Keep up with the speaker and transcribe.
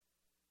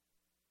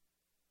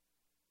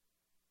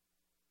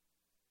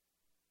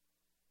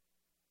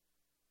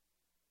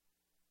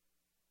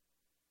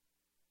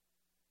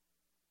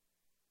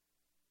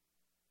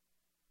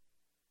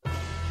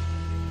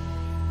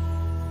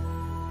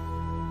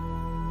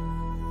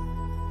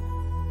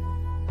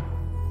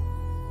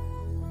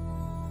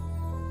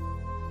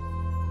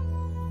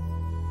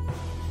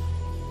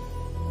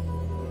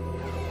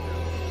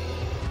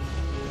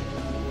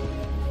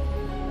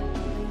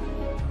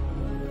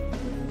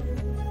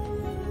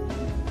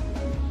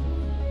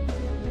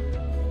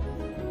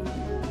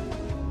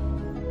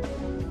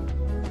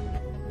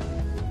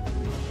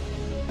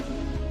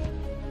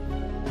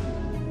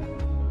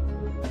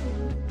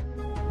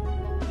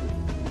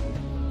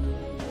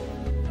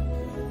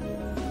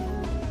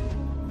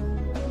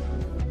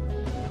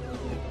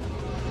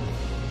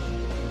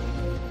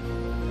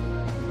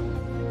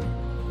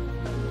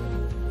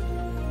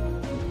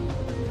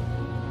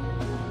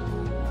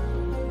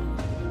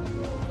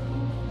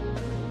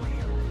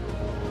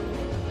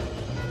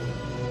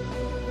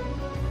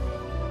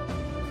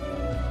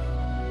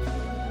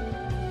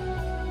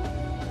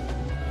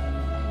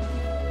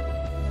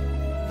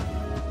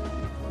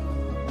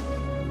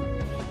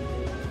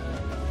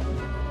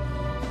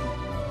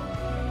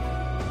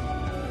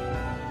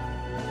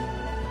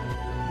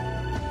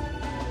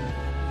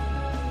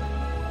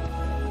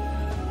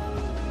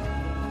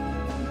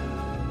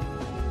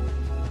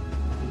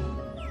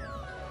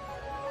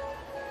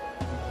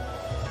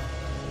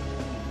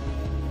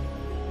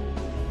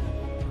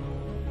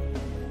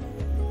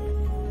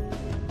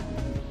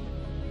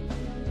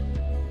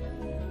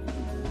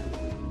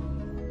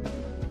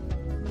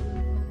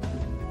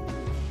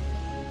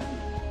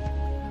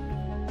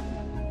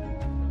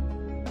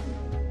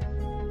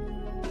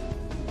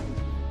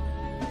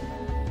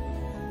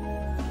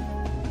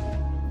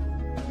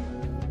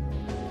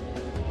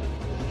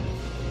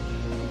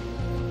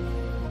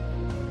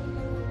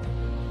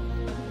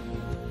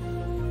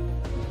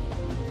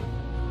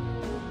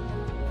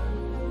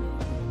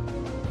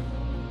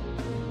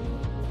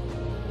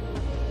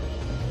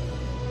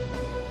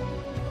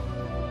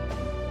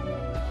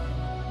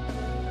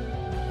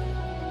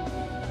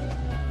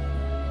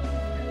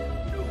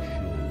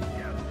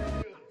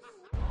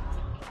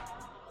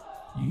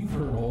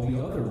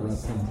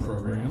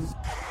program.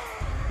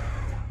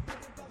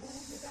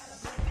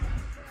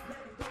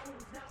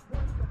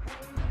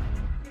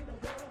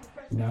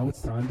 Now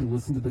it's time to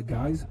listen to the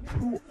guys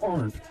who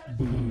aren't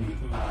believing.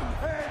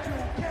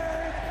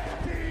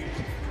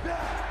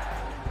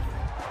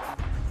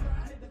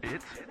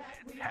 It's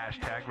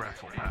hashtag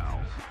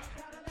WrestlePals.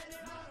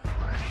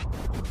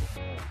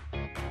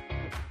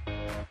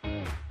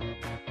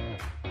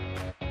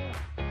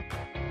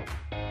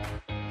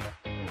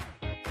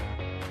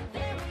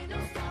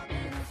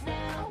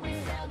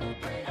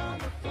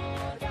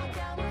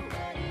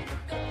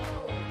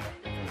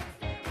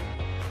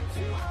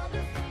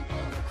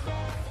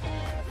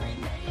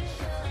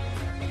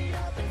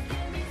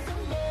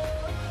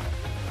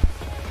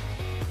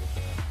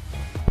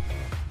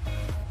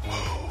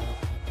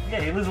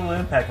 Yeah, you lose a little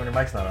impact when your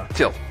mic's not on.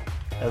 Chill.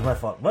 That was my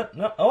fault. What?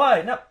 No. Oh,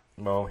 I no.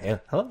 Oh, yeah.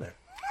 Hello there.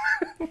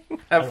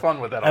 Have fun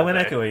with that. I went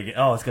echoing again.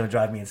 Oh, it's going to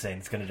drive me insane.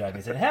 It's going to drive me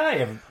insane.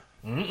 Hi,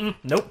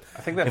 nope.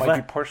 I think that If might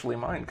be partially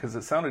mine because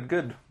it sounded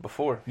good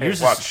before. Hey,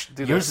 Yours watch.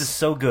 Do yours this. is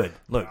so good.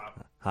 Look.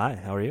 Hi,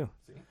 how are you?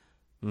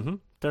 Turn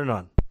it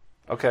on.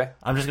 Okay.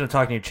 I'm just going to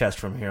talk in your chest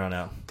from here on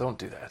out. Don't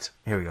do that.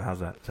 Here we go. How's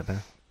that? Is that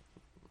better?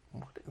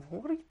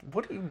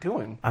 What are you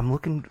doing? I'm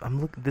looking.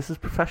 This is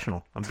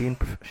professional. I'm being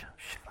professional.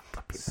 Shut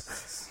up.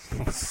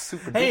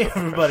 Super. Hey, duper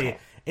everybody. professional.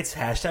 It's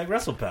hashtag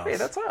WrestlePals. Hey,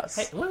 that's us.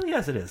 Hey, well,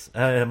 yes, it is.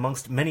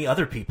 Amongst many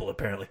other people,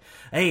 apparently.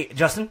 Hey,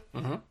 Justin.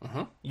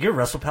 You're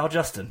WrestlePal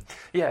Justin.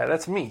 Yeah,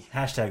 that's me.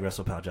 Hashtag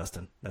WrestlePal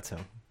Justin. That's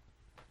him.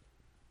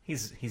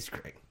 He's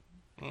great.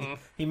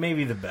 He may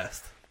be the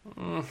best.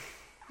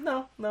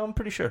 No, I'm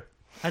pretty sure.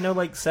 I know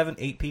like 7,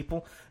 8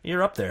 people.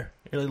 You're up there.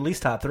 You're at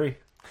least top 3.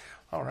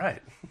 All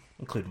right.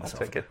 Including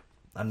myself. I'll take it.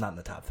 I'm not in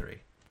the top 3.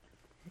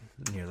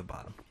 Near the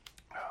bottom.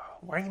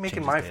 Why are you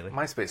making Changes daily.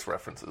 MySpace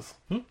references?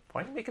 Why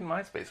are you making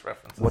MySpace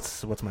references?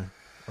 What's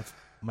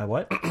my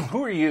what?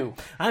 Who are you?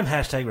 I'm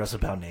hashtag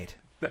WrestlePal Nate.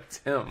 That's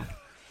him.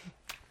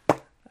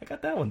 I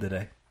got that one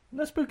today.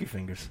 No spooky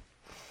fingers.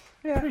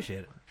 Yeah. Appreciate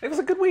it. It was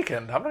a good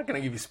weekend. I'm not going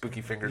to give you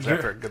spooky fingers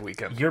after a good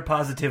weekend. Your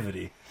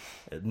positivity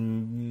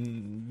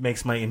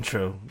makes my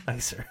intro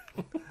nicer.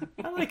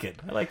 I like it.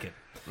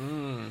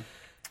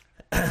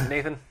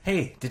 Nathan?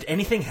 Hey, did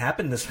anything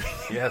happen this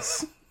week?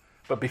 Yes.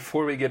 But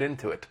before we get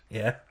into it,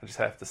 Yeah. I just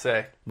have to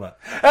say, What?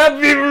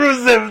 Happy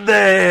Rusev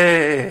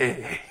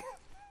Day!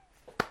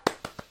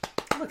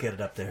 Look at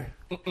it up there.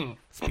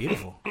 It's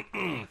beautiful.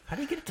 How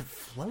do you get it to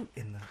float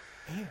in the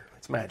air?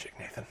 It's magic,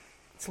 Nathan.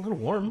 It's a little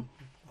warm.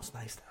 It's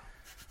nice though.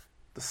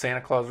 The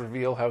Santa Claus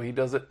reveal how he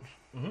does it.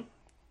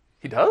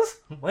 He does?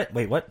 What?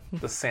 Wait, what?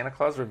 The Santa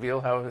Claus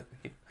reveal how...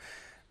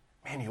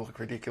 Man, you look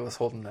ridiculous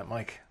holding that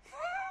mic.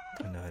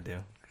 I know I do.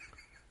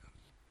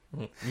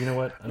 You know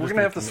what? We're going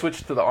to have to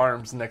switch to the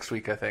arms next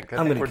week, I think.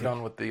 I think we're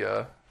done with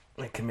the...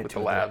 commit with to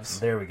the it. labs.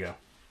 There we go.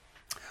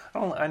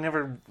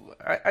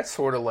 I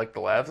sort of like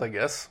the labs, I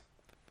guess.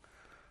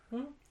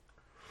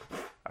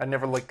 I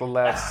never liked the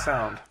labs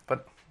sound,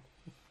 but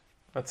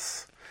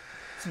that's...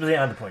 It's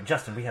beyond the point.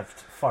 Justin, we have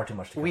far too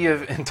much to We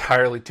have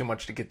entirely too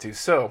much to get to.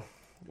 So,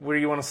 where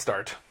do you want to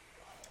start?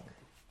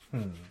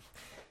 So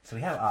we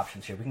have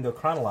options here. We can go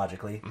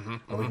chronologically,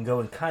 or we can go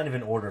in kind of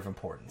in order of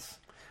importance.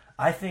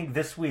 I think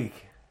this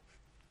week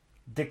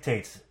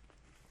dictates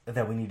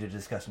that we need to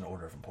discuss an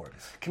order of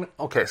importance.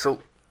 Okay,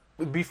 so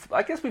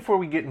I guess before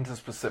we get into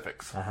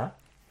specifics, I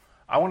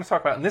want to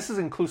talk about, and this is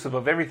inclusive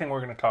of everything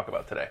we're going to talk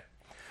about today.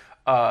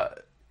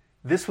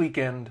 This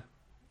weekend,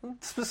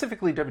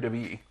 specifically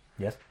WWE,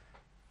 Yes.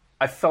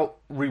 I felt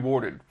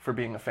rewarded for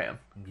being a fan.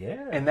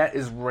 Yeah. And that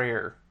is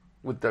rare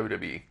with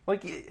WWE.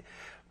 Like,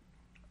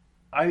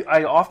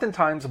 I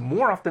oftentimes,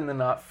 more often than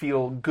not,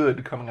 feel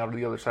good coming out of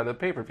the other side of the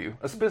pay-per-view,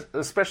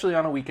 especially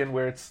on a weekend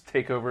where it's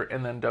TakeOver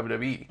and then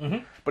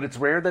WWE. But it's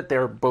rare that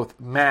they're both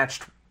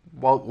matched,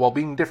 while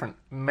being different,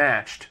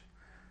 matched.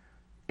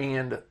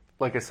 And,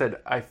 like I said,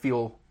 I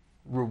feel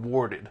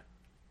rewarded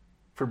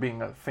for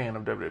being a fan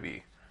of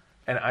WWE.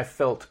 And I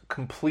felt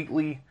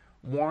completely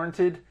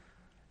warranted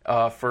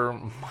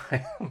for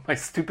my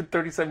stupid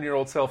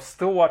 37-year-old self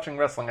still watching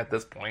wrestling at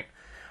this point.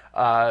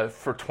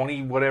 For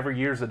 20 whatever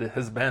years it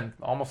has been,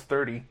 almost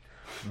 30,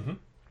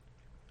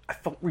 I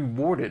felt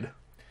rewarded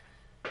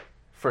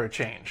for a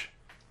change.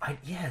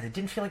 It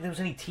didn't feel like there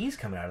was any tease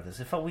coming out of this.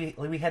 It felt like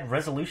we had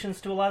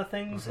resolutions to a lot of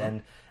things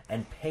and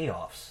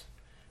payoffs.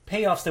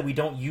 Payoffs that we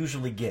don't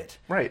usually get.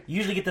 Right. You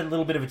usually get that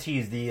little bit of a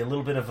tease, a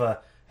little bit of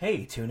a,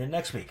 hey, tune in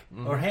next week.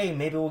 Or, hey,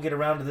 maybe we'll get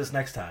around to this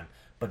next time.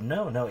 But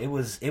no, it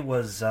was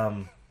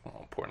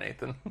Oh, poor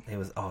Nathan.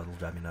 Do it'll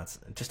drive me nuts.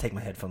 Just take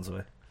my headphones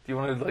away. you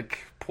want to, like,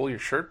 pull your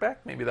shirt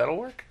back? Maybe that'll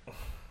work?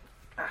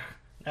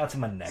 Now it's in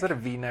my neck. Is that a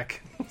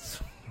V-neck?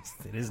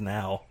 It is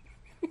now.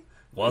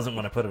 Wasn't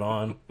when I put it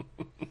on.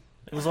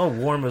 It was all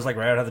warm. It was like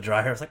right out of the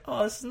dryer. I was like,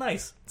 oh, this is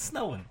nice. It's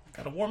snowing.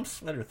 Got a warm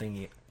sweater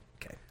thingy.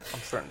 Okay. I'm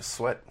starting to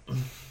sweat.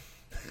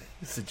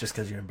 This is just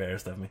because you're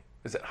embarrassed of me.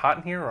 Is it hot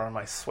in here or am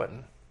I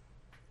sweating?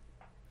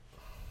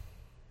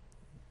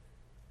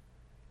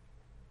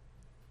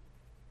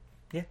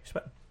 Yeah, you're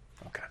sweating.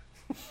 Okay.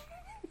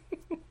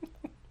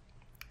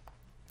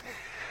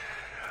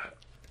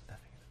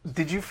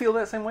 Did you feel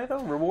that same way though?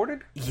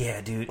 Rewarded?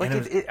 Yeah, dude. Like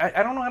And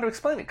I don't know how to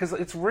explain it because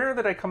it's rare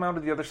that I come out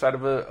of the other side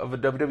of a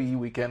WWE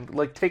weekend.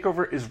 Like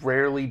Takeover is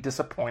rarely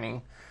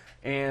disappointing,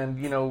 and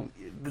you know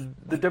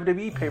the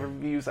WWE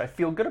pay-per-views I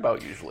feel good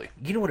about usually.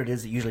 you know what it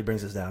is that usually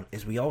brings us down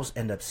is we always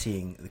end up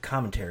seeing the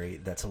commentary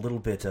that's a little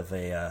bit of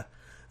a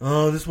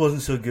oh, this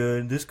wasn't so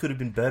good, this could have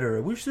been better,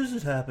 I wish this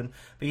had happened.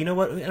 But you know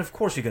what, and of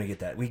course you're going to get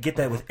that. We get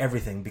that with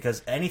everything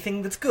because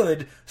anything that's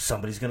good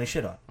somebody's going to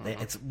shit on.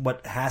 It's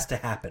what has to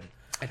happen.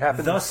 It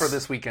happened Thus for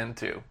this weekend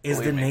too. is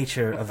the believe me.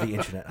 nature of the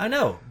internet. I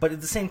know, but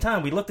at the same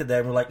time we looked at that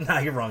and we're like, nah,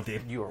 you're wrong,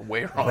 dude. You are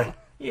way wrong. Like,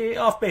 yeah,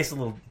 off base a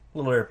little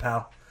there,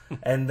 pal.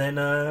 And then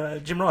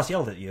Jim Ross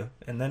yelled at you,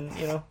 and then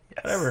Yes,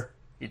 whatever.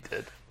 He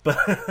did. But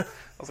I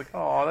was like,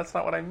 oh, that's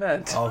not what I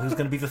meant. oh, who's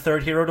going to be the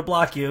third hero to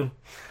block you?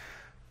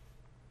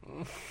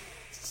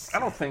 I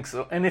don't think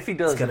so. And if he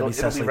does, gonna it'll be be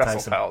Cecily Wrestle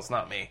Tyson. Pals,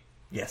 not me.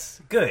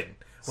 Yes, good.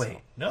 Wait,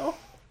 no,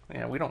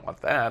 Yeah, we don't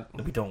want that.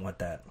 we don't want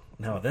that.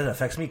 No, that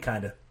affects me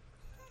kind of.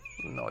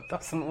 No, it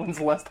doesn't. When's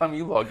the last time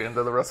you logged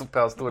into the Wrestle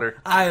Pals Twitter?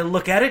 I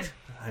look at it.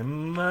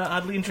 I'm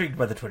oddly intrigued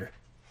by the Twitter.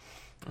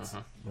 What's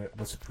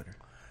the Twitter?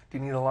 Do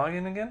you need a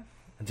login again?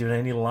 Do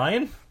I need a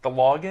lion? The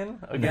login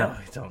again? No,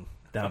 I don't.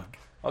 Down.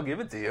 I'll give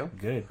it to you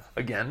Good.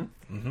 again.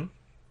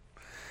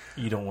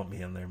 You don't want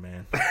me on there,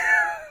 man.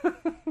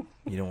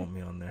 You don't want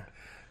me on there.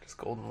 Just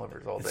golden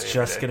livers all day. It's every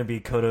just day. going to be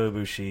Kota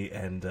Ibushi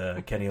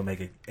and Kenny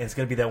Omega. It's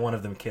going to be that one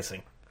of them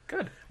kissing.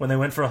 Good. When they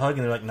went for a hug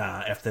and they're like,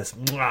 nah, F this.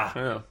 Mwah.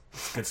 Yeah.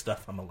 It's good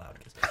stuff. I'm allowed to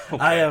kiss.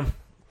 I am.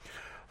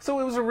 So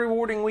it was a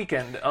rewarding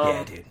weekend.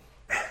 Yeah, dude.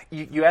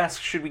 You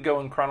asked, should we go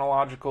in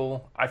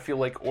chronological? I feel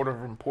like order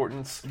of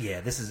importance.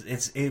 Yeah,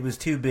 it was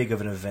too big of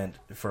an event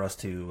for us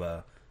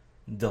to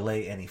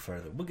delay any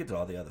further. We'll get to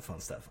all the other fun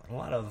stuff. A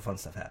lot of other fun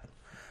stuff happened.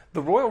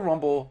 The Royal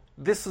Rumble,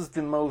 this is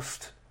the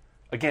most,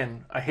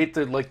 again, I hate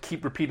to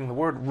keep repeating the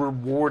word,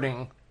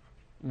 rewarding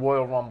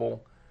Royal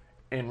Rumble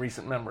in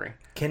recent memory.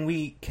 Can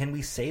we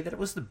say that it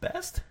was the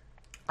best?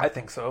 I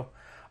think so.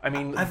 I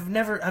mean,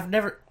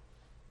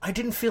 I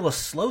didn't feel a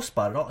slow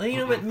spot at all. You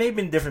know, it may have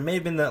been different. It may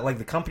have been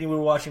the company we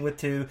were watching with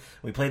too.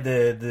 We played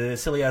the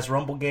silly ass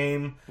Rumble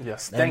game.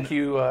 yes. And- Thank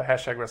you,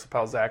 hashtag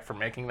WrestlePal Zach, for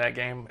making that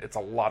game. It's a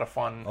lot of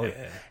fun. Oh,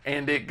 yeah.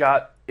 And it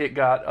got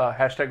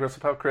hashtag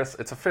WrestlePal Chris.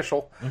 It's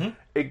official.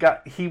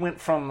 He went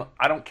from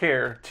I don't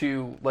care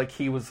to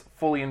he was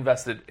fully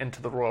invested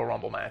into the Royal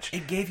Rumble match.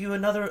 It gave you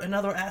another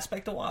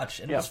aspect to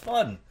watch, and it Yeah. was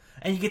fun.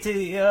 And you get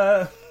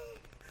to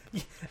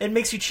it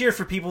makes you cheer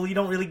for people you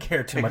don't really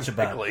care too much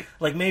about. Exactly.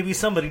 Like maybe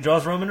somebody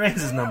draws Roman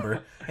Reigns'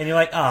 number, and you're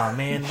like, "Ah,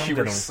 man, You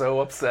were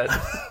so upset.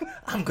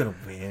 I'm gonna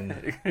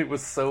win. It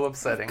was so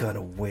upsetting. Gonna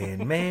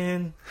win,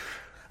 man.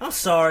 I'm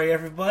sorry,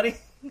 everybody.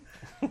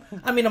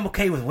 I mean, I'm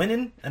okay with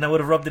winning, and I would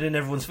have rubbed it in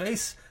everyone's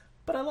face,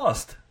 but I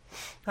lost.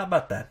 How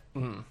about that?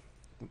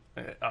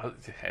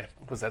 It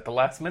was at the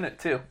last minute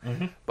too,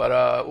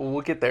 but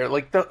we'll get there.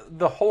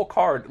 The whole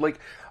card,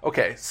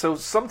 okay, so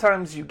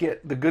sometimes you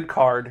get the good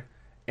card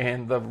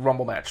and the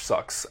Rumble match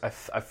sucks. I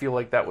feel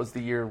like that was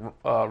the year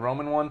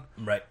Roman won.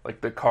 Right.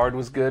 The card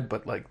was good,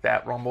 but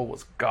that Rumble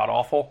was god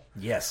awful.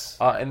 Yes.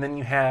 And then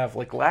you have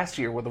last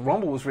year where the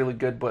Rumble was really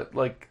good, but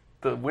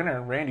the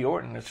winner Randy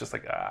Orton is just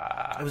It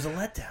was a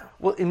letdown.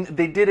 Well, and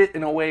they did it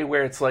in a way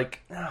where it's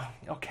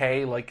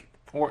okay,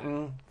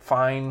 Orton,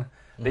 fine.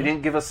 They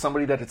didn't give us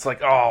somebody that it's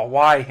oh,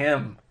 why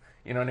him?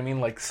 You know what I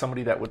mean?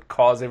 Somebody that would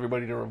cause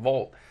everybody to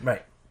revolt.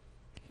 Right.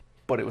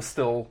 But it was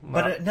still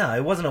not, But no,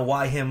 it wasn't a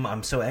why him,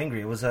 I'm so angry.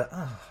 It was a,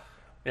 oh,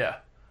 yeah.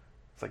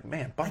 It's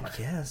man, bummer.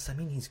 yes, I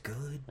mean, he's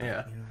good. But,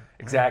 Yeah, you know,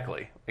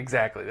 exactly.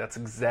 That's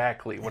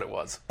exactly what it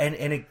was. And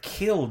it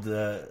killed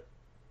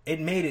it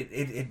made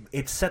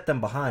it set them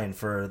behind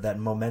for that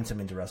momentum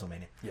into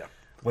WrestleMania. Yeah.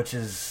 Which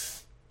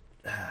is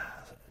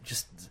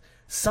just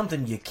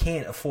something you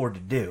can't afford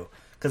to do.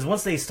 Because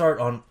once they start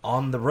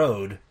on the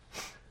road,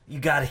 you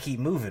got to keep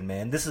moving,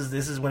 man. This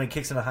is when it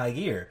kicks into high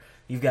gear.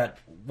 You've got,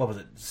 what was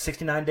it,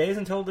 69 days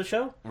until the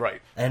show?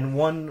 Right. And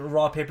one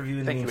Raw pay-per-view in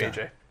the Thank you,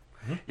 meantime.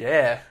 AJ.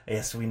 Yeah.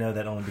 Yes, we know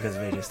that only because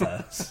of AJ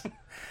Styles.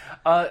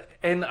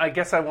 And I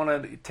guess I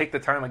want to take the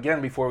time again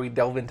before we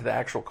delve into the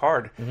actual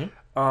card.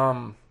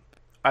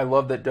 I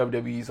love that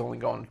WWE's only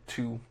going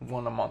to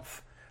one a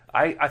month.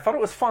 I thought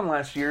it was fun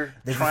last year.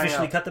 They've trying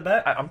officially out- cut the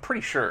bet? I'm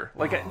pretty sure.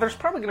 There's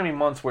probably going to be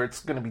months where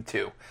it's going to be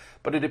two,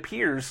 but it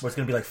appears Where it's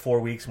going to be 4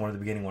 weeks, one at the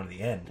beginning, one at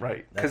the end.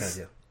 right That kind of because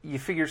deal. you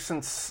figure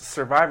since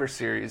Survivor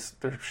Series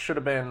there should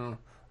have been,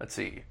 let's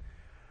see,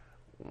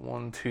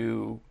 1,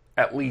 2,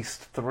 at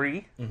least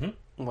 3.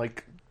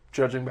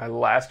 Judging by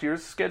last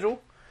year's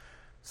schedule,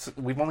 so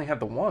we've only had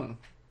the one,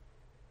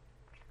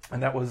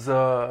 and that was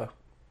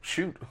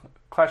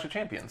Clash of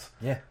Champions.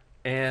 Yeah.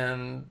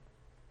 And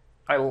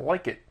I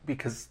like it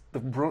because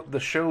the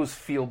shows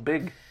feel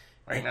big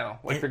right now,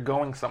 they're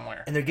going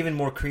somewhere. And they're giving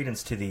more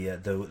credence to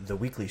the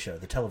weekly show,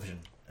 the television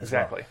as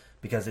Exactly. well.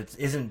 Because it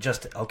isn't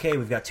just, okay,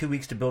 we've got 2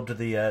 weeks to build to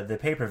the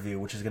pay-per-view,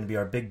 which is going to be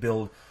our big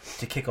build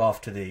to kick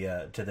off to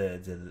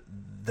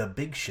the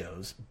big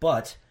shows,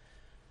 but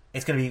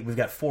it's going to be, we've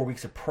got 4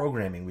 weeks of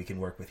programming we can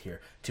work with here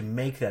to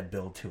make that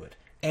build to it.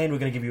 And we're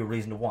going to give you a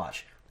reason to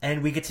watch.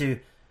 and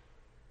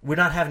we're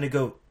not having to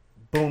go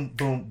boom,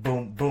 boom,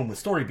 boom, boom with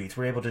story beats.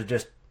 We're able to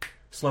just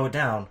slow it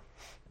down,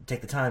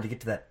 take the time to get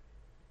to that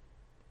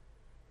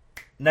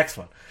next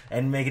one,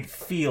 and make it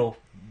feel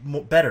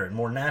better and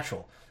more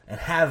natural, and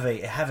have a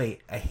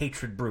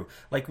hatred brew.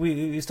 Like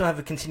we still have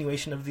a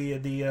continuation of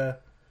the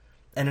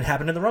and it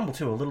happened in the Rumble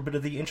too. A little bit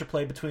of the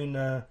interplay between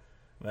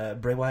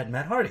Bray Wyatt and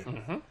Matt Hardy.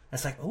 Mm-hmm.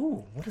 It's like,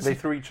 ooh, what is they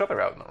threw each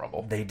other out in the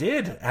Rumble. They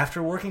did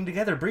after working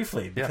together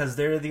briefly because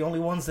they're the only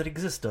ones that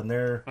exist on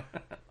their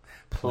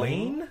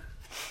plane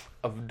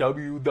of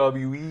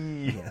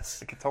WWE.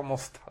 Yes, like it's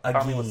almost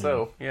Tommy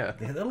Wiseau. Yeah,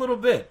 a little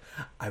bit.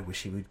 I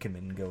wish he would come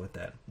in and go with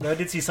that. No, I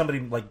did see somebody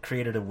like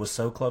created a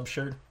Wiseau Club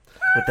shirt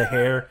with the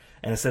hair,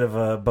 and instead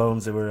of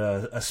bones, there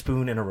were a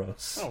spoon and a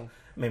rose. Oh.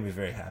 Made me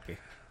very happy.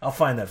 I'll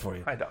find that for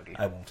you. Hi, doggy.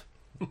 I won't.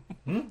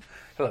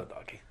 Hello,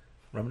 doggy.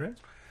 Roman Reigns?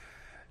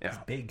 Yeah. He's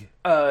big.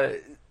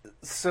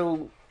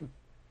 So,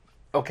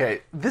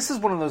 okay, this is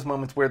one of those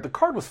moments where the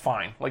card was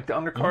fine. Like the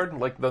undercard,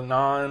 like the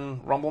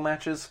non-Rumble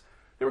matches,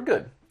 they were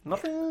good.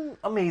 Nothing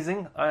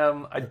amazing.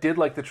 I did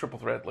like the triple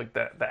threat, like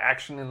the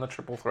action in the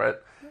triple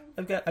threat.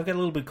 I've got a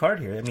little bit of card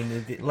here. I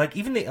mean, like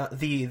even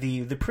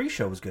the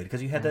pre-show was good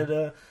because you had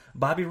that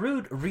Bobby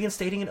Roode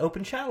reinstating an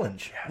open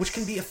challenge, which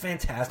can be a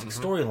fantastic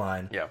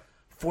storyline. Yeah.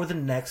 For the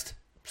next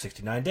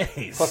 69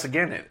 days. Plus,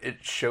 again, it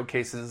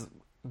showcases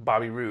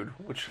Bobby Roode,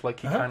 which like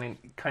he kind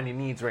of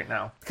needs right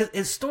now. Because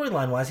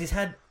storyline wise, he's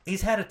had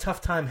a tough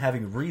time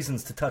having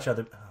reasons to touch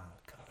other. Oh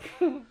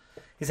God.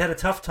 He's had a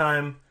tough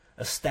time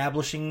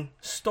establishing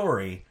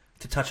story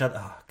to touch other.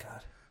 Oh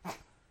God.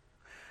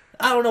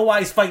 I don't know why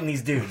he's fighting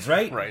these dudes,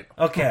 right? Right.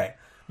 Okay.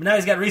 But now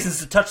he's got reasons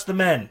to touch the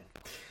men,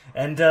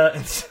 and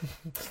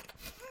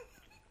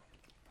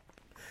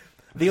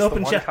the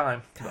open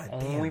challenge. The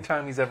only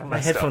time he's ever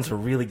messed up. My headphones were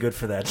really good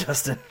for that,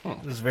 Justin.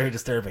 It was very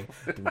disturbing.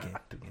 Do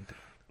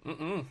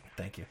again.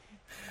 Thank you.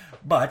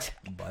 But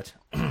God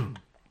damn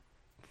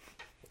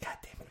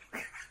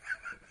it.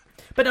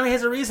 But now he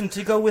has a reason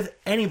to go with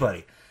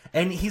anybody.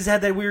 And he's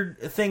had that weird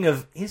thing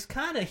of he's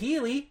kind of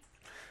heely.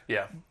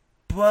 Yeah.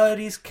 But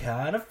he's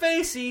kind of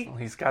facey. Well,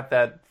 he's got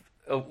that.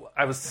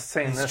 I was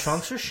saying his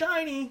trunks are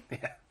shiny.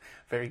 Yeah.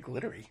 Very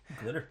glittery.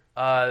 Glitter.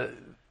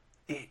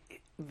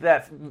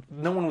 That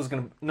no one's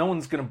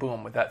gonna boo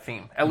him with that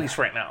theme, at least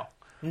right now.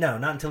 No,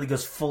 not until he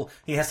goes full.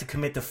 He has to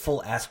commit to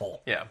full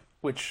asshole. Yeah,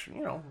 which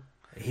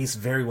he's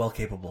very well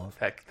capable of.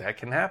 That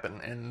can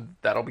happen, and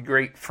that'll be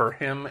great for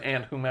him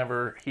and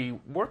whomever he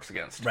works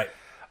against. Right.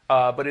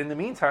 But in the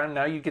meantime,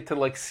 now you get to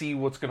like see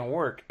what's gonna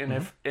work,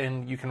 and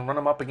and you can run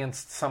him up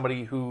against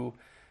somebody who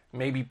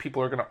maybe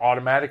people are gonna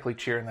automatically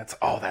cheer, and that's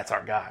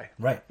our guy.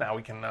 Right. Now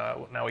we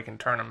can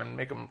turn him and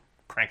make him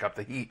crank up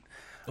the heat.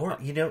 Or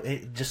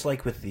just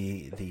like with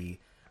the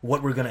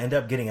what we're going to end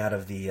up getting out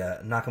of the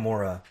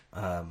Nakamura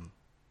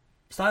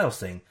Styles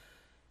thing,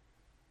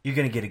 you're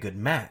going to get a good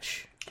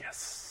match.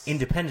 Yes.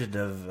 Independent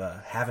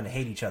of having to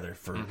hate each other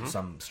for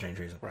some strange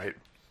reason. Right.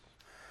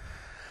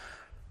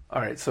 All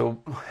right.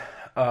 So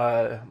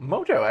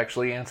Mojo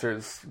actually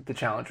answers the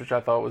challenge, which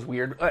I thought was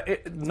weird.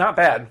 Not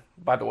bad,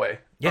 by the way.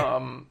 Yeah.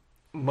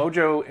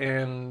 Mojo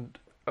and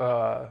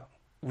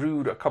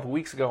Rude a couple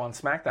weeks ago on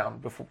SmackDown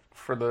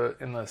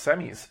in the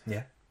semis.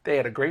 Yeah. They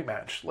had a great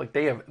match. Like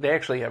they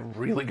actually have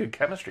really good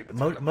chemistry.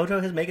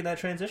 Mojo has making that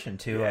transition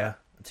to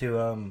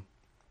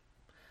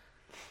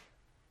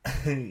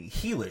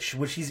heelish,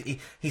 which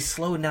he's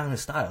slowing down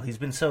his style. He's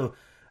been so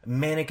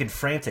manic and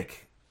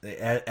frantic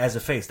as a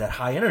face, that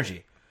high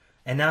energy,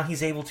 and now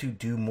he's able to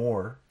do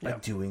more by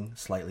doing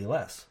slightly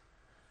less.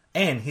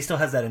 And he still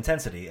has that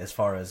intensity as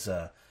far as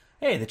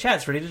hey, the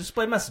chat's ready to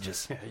display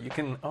messages. Yeah, you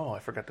can. Oh, I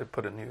forgot to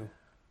put a new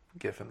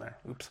GIF in there.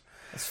 Oops.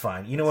 That's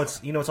fine. You know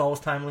what's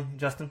always timely,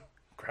 Justin?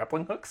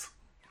 Grappling hooks.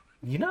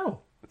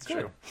 It's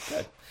true.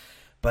 Good.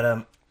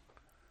 But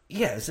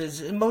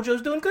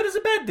Mojo's doing good as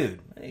a bad dude.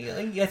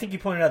 I think you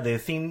pointed out the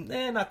theme,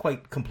 not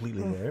quite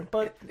completely there,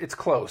 but it's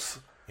close.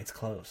 It's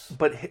close.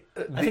 But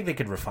I think they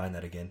could refine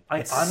that again.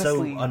 It's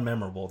honestly, so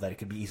unmemorable that it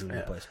could be easily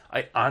replaced.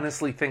 I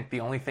honestly think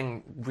the only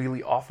thing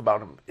really off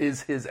about him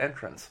is his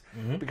entrance,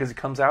 because he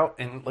comes out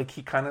and like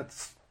he kind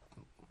of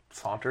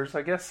saunters,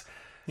 I guess.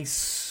 He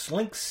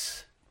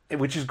slinks.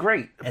 Which is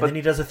great. And then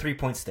he does a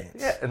 3-point stance.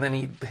 Yeah, and then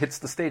he hits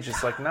the stage.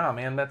 It's like, nah,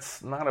 man,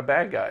 that's not a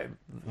bad guy.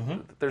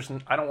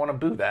 I don't want to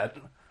boo that,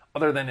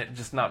 other than it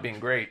just not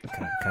being great.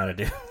 Kind of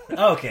do.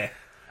 Okay.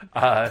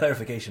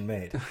 Clarification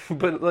made.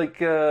 But,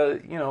 like,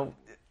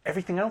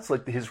 everything else,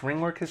 like his ring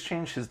work has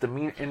changed, his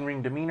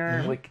in-ring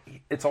demeanor, like,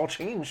 it's all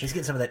changed. He's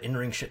getting some of that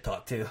in-ring shit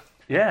talk, too.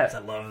 Yeah. I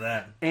love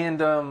that.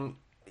 And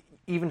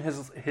even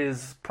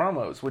his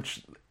promos,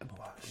 which...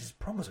 his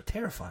promos are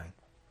terrifying.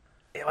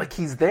 Like,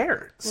 he's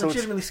there. So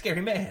legitimately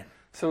scary man.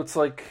 So it's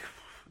like,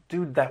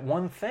 dude, that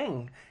one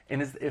thing,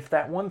 and if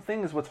that one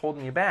thing is what's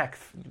holding you back,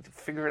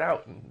 figure it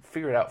out, and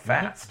figure it out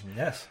fast.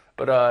 Yes.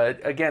 But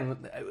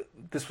again,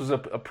 this was a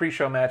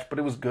pre-show match, but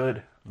it was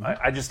good.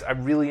 I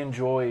really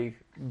enjoy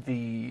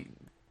the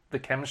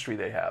chemistry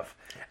they have.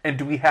 And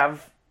do we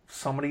have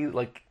somebody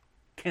like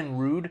Ken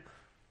Rude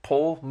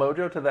pull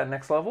Mojo to that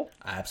next level?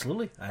 I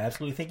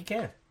absolutely think he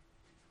can.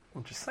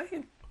 I'm just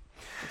saying.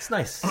 It's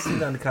nice. See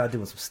the Undercard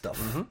doing some stuff.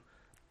 Mm-hmm.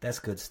 That's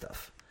good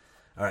stuff.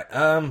 All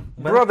right.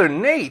 Brother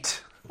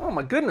Nate. Oh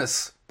my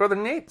goodness. Brother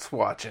Nate's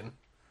watching.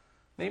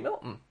 Nate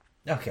Milton.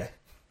 Okay.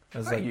 I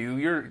was Not like,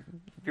 you're.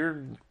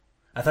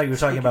 I thought you were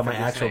talking about my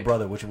fingers actual Nate.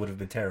 brother, which would have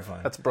been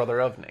terrifying. That's brother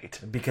of Nate.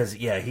 Because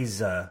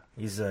he's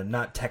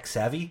not tech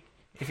savvy,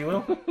 if you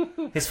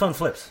will. His phone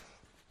flips.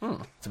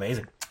 It's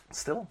amazing.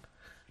 Still.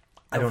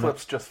 I No don't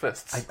flips, just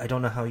fists. I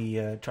don't know how he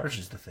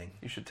charges the thing.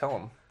 You should tell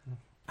him.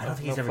 I don't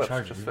think he's No ever flips,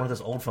 charged it. just It's one of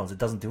those old phones that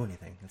doesn't do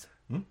anything. It's,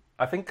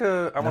 I think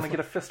I want to get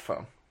a fist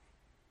phone.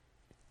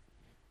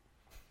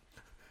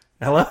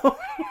 Hello?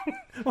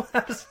 What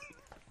happens?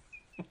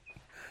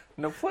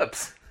 No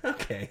flips.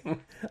 Okay.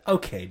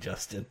 Okay,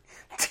 Justin.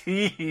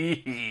 You're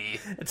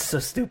It's so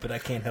stupid I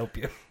can't help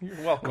you.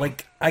 welcome.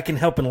 Like, I can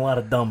help in a lot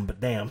of dumb, but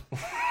damn.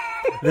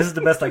 This is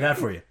the best I got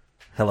for you.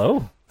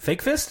 Hello?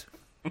 Fake fist?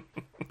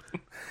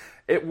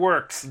 It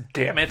works,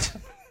 damn it.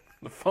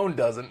 The phone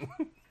doesn't.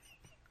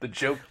 The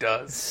joke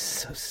does.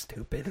 So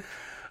stupid.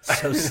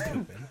 So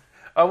stupid.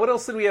 What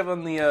else did we have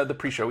on the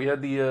pre-show? We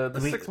had the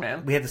six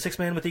man. We had the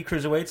 6-man with the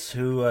Cruiserweights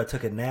who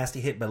took a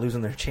nasty hit by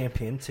losing their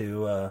champion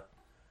to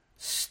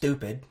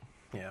Stupid.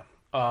 Yeah.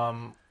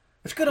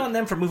 It's good on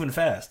them for moving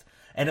fast.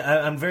 And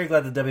I'm very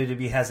glad that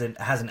WWE has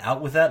an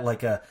out with that.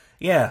 Like,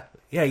 yeah,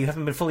 you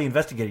haven't been fully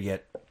investigated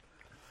yet.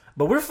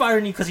 But we're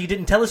firing you because you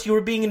didn't tell us you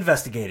were being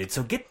investigated.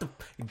 So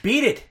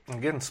beat it.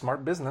 Again,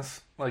 smart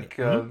business. Like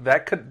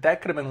that could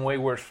have been way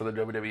worse for the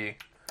WWE.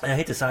 And I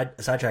hate to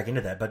sidetrack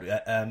into that, but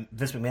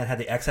Vince McMahon had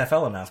the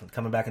XFL announcement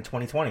coming back in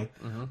 2020,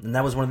 and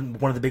that was one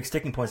of the big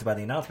sticking points about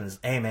the announcement. Is,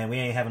 hey man, we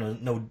ain't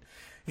having no.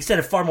 He said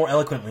it far more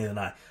eloquently than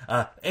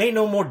I. Ain't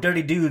no more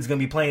dirty dudes gonna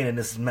be playing in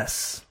this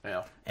mess.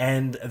 Yeah.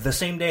 And the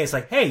same day, it's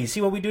like, hey, you see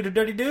what we do to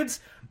dirty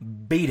dudes?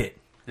 Beat it.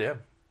 Yeah.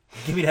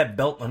 Give me that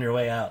belt on your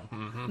way out.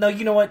 No,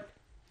 you know what?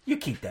 You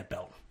keep that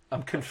belt.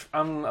 I'm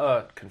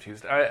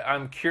confused.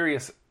 I'm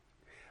curious.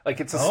 Like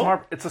it's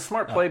a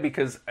smart play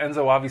because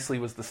Enzo obviously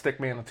was the stick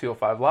man of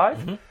 205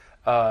 Live.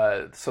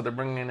 So they're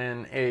bringing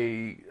in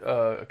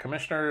a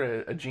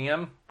commissioner, a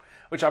GM,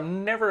 which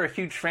I'm never a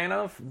huge fan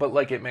of, but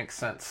like it makes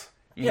sense.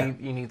 You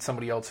need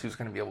somebody else who's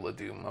going to be able to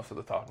do most of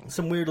the talking.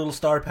 Some weird little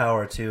star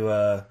power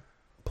to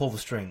pull the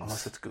strings.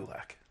 Unless it's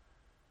Gulak,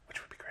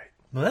 which would be great.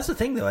 Well, that's the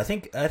thing, though. I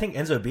think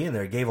Enzo being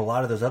there gave a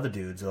lot of those other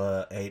dudes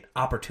an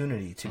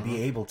opportunity to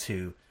be able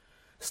to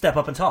step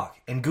up and talk.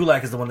 And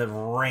Gulak is the one that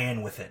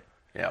ran with it.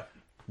 Yeah.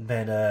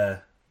 But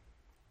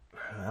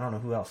I don't know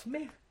who else.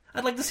 Maybe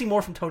I'd like to see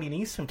more from Tony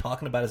Nese, him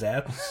talking about his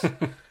abs.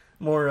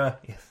 More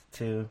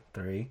 2,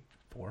 3,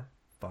 4,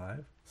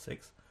 5,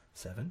 6,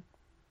 7,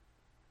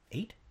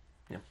 8.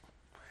 Yep.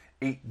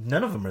 8.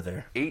 None of them are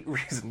there. 8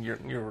 reasons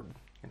you're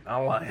not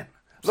lying.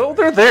 Though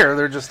they're there,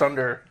 they're just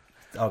under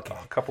Okay.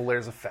 a couple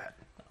layers of fat.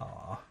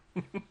 Aw.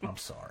 I'm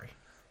sorry.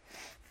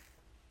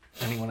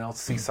 Anyone else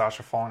see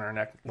Sasha fall on her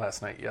neck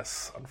last night?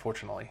 Yes,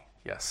 unfortunately,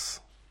 yes.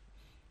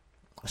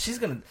 She's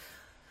gonna.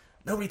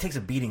 Nobody takes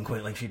a beating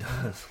quite like she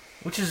does,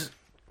 which is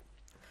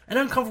an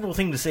uncomfortable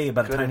thing to say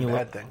about Good a and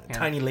bad thing, yeah.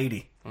 tiny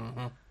lady.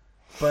 Mm-hmm.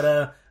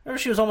 But remember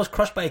she was almost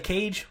crushed by a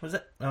cage. Was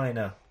that? Oh, I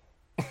know.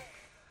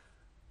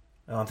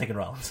 Oh, I'm thinking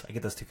Rollins. I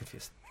get those two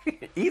confused.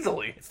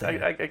 Easily,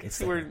 I can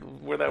see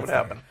where that would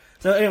happen.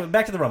 So anyway,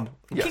 back to the Rumble.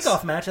 Yes.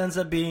 Kickoff match ends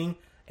up being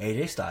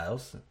AJ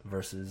Styles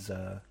versus.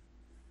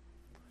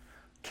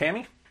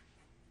 Cammy?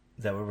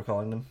 Is that what we're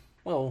calling them?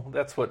 Well,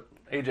 that's what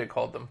AJ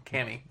called them.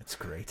 Cammy. It's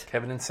great.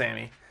 Kevin and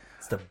Sammy.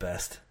 It's the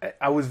best.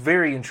 I was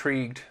very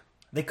intrigued.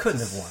 They couldn't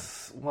have won.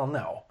 Well,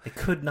 no. They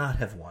could not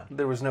have won.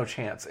 There was no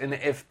chance. And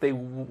if they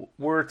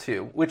were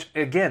to, which,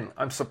 again,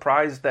 I'm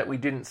surprised that we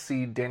didn't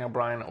see Daniel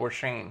Bryan or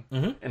Shane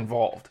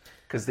involved,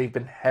 because they've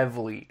been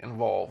heavily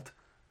involved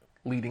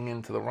leading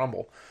into the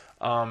Rumble.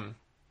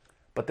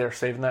 But they're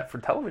saving that for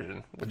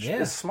television, which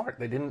is smart.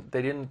 They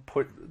didn't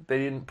put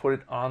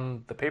it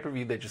on the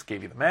pay-per-view. They just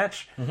gave you the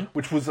match,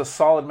 which was a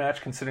solid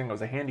match considering it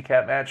was a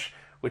handicap match,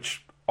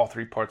 which all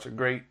 3 parts are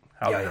great.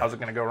 How's it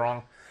going to go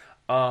wrong?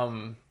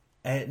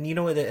 And you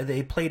know what?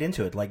 They played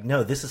into it. Like,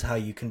 no, this is how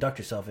you conduct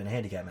yourself in a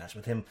handicap match.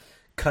 With him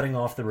cutting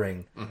off the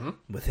ring.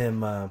 With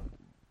him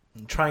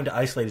trying to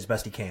isolate as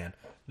best he can.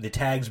 The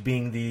tags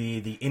being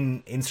the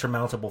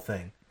insurmountable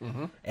thing.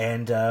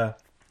 And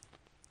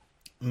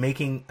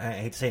making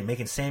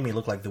Sammy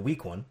look like the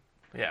weak one.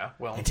 Yeah,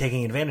 well. And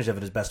taking advantage of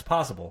it as best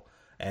possible.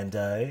 And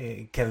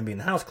Kevin being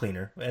the house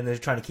cleaner. And they're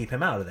trying to keep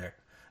him out of there.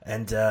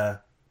 And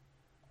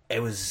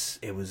it was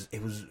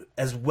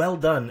as well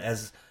done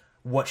as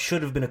what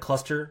should have been a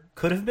cluster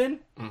could have been,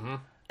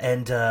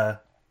 and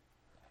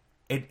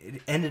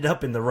it ended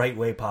up in the right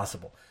way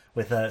possible.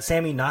 With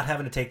Sammy not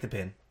having to take the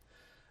pin,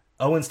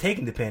 Owens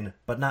taking the pin,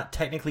 but not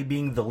technically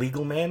being the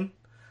legal man,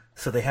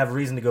 so they have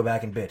reason to go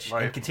back and bitch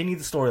and continue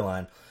the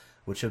storyline,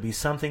 which will be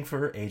something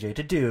for AJ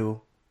to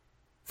do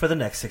for the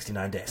next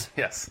 69 days.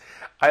 Yes,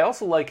 I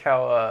also like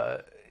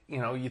how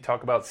you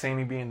talk about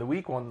Sammy being the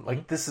weak one.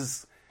 Like this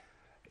is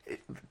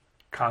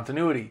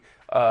continuity.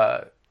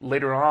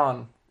 Later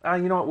on. You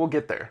know what? We'll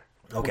get there.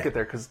 We'll Okay. get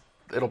there because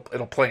it'll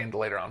play into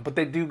later on. But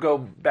they do go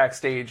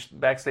backstage.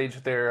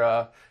 Backstage,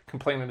 they're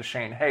complaining to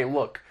Shane, "Hey,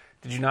 look,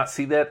 did you not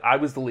see that? I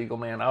was the legal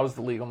man. I was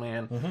the legal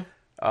man,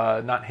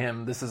 not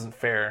him. This isn't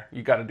fair.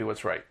 You got to do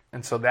what's right."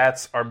 And so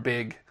that's our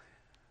big.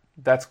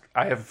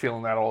 I have a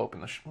feeling that'll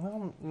open the show.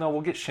 Well, no,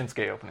 we'll get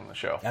Shinsuke opening the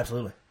show,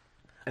 Absolutely.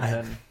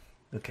 and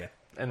Okay.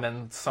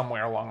 then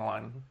somewhere along the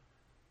line,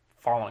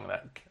 following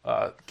that,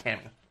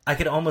 Cammy. I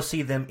could almost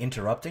see them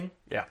interrupting,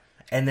 Yeah.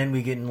 and then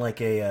we get in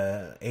like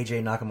a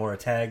AJ Nakamura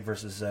tag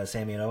versus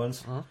Sami and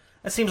Owens.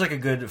 That seems like a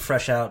good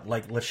fresh out.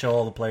 Like, let's show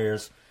all the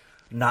players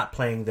not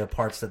playing the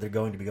parts that they're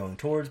going to be going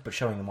towards, but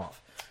showing them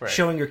off, Right.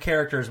 showing your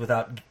characters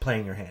without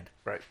playing your hand.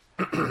 Right.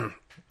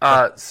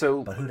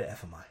 So But who the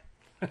f am I?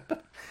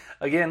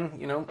 again,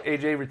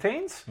 AJ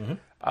retains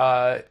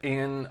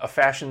in a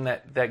fashion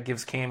that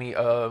gives Cammy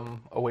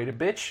a way to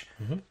bitch,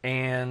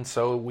 and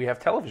so we have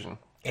television.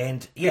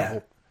 And yeah,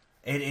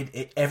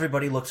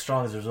 everybody looks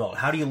strong as a result.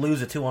 How do you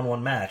lose a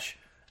 2-on-1 match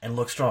and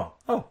look strong?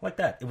 Oh, like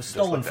that. It was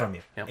stolen like from that.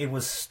 you. Yep. It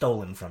was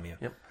stolen from you.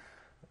 Yep.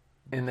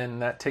 And then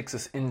that takes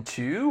us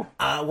into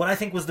What I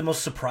think was the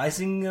most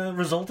surprising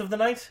result of the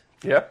night.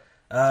 The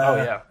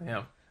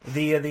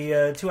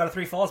 2 out of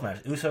 3 falls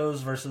match. Usos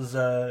versus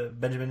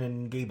Benjamin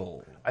and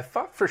Gable. I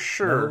thought for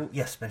sure. Oh,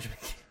 yes, Benjamin.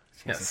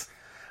 Yes.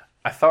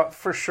 I thought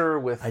for sure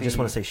with I just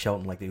want to say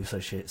Shelton like the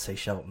Usos say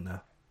Shelton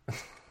now.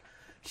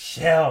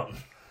 Shelton.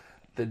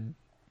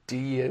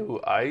 the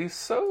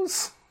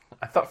Isos.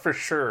 I thought for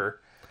sure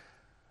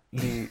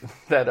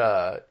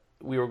that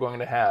we were going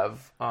to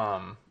have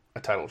a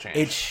title change.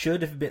 It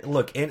should have been.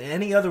 Look, in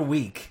any other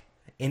week,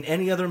 in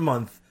any other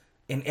month,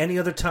 in any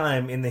other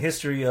time in the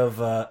history of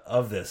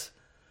this,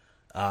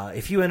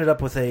 if you ended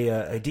up with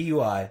a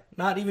DUI,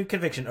 not even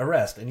conviction,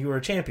 arrest, and you were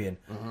a champion,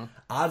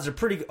 odds are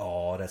pretty.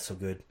 Oh, that's so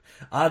good.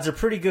 Odds are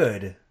pretty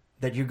good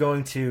that you're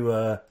going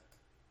to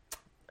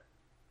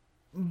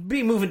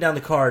be moving down the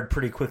card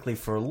pretty quickly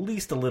for at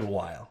least a little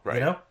while. Right.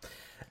 You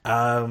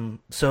know.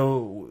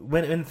 So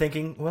when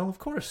thinking, well, of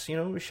course,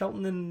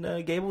 Shelton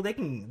and Gable, they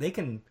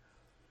can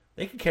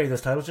carry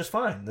those titles just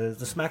fine. The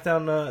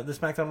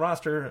SmackDown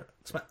roster,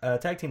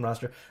 tag team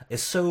roster,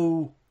 is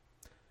so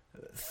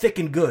thick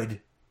and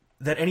good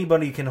that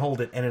anybody can hold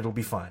it and it'll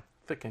be fine.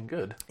 Thick and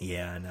good.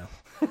 Yeah, I know.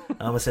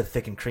 I almost said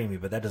thick and creamy,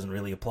 but that doesn't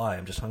really apply.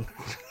 I'm just hungry.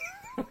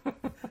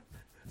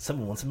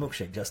 Someone wants a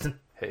milkshake, Justin.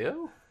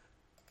 Heyo?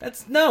 I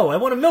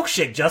want a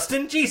milkshake,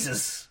 Justin.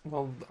 Jesus.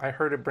 Well, I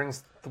heard it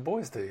brings the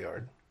boys to the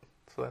yard,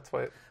 so that's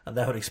why.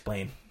 That would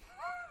explain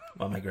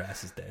why my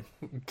grass is dead.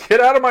 Get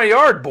out of my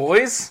yard,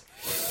 boys!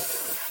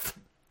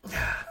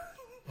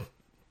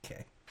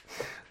 Okay.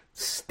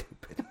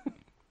 Stupid.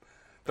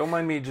 Don't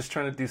mind me just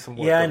trying to do some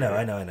work. Yeah, I over know, here.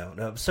 I know.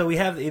 No, so we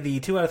have the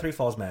 2 out of 3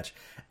 falls match,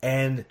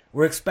 and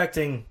we're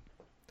expecting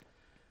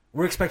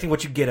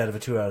what you get out of a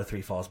 2 out of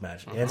 3 falls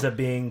match. It ends up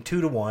being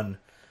 2-1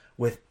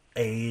 with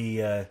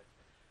a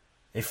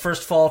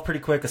first fall pretty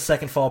quick, a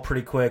second fall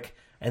pretty quick,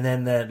 and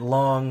then that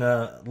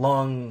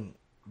long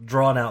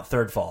drawn out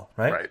third fall.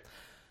 Right. Right.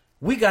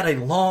 We got a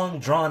long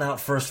drawn out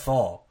first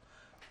fall,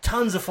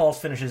 tons of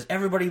false finishes,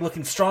 everybody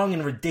looking strong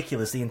and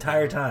ridiculous the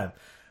entire time.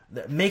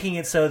 Making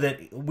it so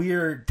that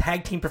we're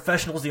tag team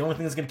professionals. The only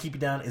thing that's going to keep you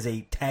down is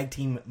a tag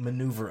team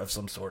maneuver of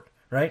some sort,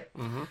 right?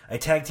 A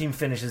tag team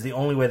finish is the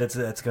only way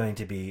that's going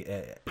to be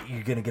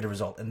you're going to get a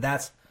result, and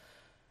that's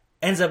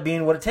ends up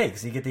being what it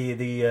takes. You get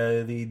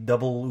the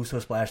double Uso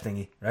splash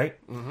thingy, right?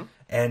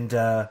 And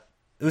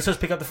Usos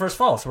pick up the first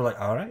fall, so we're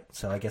like, all right.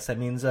 So I guess that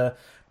means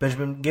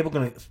Benjamin Gable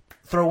going to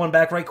throw one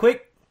back right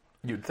quick.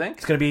 You'd think.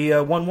 It's going to be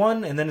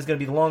 1-1, and then it's going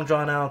to be the long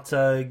drawn out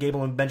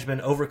Gable and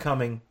Benjamin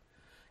overcoming.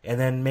 And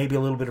then maybe a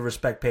little bit of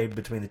respect paid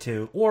between the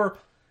two. Or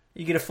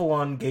you get a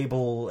full-on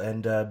Gable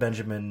and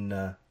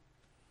Benjamin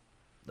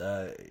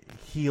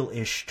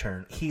heel-ish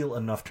turn.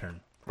 Heel-enough turn.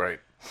 Right.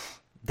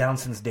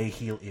 Downson's Day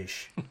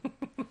heel-ish.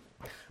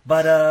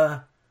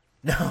 But,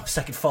 no,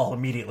 second fall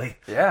immediately.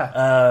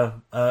 Yeah.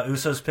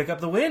 Usos pick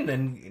up the win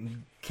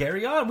and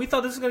carry on. We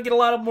thought this was going to get a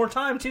lot more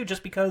time, too,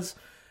 just because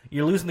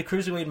you're losing the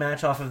Cruiserweight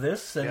match off of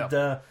this.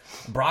 And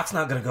Brock's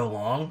not going to go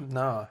long.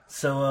 No.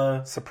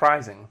 So,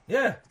 Surprising.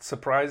 yeah.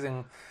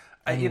 Surprising.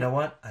 And you know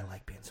what? I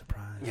like being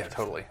surprised. Yeah,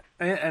 totally.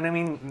 And I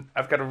mean,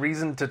 I've got a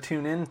reason to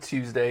tune in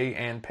Tuesday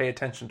and pay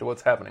attention to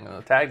what's happening in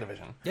the tag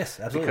division. Yes,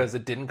 absolutely. Because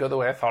it didn't go the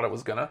way I thought it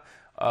was gonna.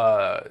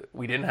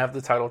 We didn't have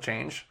the title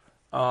change.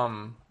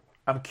 I'm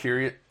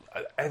curious.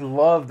 I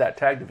love that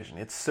tag division.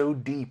 It's so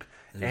deep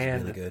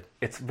and really good.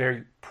 It's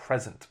very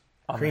present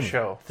on Creamy. the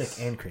show. Thick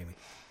and creamy.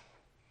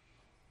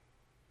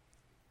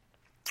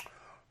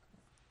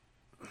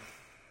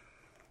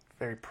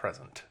 Very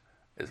present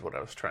is what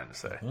I was trying to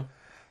say.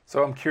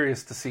 So I'm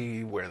curious to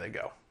see where they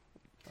go.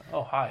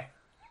 Oh, hi.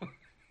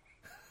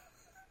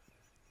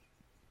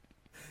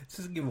 Does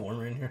this get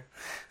warmer in here?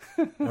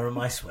 Or am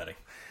I sweating?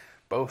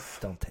 Both.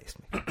 Don't taste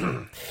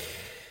me.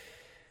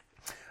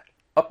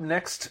 Up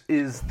next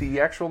is the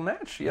actual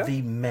match, yeah?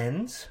 The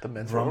men's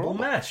Rumble Rumble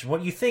match. What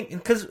do you think?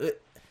 Because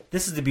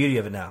this is the beauty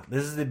of it now.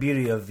 This is the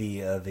beauty of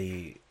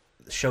the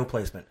show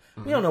placement.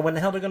 We don't know when the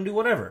hell they're going to do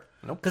whatever.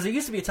 Nope. Because there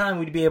used to be a time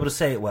we'd be able to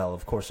say, well,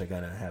 of course they're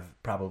going to have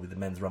probably the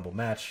men's Rumble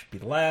match be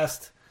the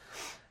last,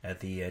 at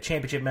the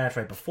championship match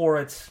right before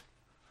it.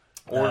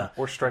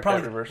 Or strike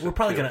that reverse. We're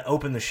probably going to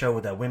open the show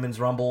with that women's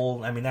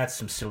Rumble. I mean, that's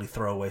some silly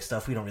throwaway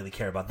stuff. We don't really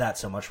care about that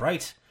so much,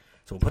 right?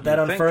 So we'll put that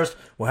on first.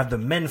 We'll have the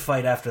men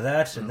fight after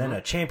that, and then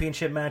a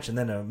championship match, and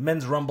then a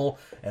men's Rumble,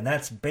 and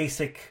that's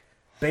basic.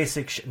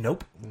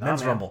 Nope,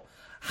 men's Rumble,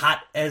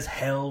 hot as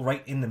hell,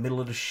 right in the middle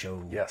of the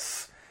show.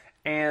 Yes,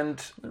 and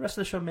the rest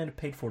of the show may have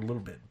paid for it a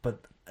little bit, but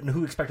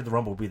who expected the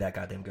Rumble to be that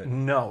goddamn good?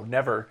 No,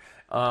 never.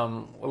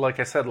 Like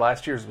I said,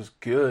 last year's was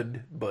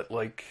good, but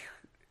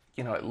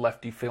it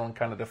left you feeling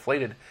kind of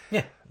deflated.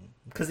 Yeah,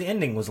 because the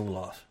ending was a little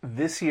off.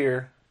 This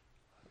year,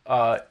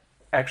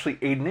 actually,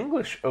 Aiden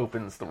English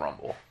opens the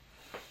Rumble.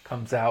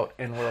 Comes out,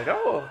 and we're like,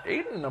 oh,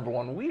 Aiden, number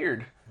one,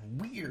 weird.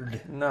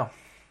 No.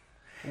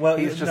 Well,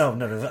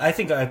 no. I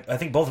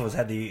think both of us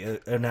had the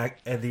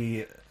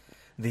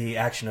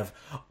action of,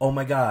 oh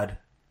my god,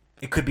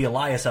 it could be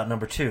Elias out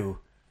number 2,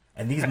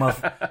 and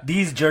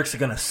these jerks are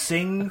gonna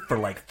sing for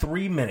like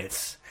 3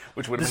 minutes.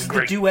 Which would have been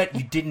great. This is the duet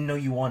you didn't know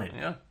you wanted.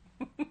 Yeah.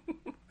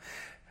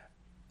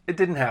 It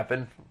didn't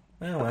happen,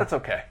 but that's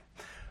okay.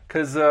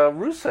 Because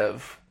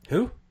Rusev...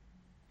 Who?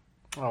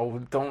 Oh,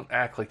 don't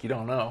act like you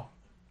don't know.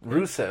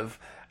 Rusev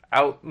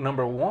out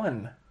number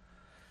 1,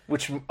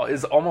 which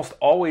is almost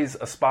always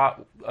a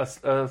spot,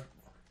 a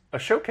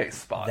showcase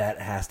spot. That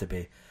has to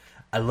be.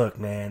 Look,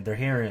 man, they're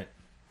hearing it.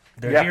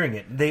 They're hearing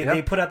it.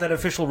 They put out that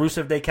official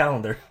Rusev Day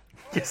calendar.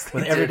 Yes, they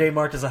with did. every day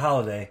marked as a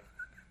holiday.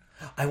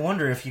 I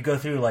wonder if you go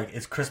through,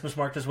 is Christmas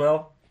marked as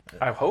well?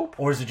 I hope.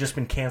 Or has it just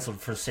been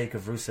canceled for the sake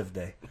of Rusev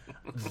Day?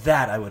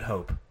 That I would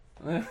hope.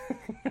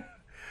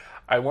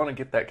 I want to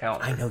get that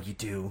calendar. I know you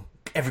do.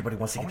 Everybody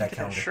wants to get that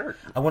calendar. Shirt.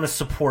 I want to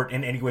support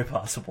in any way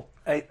possible.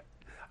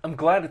 I'm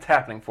glad it's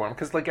happening for him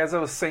because, as I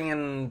was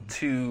saying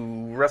to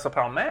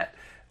WrestlePal Matt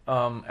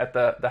at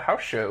the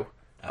house show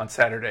on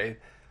Saturday,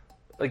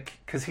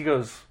 because he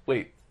goes,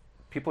 "Wait,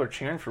 people are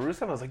cheering for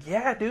Rusev." I was like,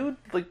 "Yeah, dude!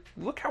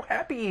 Look how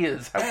happy he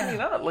is. How can he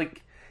not?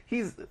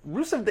 He's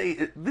Rusev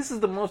Day. This is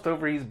the most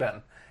over he's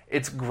been.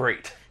 It's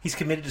great. He's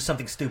committed to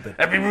something stupid.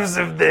 Happy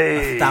Rusev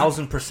Day,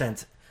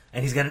 1,000%."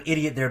 And he's got an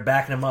idiot there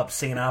backing him up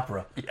singing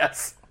opera.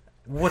 Yes.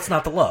 What's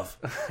not to love?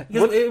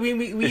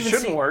 We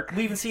shouldn't work.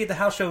 We even see at the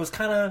house show is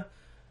kind of...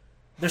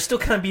 They're still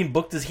kind of being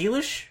booked as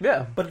heelish.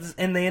 Yeah.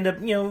 And they end up,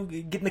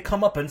 getting the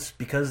comeuppance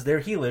because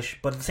they're heelish.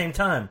 But at the same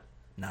time,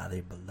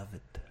 they're beloved.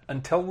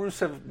 Until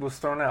Rusev was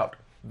thrown out,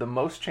 the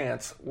most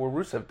chants were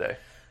Rusev Day.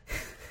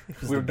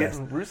 We were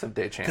getting Rusev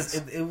Day chants.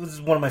 It was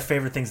one of my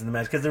favorite things in the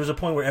match. Because there was a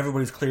point where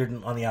everybody's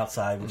cleared on the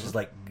outside, which is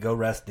go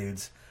rest,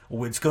 dudes.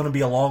 It's going to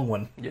be a long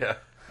one. Yeah.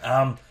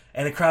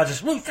 And the crowd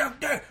just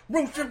Rusev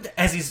Day,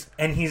 as he's.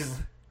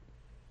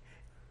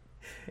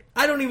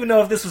 I don't even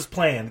know if this was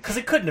planned because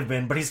it couldn't have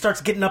been. But he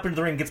starts getting up into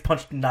the ring, gets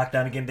punched and knocked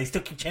down again. They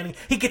still keep chanting.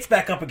 He gets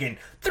back up again.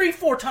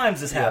 3-4 times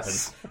this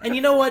happens, and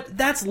you know what?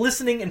 That's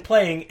listening and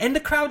playing, and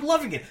the crowd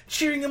loving it,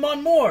 cheering him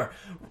on more.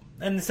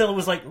 And still it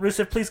was like,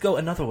 Rusev, please go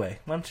another way.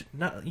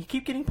 You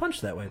keep getting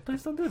punched that way.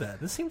 Please don't do that.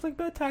 This seems like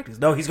bad tactics.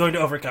 No, he's going to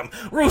overcome.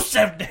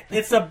 Rusev Day.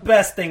 It's the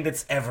best thing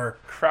that's ever.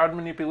 Crowd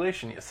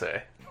manipulation, you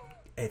say?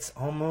 It's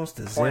almost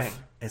as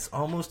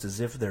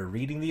if they're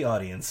reading the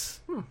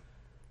audience.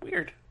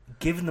 Weird.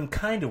 Giving them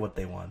kind of what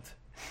they want.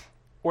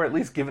 Or at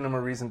least giving them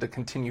a reason to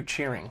continue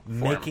cheering for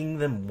Making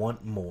them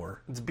want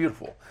more. It's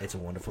beautiful. It's a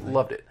wonderful thing.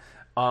 Loved it.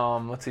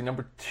 Let's see,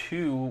 number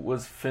 2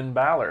 was Finn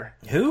Balor.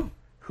 Who?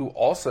 Who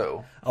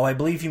also... Oh, I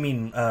believe you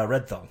mean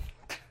Red Thong.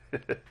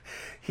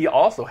 He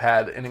also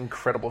had an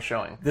incredible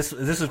showing. This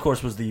of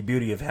course, was the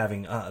beauty of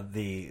having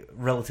the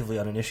relatively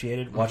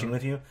uninitiated watching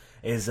with you,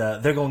 is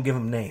they're going to give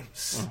him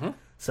names. Mm-hmm.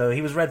 So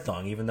he was Red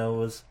Thong, even though it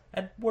was,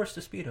 at worst,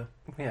 a Speedo.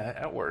 Yeah,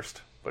 at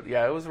worst. But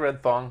yeah, it was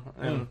Red Thong,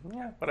 and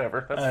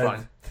whatever, that's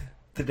fine.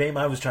 The name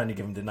I was trying to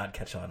give him did not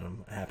catch on,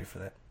 and I'm happy for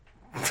that.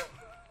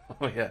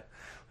 Oh, yeah.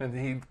 And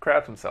he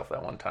crapped himself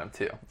that one time,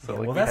 too. So,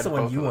 well, that's the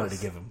one you wanted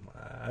to give him.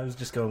 I was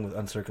just going with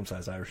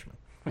uncircumcised Irishman.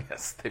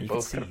 Yes, they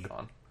both could have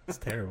gone. It's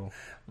terrible.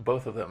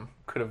 Both of them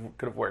could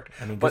have worked.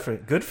 I mean,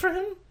 good for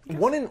him.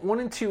 1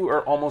 and 2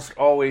 are almost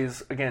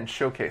always, again,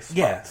 showcase spots.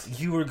 Yes,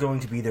 you were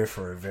going to be there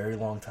for a very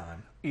long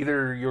time.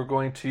 Either you're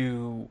going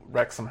to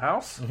wreck some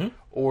house,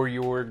 or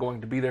you're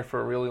going to be there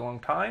for a really long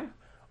time,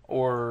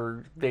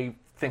 or they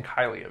think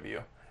highly of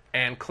you.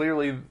 And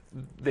clearly,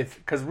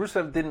 because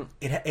Rusev didn't...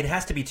 It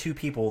has to be 2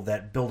 people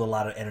that build a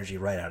lot of energy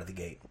right out of the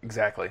gate.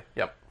 Exactly,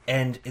 yep.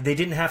 And they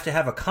didn't have to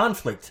have a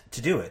conflict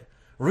to do it.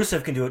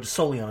 Rusev can do it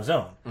solely on his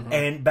own. Mm-hmm.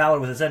 And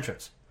Balor with his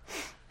entrance.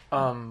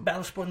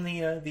 Balor sporting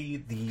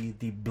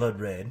the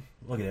blood red.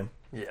 Look at him.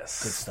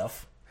 Yes. Good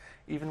stuff.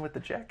 Even with the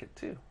jacket,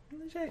 too.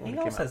 He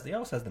also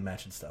has the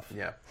matching stuff.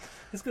 Yeah.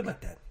 It's good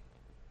like that.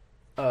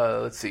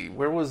 Let's see.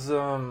 Where was...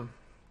 Who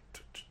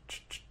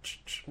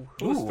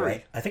was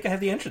 3? I think I have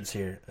the entrance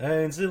here.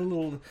 It's a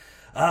little...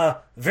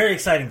 very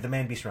exciting, the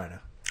Man Beast Rhino.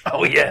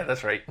 Oh, yeah,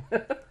 that's right.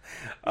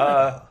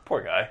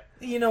 Poor guy.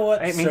 You know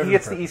what? I mean, he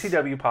gets the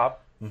ECW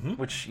pop,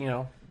 which,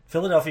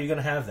 Philadelphia, you're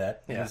going to have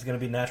that. Yeah. It's going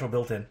to be natural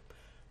built in.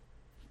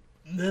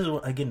 This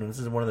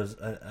is one of those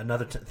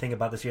another thing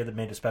about this year that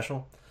made it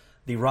special.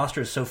 The roster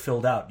is so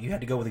filled out. You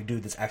had to go with a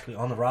dude that's actually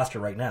on the roster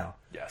right now.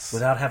 Yes.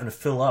 Without having to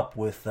fill up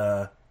with.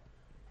 It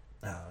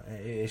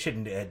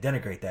shouldn't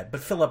denigrate that, but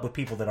fill up with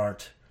people that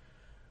aren't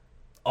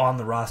on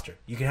the roster.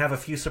 You can have a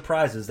few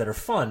surprises that are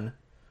fun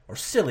or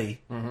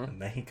silly. And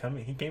then he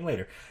came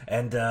later,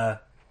 and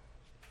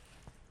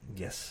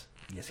yes,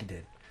 he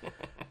did.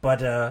 But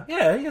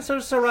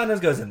so Rhinos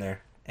goes in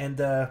there, and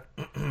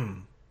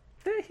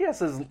He has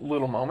his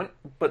little moment,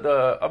 but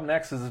up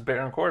next is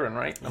Baron Corbin,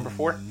 right? Number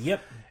 4.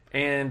 Yep.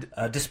 And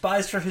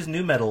despised for his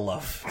new metal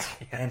love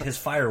and his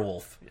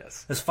Firewolf.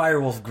 Yes. His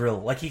Firewolf grill.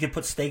 Like he could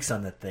put steaks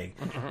on that thing,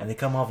 and they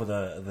come off with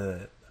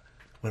a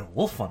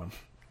wolf on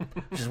them,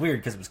 which is weird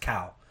because it was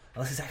cow.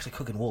 Unless he's actually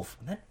cooking wolf,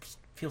 and that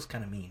feels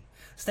kind of mean.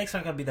 Steaks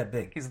aren't going to be that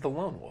big. he's the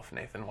lone wolf,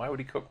 Nathan. Why would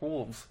he cook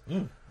wolves?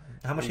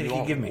 How much You did he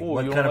don't- give me? Ooh,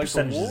 What you kind don't of like the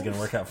percentage is going to wolves?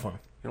 work out for me?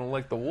 You don't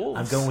like the wolves?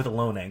 I'm going with a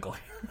lone angle.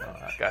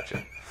 I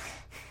gotcha.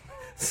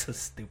 So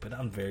stupid.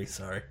 I'm very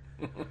sorry.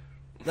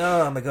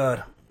 Oh my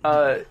god.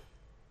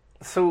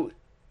 So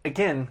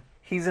again,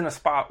 he's in a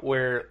spot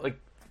where like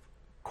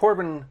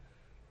Corbin,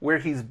 where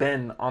he's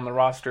been on the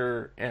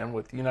roster and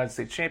with the United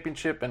States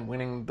Championship and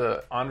winning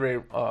the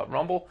Andre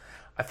Rumble,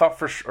 I thought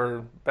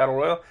or Battle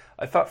Royal,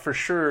 I thought for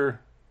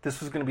sure this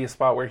was going to be a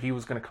spot where he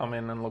was going to come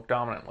in and look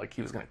dominant, like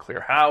he was going to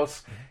clear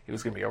house, he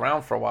was going to be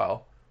around for a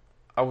while.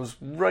 I was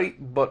right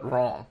but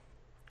wrong,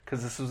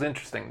 because this was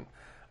interesting.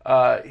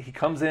 He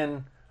comes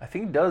in, I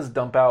think he does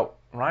dump out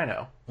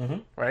Rhino,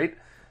 right?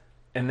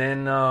 And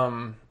then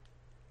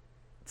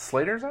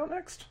Slater's out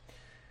next?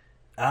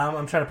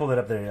 I'm trying to pull that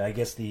up there. I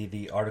guess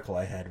the article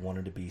I had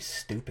wanted to be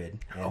stupid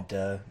and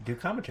do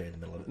commentary in the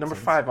middle of it. Number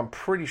So 5, I'm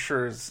pretty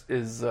sure is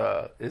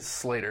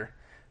Slater,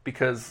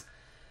 because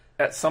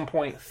at some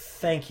point,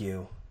 Thank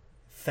you,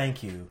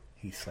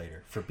 Heath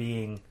Slater, for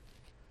being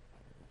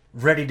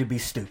ready to be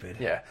stupid.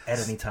 yeah, At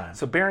any time.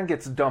 So Baron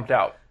gets dumped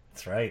out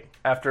That's right.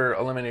 after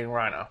eliminating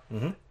Rhino,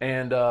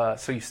 and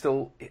so you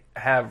still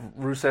have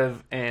Rusev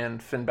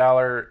and Finn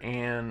Balor,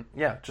 and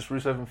just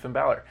Rusev and Finn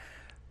Balor,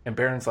 and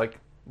Baron's like,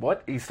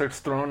 what? He starts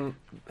throwing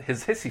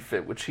his hissy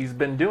fit, which he's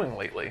been doing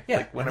lately. Yeah.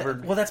 Like whenever,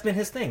 Well, that's been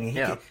his thing.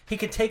 He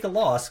could take a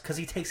loss because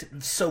he takes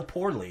it so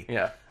poorly.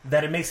 yeah.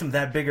 That it makes him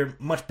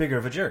much bigger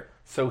of a jerk.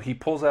 So he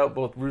pulls out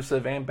both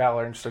Rusev and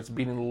Balor and starts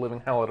beating the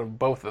living hell out of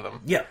both of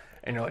them. Yeah.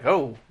 And you're like,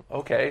 oh,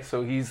 okay,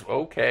 so he's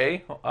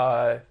okay,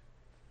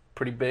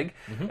 pretty big.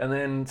 And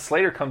then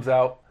Slater comes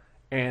out,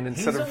 and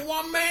instead He's of a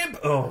one man.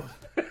 Oh,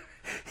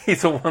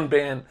 he's a one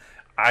band,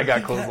 I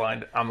got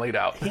clotheslined, I'm laid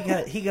out.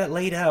 he got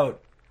laid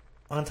out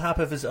on top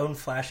of his own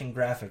flashing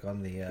graphic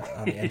on the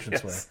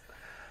entranceway. Yes.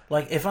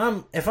 Like if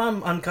I'm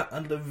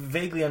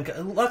vaguely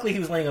luckily he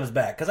was laying on his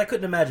back because I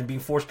couldn't imagine being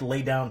forced to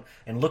lay down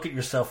and look at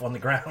yourself on the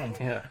ground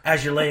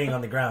as you're laying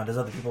on the ground as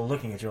other people are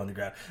looking at you on the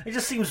ground. It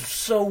just seems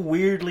so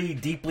weirdly,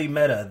 deeply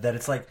meta that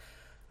it's like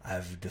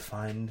I've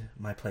defined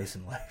my place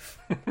in life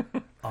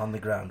on the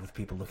ground with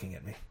people looking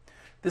at me.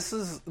 This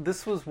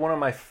was one of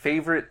my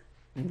favorite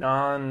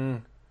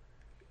non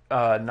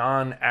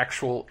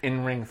actual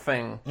in ring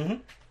thing.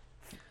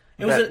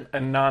 It was a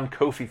non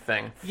Kofi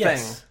thing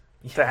Yes.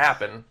 to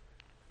happen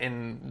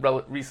in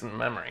recent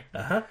memory.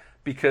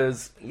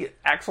 Because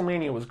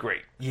Axelmania was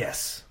great,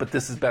 yes, but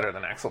this is better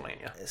than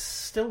Axelmania.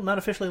 still not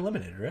officially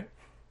eliminated, right?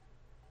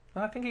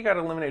 I think he got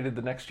eliminated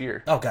the next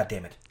year. Oh god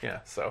damn it! Yeah,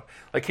 so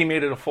like he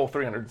made it a full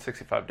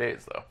 365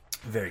 days though.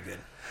 Very good.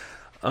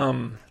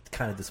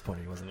 Kind of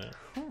disappointing, wasn't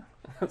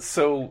it?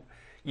 So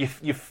you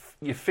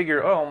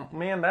figure, oh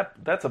man,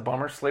 that's a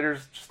bummer.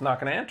 Slater's just not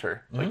going to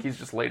enter. Like he's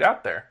just laid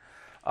out there.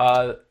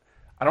 I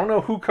don't know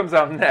who comes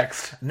out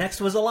next,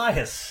 Next was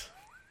Elias.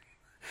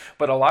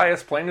 but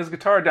Elias playing his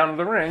guitar down in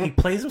the ring. He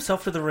plays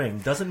himself to the ring,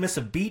 doesn't miss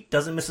a beat,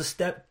 doesn't miss a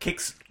step,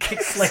 kicks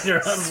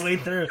Slater on his way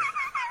through.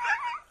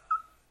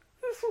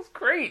 This was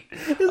great.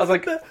 I was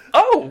like,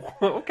 oh,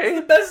 okay.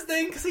 The best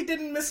thing because he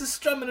didn't miss his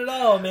strumming at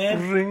all,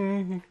 man.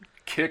 Ring,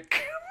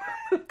 kick.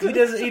 He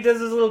does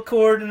his little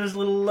chord and his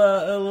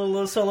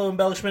little solo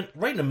embellishment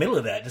right in the middle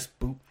of that. Just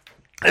boop.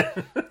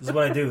 This is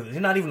what I do. It's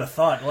not even a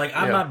thought. Like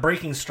I'm not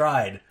breaking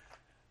stride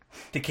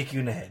to kick you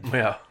in the head.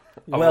 Yeah.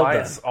 Well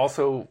Elias done.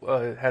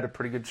 also had a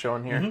pretty good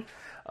showing here.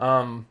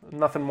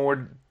 Nothing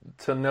more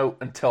to note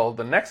until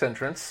the next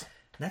entrance.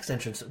 Next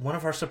entrance, one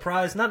of our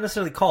surprise, not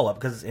necessarily call up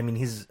because I mean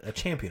he's a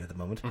champion at the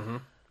moment.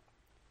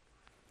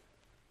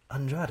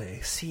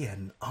 Andrade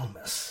Cien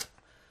Almas,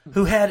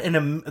 who had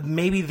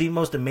maybe the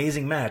most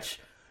amazing match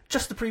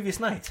just the previous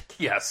night.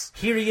 Yes.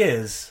 Here he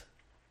is,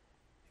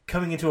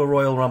 coming into a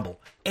Royal Rumble,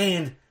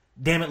 and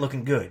damn it,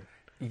 looking good.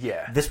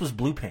 Yeah. This was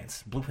Blue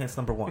Pants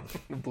number 1.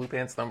 Blue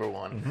Pants number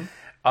 1.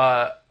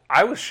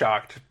 I was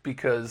shocked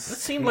because It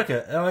seemed like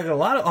a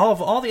lot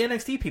of all the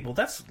NXT people.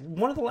 That's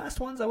one of the last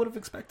ones I would have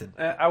expected.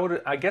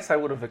 I guess I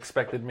would have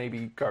expected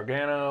maybe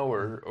Gargano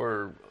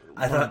or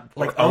I thought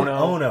like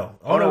Ono.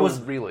 Ono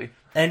was really.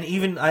 and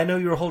even I know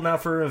you were holding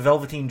out for a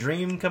Velveteen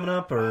Dream coming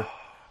up, or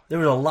there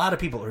was a lot of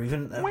people, or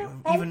even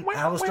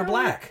Aleister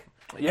Black.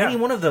 Yeah. Any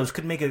one of those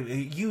could make a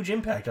huge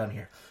impact on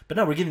here. But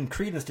no, we're giving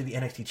credence to the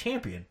NXT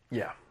champion.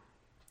 Yeah.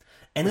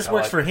 And this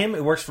works for him.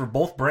 It works for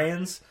both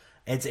brands.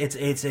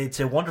 It's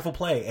a wonderful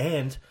play,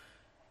 and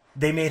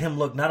they made him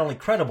look not only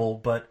credible,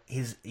 but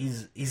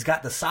he's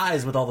got the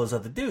size with all those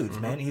other dudes.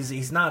 Man,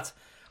 he's not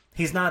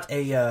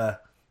a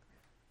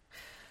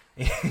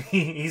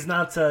he's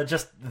not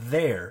just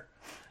there.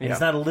 Yeah. He's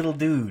not a little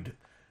dude,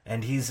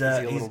 and he's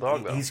a little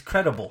dog, though? he's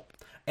credible,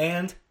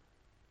 and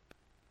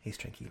he's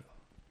tranquilo.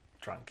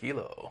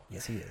 Tranquilo.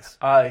 Yes, he is.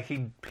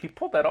 He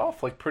pulled that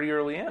off like pretty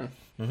early in.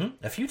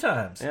 A few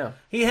times. Yeah.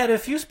 He had a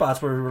few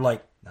spots where we were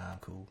like, "Nah, I'm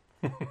cool."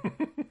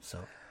 So,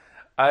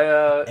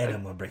 and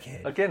I'm gonna break your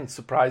head. Again,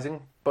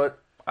 surprising,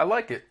 but I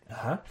like it.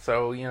 Uh-huh.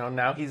 So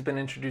now he's been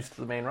introduced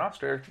to the main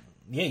roster.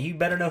 Yeah, you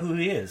better know who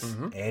he is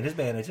and his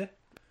manager.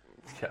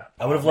 Yeah,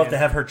 I would have loved to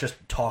have her just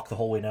talk the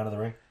whole way down to the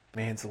ring.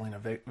 Man,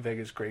 Zelina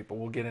Vega's great, but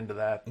we'll get into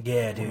that.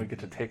 Yeah, when we dude. get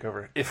to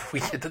Takeover, if we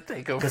get to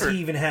Takeover. Because he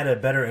even had a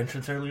better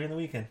entrance earlier in the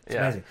weekend. It's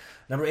amazing.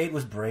 Number 8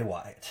 was Bray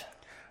Wyatt.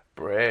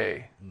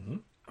 Bray,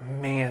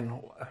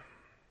 man,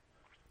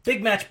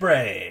 Big match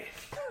Bray.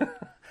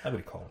 I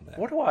would call him that.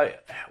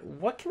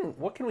 What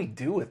can we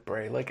do with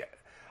Bray? Like,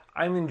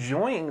 I'm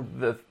enjoying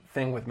the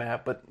thing with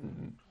Matt, but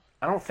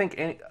I don't think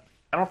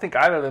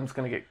either of them's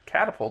going to get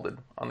catapulted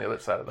on the other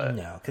side of that.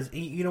 No, because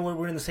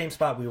we're in the same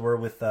spot we were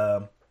with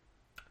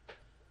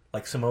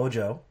like Samoa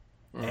Joe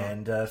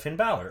and Finn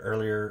Balor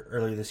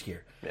earlier this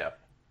year. Yeah,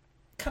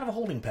 kind of a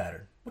holding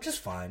pattern, which is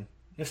fine.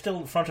 You're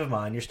still front of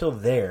mind. You're still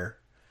there.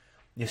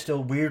 You're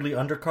still weirdly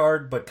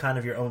undercard, but kind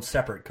of your own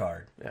separate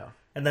card. Yeah,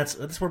 and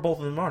that's where both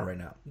of them are right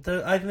now.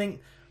 I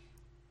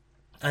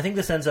think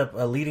this ends up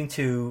leading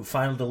to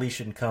final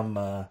deletion come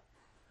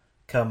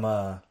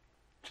Chamber?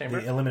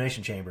 the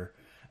Elimination Chamber,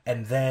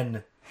 and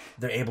then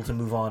they're able to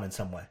move on in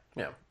some way.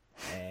 Yeah,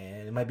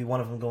 And it might be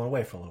one of them going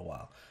away for a little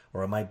while,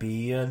 or it might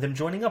be them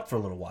joining up for a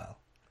little while.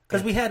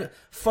 Because we had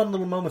fun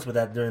little moments with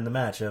that during the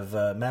match of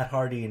Matt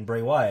Hardy and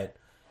Bray Wyatt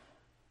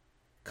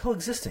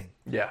coexisting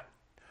yeah.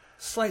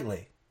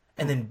 slightly,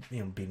 and then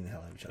beating the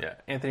hell out of each other. Yeah,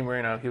 Anthony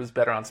Moreno, he was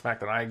better on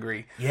SmackDown. I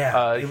agree.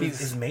 Yeah,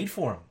 it's made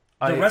for him.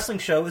 The wrestling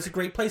show is a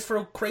great place for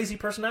a crazy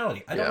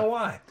personality. I don't know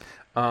why.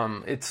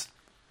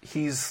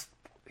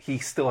 He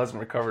still hasn't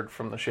recovered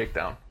from the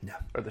shakedown. No.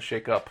 Or the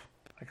shake up.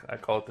 I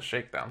call it the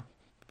shakedown.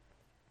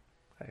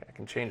 I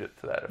can change it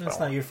to that if That's I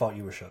want. not your fault.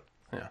 You were shook.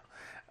 Yeah.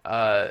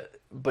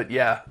 But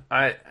yeah,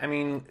 I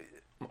mean,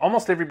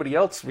 almost everybody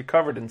else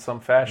recovered in some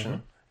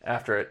fashion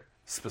after it,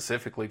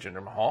 specifically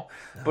Jinder Mahal.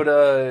 No.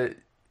 But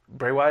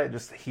Bray Wyatt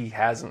he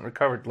hasn't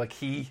recovered. Like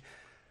he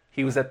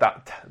was at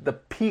the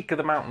peak of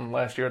the mountain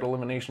last year at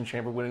Elimination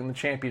Chamber, winning the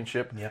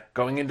championship,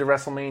 going into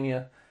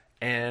WrestleMania,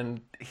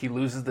 and he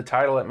loses the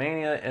title at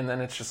Mania, and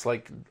then it's just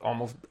like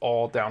almost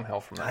all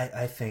downhill from there.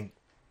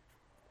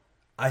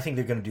 I think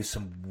they're going to do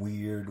some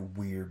weird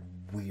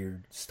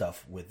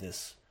stuff with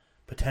this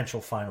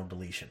potential final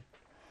deletion.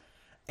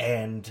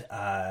 And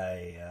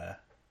I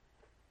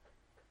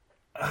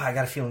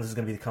got a feeling this is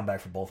going to be the comeback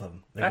for both of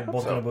them. They're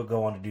both going to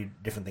go on to do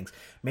different things.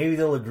 Maybe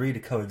they'll agree to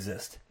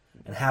coexist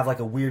and have like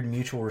a weird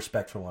mutual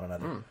respect for one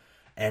another.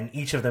 And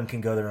each of them can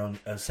go their own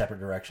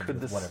separate directions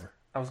with whatever.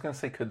 I was going to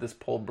say, could this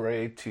pull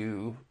Bray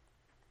to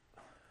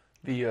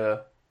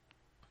the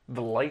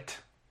light,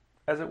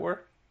 as it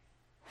were?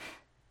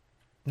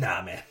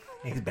 Nah, man.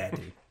 He's a bad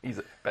dude. He's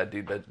a bad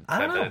dude. I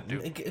don't know.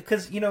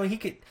 Because,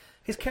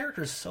 his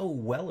character is so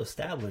well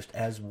established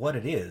as what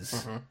it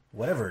is,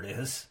 whatever it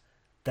is,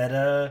 that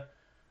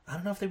I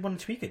don't know if they want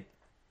to tweak it.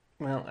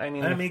 Well, I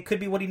mean, it could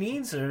be what he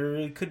needs, or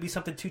it could be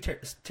something too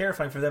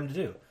terrifying for them to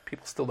do.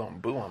 People still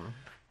don't boo him.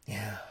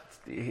 Yeah.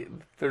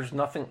 There's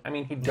nothing. I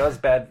mean, he does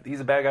bad. He's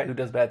a bad guy who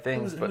does bad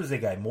things. Who was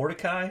that guy?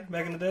 Mordecai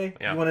back in the day.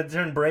 Yeah. You want to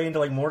turn Bray into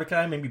like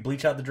Mordecai? Maybe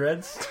bleach out the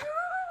dreads.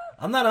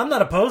 I'm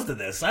not opposed to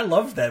this. I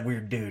loved that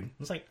weird dude.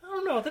 It's like, I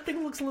don't know. That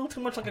thing looks a little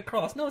too much like a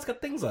cross. No, it's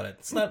got things on it.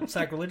 It's not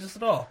sacrilegious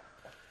at all.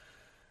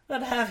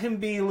 I'd have him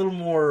be a little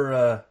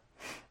more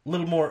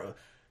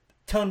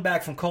toned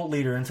back from cult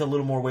leader into a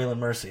little more Waylon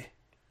Mercy,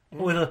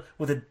 with a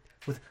little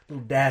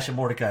dash of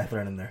Mordecai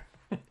thrown in there.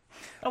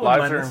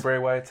 Lives are in Bray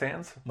Wyatt's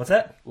hands. What's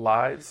that?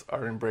 Lives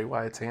are in Bray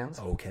Wyatt's hands.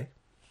 Okay.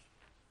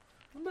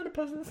 I'm not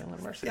opposed to this.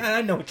 Waylon Mercy. Yeah,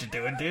 I know what you're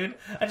doing, dude.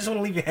 I just want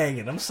to leave you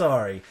hanging. I'm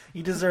sorry.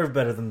 You deserve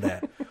better than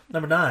that.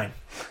 Number 9.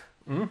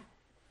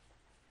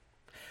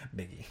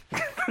 Biggie.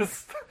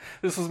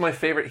 This was my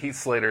favorite Heath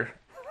Slater.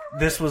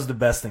 This was the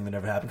best thing that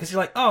ever happened. Because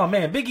you're like, oh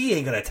man, Big E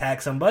ain't going to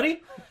attack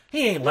somebody.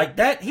 He ain't like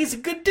that. He's a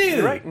good dude.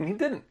 You're right, and he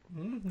didn't.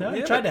 No,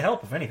 he tried to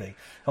help, if anything.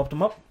 Helped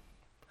him up.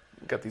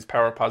 Got these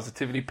power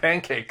positivity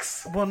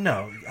pancakes. Well,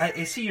 no.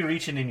 I see you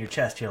reaching in your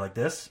chest here like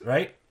this,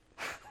 right?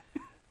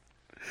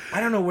 I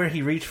don't know where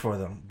he reached for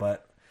them,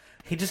 but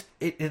he just...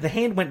 the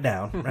hand went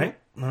down, right?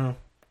 And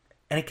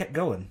he kept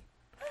going.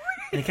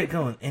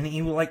 And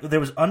he was like... He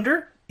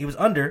was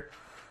under...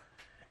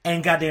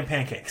 And goddamn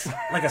pancakes.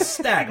 Like a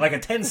stack, like a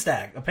 10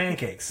 stack of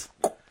pancakes.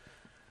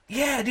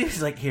 Yeah, dude.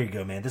 He's like, here you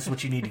go, man. This is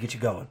what you need to get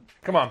you going.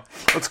 Come on.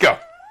 Let's go.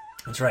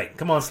 That's right.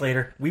 Come on,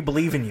 Slater. We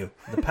believe in you.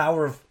 The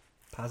power of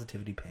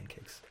positivity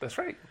pancakes. That's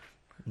right.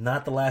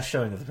 Not the last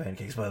showing of the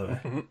Pancakes, by the way.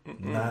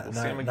 Not We'll see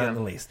him in again.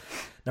 the least.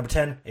 Number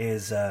 10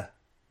 is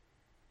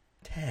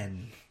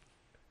 10.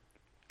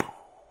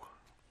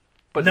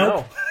 But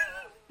Nope. no,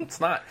 it's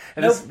not.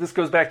 And Nope. this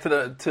goes back to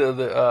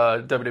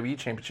the WWE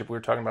Championship we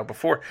were talking about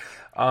before.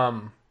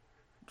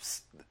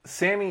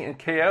 Sammy and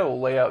KO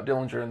lay out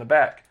Dillinger in the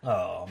back.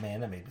 Oh, man,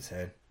 that made me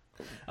sad.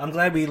 I'm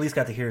glad we at least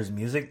got to hear his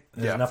music. It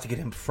was Yeah. enough to get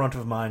him front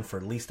of mind for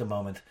at least a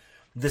moment.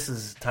 This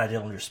is Ty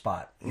Dillinger's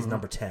spot. He's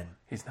number 10.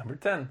 He's number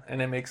 10, and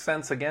it makes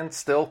sense again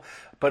still.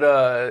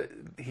 But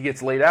he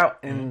gets laid out,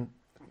 and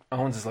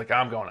Owens is like,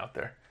 I'm going out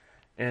there.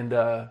 And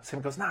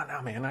Sammy goes,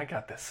 nah, man, I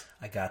got this.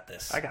 I got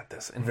this.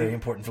 And Very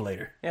important for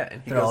later. Yeah,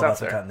 and he They're all goes about out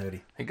some there.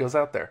 continuity. He goes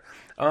out there.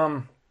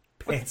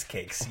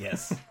 Pancakes,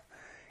 yes.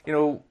 You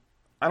know,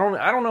 I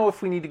don't know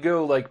if we need to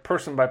go like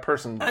person by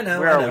person. I know,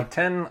 Where I are know. we?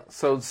 10.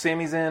 So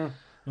Sammy's in.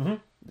 Mm-hmm.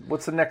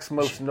 What's the next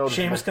most noticeable?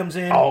 Sheamus comes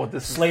in. Oh,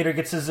 this is Slater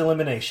gets his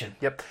elimination.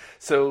 Yep.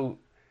 So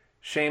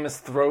Sheamus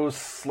throws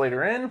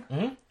Slater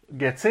in,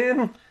 gets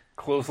in,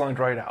 clotheslined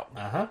right out.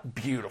 Uh-huh.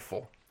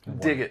 Beautiful.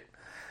 Dig it.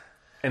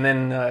 And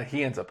then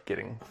he ends up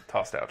getting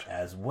tossed out.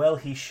 As well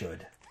he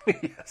should.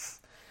 Yes.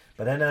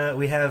 But then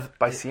we have...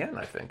 By Cien,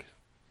 I think.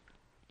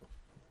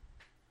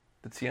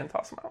 Did Cien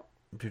toss him out?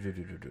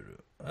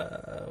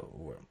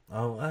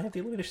 I have the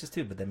eliminations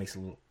too, but that makes it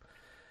a little...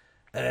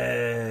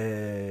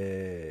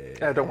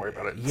 Yeah, don't worry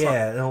about it. It's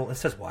yeah, no, it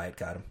says Wyatt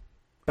got him.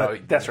 not- oh,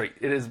 that's right.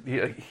 It is.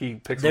 He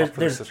picks him up for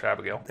there's- Sister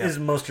Abigail. Yeah. There's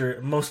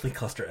mostly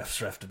cluster F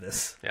stref to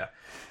this. Yeah.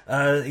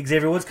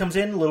 Xavier Woods comes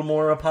in, a little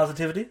more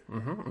positivity.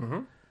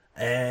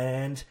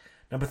 And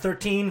number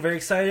 13, very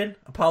excited,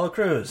 Apollo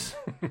Crews.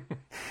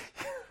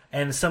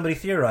 And somebody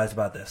theorized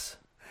about this.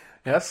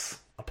 Yes.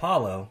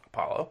 Apollo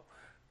Apollo.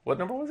 What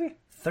number was he?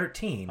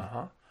 13.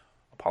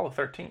 Apollo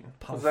 13.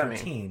 Apollo what does that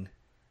 13. mean?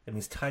 It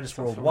means Titus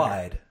Sounds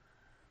Worldwide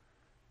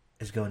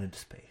is going into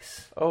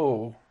space.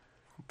 Oh,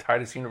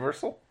 Titus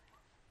Universal?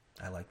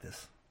 I like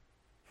this.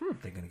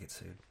 They're going to get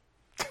sued.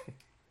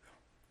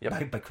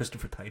 Yep. By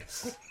Christopher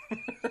Titus.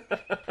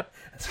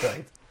 That's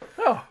right.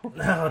 Oh.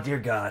 Oh, dear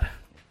God.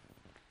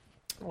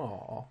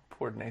 Oh,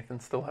 poor Nathan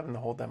still having to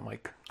hold that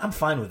mic. I'm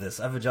fine with this.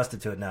 I've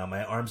adjusted to it now.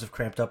 My arms have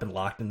cramped up and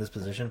locked in this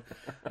position.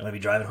 I'm going to be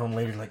driving home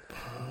later like...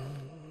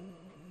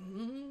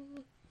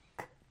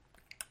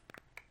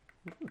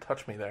 Don't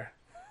touch me there.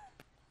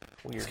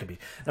 This Weird. could be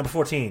number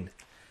 14.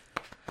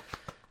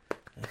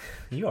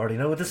 You already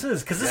know what this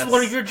is because this Yes. is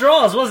one of your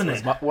draws, wasn't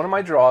it? One of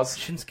my draws.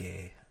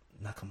 Shinsuke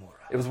Nakamura.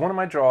 It was one of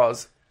my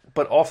draws,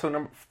 but also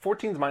number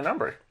 14 is my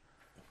number.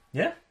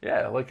 Yeah,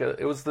 Yeah, like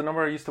it was the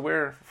number I used to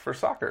wear for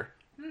soccer.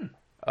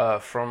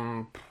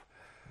 From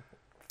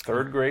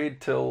third grade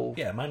till...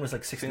 yeah. Mine was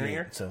like 68.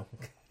 year? So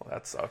Well,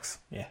 that sucks.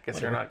 Yeah, Guess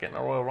whatever. you're not getting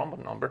a Royal Rumble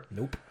number.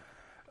 nope.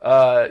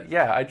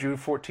 Yeah, I drew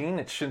 14.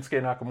 It's Shinsuke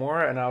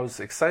Nakamura, and I was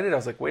excited. I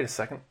was like, wait a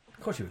second.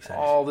 Of course you were excited.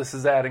 All this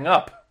is adding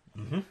up.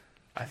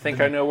 I think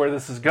I know where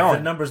this is The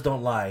going. numbers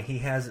don't lie. He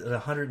has a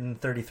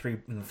 133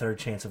 and a third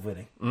chance of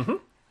winning.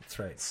 That's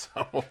right.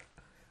 So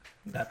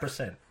Not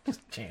percent,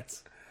 just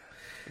chance.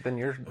 then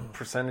your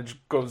percentage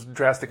goes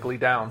drastically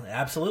down.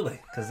 Absolutely,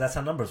 because that's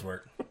how numbers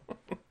work.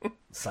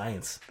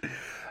 Science.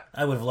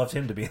 I would have loved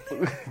him to be.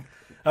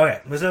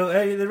 Okay,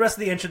 so the rest of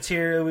the entrance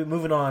here, we're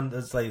moving on.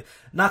 It's like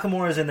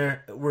Nakamura's in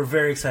there. We're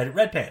very excited.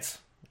 Red pants.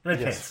 Red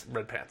Yes, pants.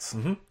 red pants.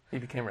 He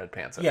became red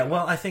pants. Yeah,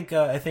 well, I think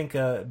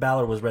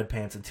Balor was red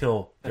pants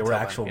until there were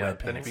actual red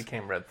Then he pants.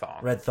 became red thong.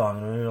 Red thong,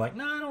 and we were like,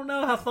 no, I don't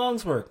know how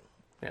thongs work.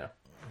 Yeah,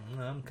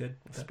 No, I'm good.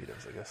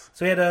 Speedos, I guess.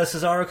 So we had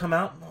Cesaro come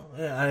out.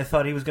 I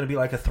thought he was going to be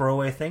like a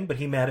throwaway thing, but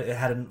he had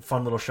a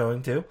fun little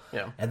showing too.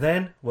 Yeah. And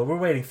then what we're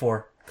waiting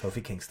for,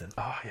 Kofi Kingston.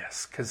 Oh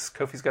yes, because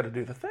Kofi's got to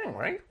do the thing,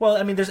 right? Well,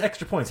 I mean, there's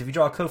extra points if you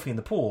draw Kofi in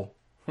the pool,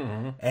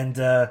 and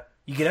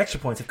you get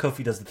extra points if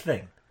Kofi does the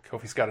thing.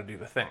 Kofi's got to do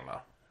the thing,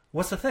 though.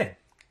 What's the thing?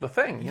 The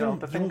thing,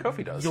 the thing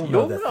Kofi does. You'll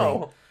know that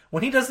thing.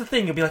 When he does the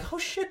thing, you'll be like, oh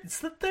shit, it's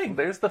the thing.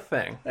 There's the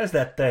thing. There's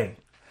that thing.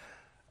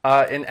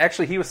 And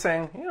actually, he was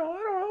saying, I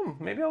don't know,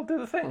 maybe I'll do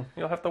the thing.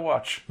 You'll have to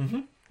watch.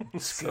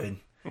 It's good.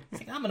 He's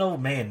like, I'm an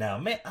old man now.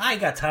 Man, I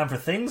ain't got time for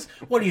things.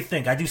 What do you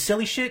think? I do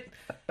silly shit?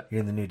 You're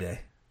in the New Day.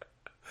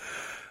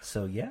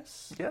 So,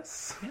 yes.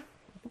 Yes.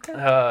 Okay.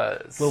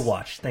 We'll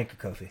watch. Thank you,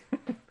 Kofi.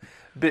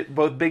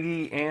 Both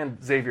Biggie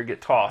and Xavier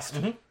get tossed.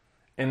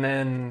 And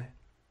then,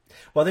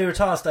 While they were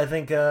tossed, I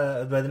think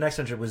by the next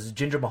entrant was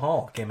Jinder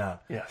Mahal came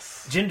out.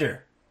 yes. Jinder.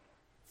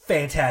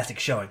 Fantastic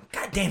showing.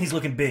 God damn, he's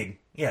looking big.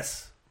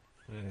 Yes.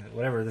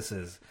 Whatever this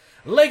is.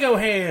 Lego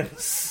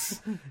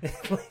hands.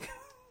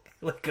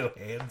 Lego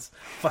hands.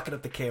 Fucking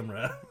up the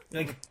camera.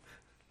 Like,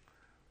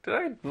 Did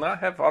I not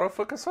have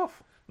autofocus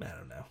off? I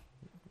don't know.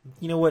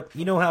 You know what?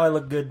 You know how I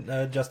look good,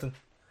 Justin?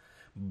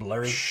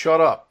 Blurry. Shut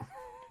up.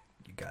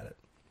 You got it.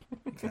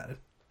 You got it.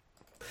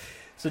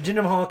 So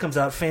Jinder Mahal comes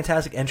out.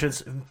 Fantastic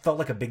entrance. Felt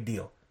like a big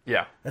deal.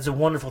 Yeah. That's a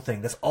wonderful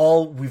thing. That's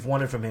all we've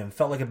wanted from him.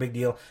 Felt like a big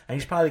deal. And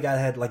he's probably the guy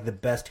that had like the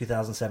best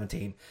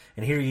 2017.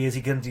 And here he is.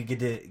 He gets to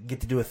get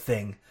to do a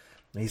thing.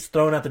 And he's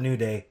throwing out the New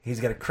Day. He's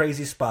got a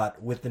crazy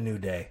spot with the New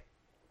Day.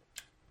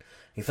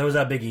 He throws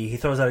out Big E. He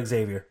throws out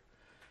Xavier.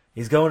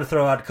 He's going to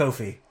throw out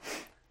Kofi.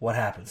 What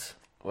happens?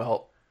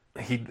 Well,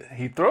 he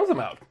throws him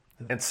out,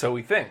 and so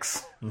he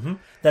thinks.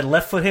 That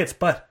left foot hits,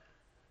 but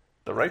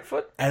The right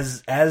foot?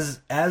 as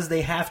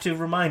they have to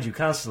remind you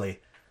constantly,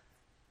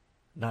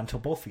 not until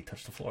both feet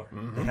touch the floor.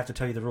 They have to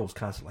tell you the rules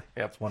constantly.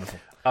 Yep. It's wonderful.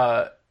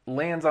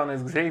 Lands on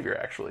his Xavier,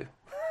 actually.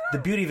 The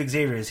beauty of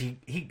Xavier is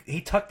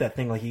he tucked that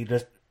thing like he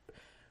just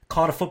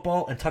caught a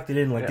football and tucked it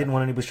in like didn't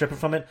want anybody stripping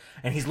from it,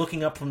 and he's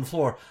looking up from the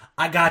floor.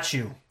 I got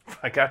you.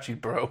 I got you,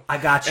 bro. I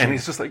got you. And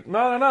he's just like,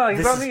 no,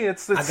 he's on me.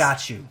 It's I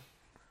got you.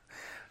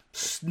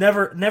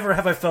 Never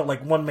have I felt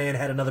like one man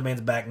had another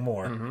man's back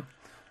more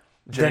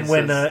than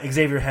when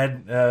Xavier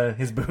had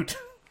his boot.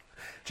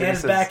 He had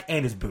his back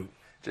and his boot.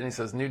 Jenny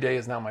says, New Day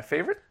is now my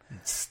favorite.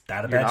 It's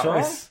not a You're bad not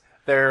choice.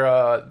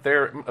 wrong.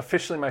 They're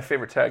officially my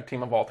favorite tag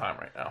team of all time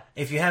right now.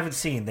 If you haven't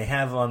seen, they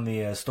have on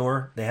the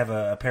store, they have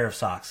a pair of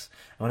socks.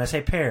 And when I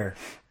say pair,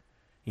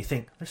 you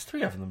think, there's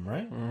 3 of them,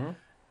 right? Mm-hmm.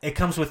 It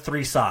comes with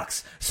 3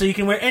 socks. So you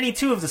can wear any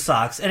 2 of the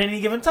socks at any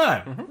given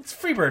time. Mm-hmm. It's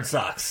Freebird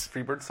socks.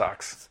 Freebird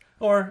socks.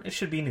 Or it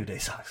should be New Day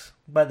socks.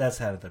 But that's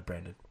how they're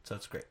branded, so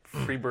it's great.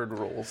 Freebird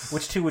rules.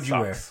 Which 2 would you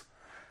wear?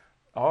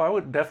 Oh, I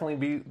would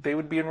definitely they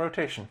would be in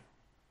rotation.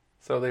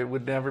 So they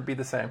would never be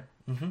the same.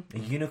 Mm-hmm. A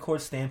unicorn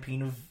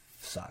stampede of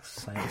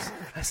socks.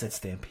 I said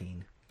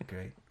stampede.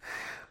 Great.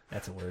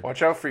 That's a word.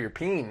 Watch out for your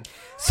peen.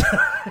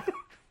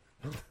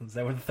 Is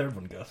that where the third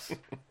one goes?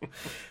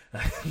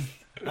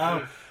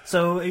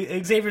 So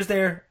Xavier's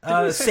there,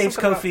 saves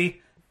Kofi.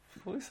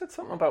 We said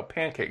something about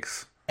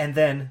pancakes. And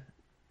then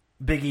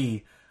Big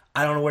E,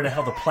 I don't know where the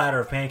hell the platter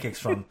of pancakes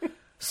from,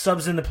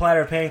 subs in the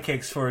platter of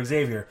pancakes for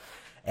Xavier.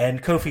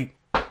 And Kofi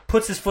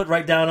puts his foot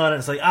right down on it.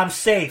 It's like, I'm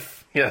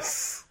safe.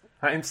 Yes.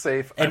 I'm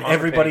safe. And I'm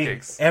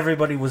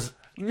everybody was...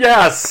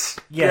 Yes!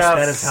 Yes,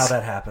 that is how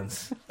that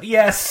happens.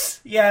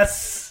 Yes!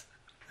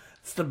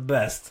 It's the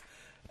best.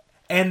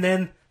 And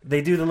then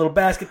they do the little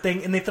basket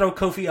thing, and they throw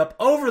Kofi up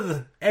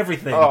over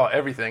everything. Oh,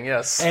 everything,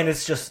 yes. And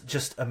it's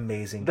just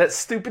amazing. That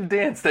stupid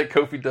dance that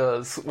Kofi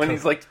does when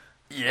he's like,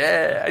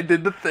 yeah, I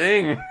did the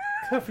thing.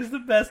 Kofi's the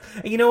best.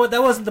 And you know what?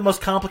 That wasn't the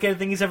most complicated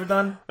thing he's ever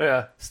done.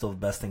 Yeah. Still the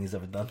best thing he's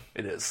ever done.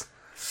 It is.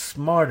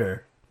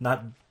 Smarter,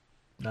 not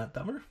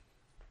dumber?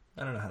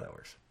 I don't know how that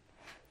works.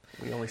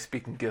 We only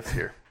speak in gifts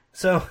here.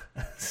 So,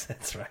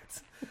 that's right.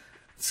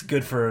 It's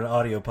good for an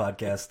audio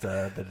podcast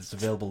that is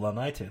available on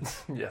iTunes.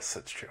 Yes,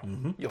 that's true.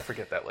 Mm-hmm. You'll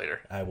forget that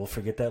later. I will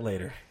forget that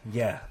later.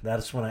 Yeah,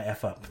 that's when I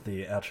F up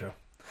the outro.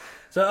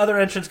 So other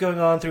entrants going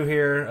on through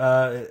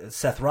here.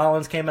 Seth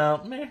Rollins came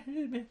out.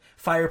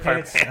 Fire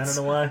pants. I don't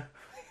know why.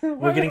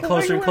 We're getting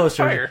closer and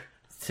closer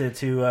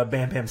to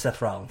Bam Bam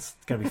Seth Rollins.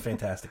 It's going to be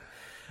fantastic.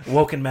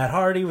 Woken Matt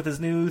Hardy with his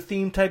new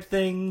theme type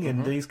thing,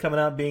 and he's coming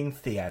out being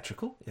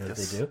theatrical,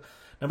 as they do.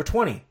 Number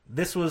 20.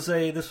 This was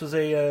a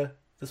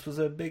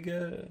big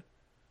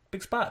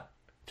spot.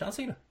 John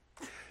Cena.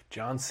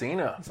 John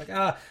Cena. It's like,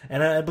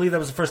 and I believe that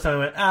was the first time I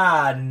went,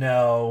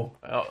 no.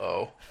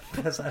 Uh-oh.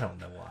 Because I don't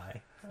know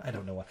why.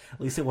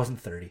 At least it wasn't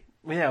 30.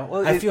 Yeah,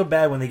 well, I feel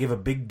bad when they give a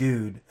big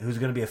dude who's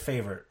going to be a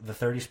favorite the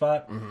 30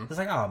 spot. It's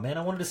like, oh, man,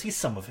 I wanted to see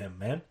some of him,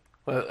 man.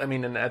 Well, I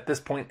mean, and at this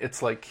point,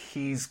 it's like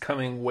he's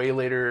coming way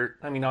later.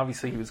 I mean,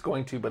 obviously he was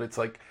going to, but it's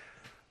like,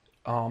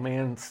 oh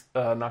man,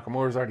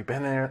 Nakamura's already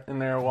been in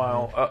there a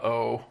while.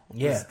 Uh-oh.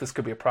 Yeah. This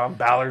could be a problem.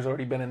 Balor's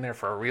already been in there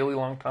for a really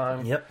long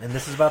time. Yep, and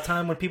this is about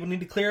time when people need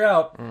to clear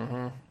out.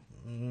 Here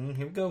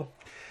we go.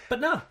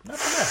 But no, not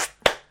for that.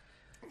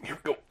 Here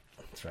we go.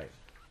 That's right.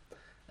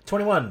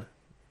 21.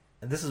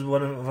 And this is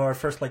one of our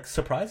first,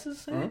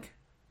 surprises, I think.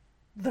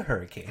 The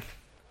Hurricane.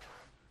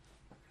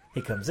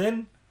 He comes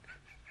in.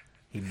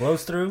 He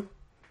blows through.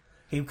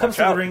 He comes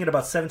to the ring at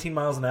about 17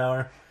 miles an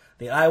hour.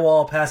 The eye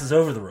wall passes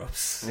over the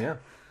ropes. Yeah.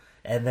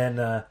 And then...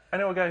 I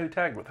know a guy who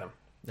tagged with him.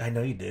 I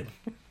know you did.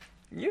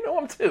 You know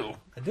him, too.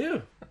 I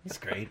do. He's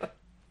great.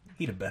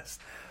 He the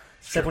best.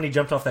 Except when he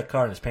jumped off that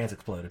car and his pants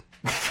exploded.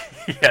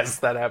 Yes,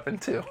 that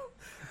happened, too.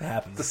 It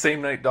happens. The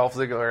same night Dolph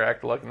Ziggler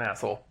acted like an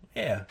asshole.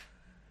 Yeah.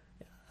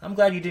 I'm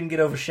glad you didn't get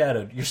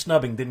overshadowed. Your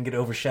snubbing didn't get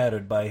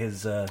overshadowed by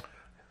his...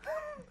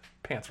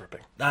 Pants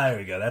ripping. There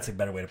we go. That's a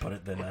better way to put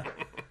it than...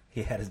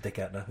 He had his dick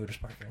out in a Hooters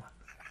parking lot.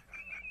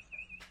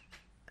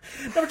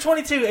 Number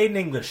 22, Aiden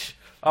English.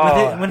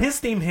 When his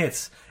theme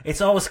hits,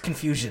 it's always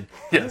confusion.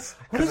 Yes.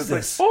 What is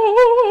this?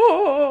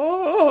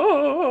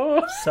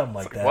 Something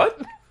like that. What?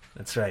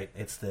 That's right.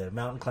 It's the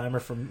mountain climber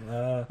from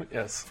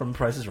from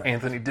Price is Right.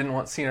 Anthony didn't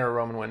want Cena or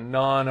Roman win.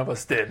 None of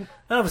us did.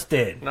 None of us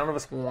did. None of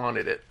us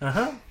wanted it.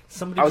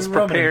 Somebody I was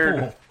prepared.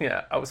 Roman in the pool.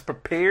 Yeah, I was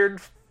prepared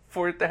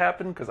for it to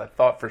happen because I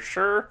thought for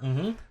sure.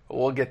 Mm-hmm. But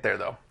we'll get there,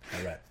 though.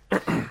 All right.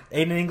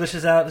 Aiden English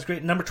is out. It's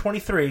great. Number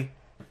 23,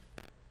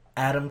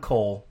 Adam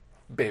Cole.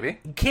 Baby.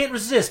 You can't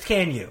resist,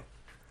 can you?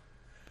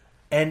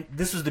 And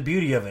this was the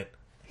beauty of it.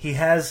 He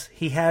has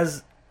the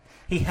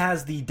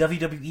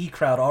WWE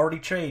crowd already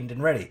trained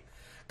and ready.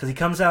 Because he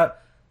comes out,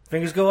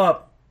 fingers go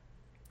up,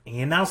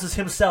 he announces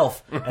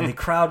himself, and the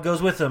crowd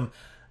goes with him,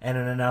 and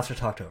an announcer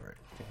talked over it.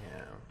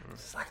 Yeah.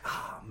 It's like,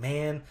 oh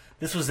man,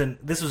 this was an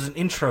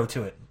intro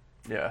to it.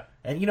 Yeah.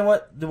 And you know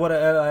what? What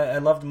I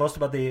loved most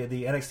about the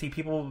NXT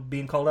people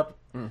being called up?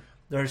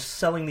 They're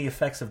selling the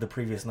effects of the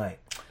previous night.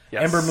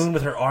 Yes. Ember Moon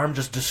with her arm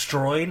just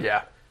destroyed.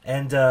 Yeah.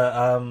 And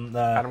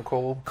Adam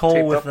Cole. Cole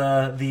taped with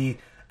up. the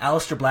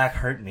Aleister Black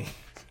hurt me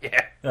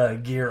Yeah.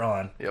 gear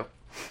on. Yep.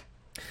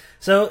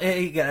 So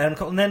you got Adam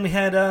Cole, and then we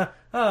had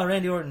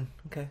Randy Orton.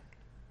 Okay.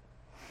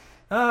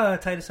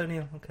 Titus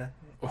O'Neil. Okay.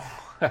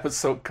 That was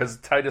so because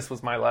Titus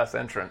was my last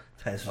entrant.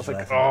 Titus I was was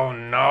like, last oh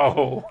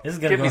no! This is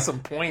gonna Give go- me some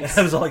points.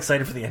 I was all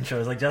excited for the intro. I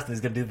was like, Justin,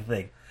 he's gonna do the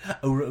thing.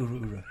 Oora,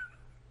 oora, oora.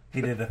 He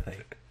did the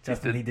thing.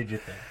 Justin, he did your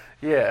thing.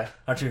 Yeah,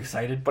 Aren't you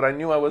excited? but I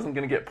knew I wasn't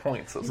going to get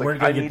points. I was You weren't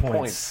like, gonna I get need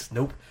points.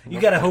 Nope. You No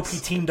gotta hope points.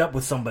 he teamed up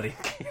with somebody.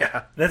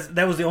 Yeah,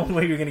 That was the only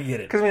way you're gonna get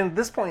it. because I mean, at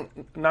this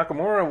point,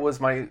 Nakamura was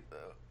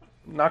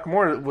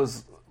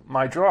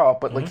my draw,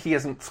 but like he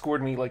hasn't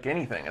scored me like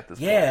anything at this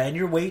point. Yeah, and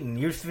you're waiting.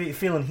 You're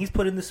feeling he's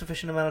put in the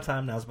sufficient amount of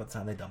time. Now's about the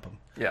time they dump him,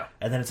 Yeah.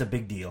 and then it's a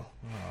big deal.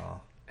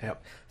 Oh,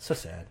 Yep. so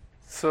sad.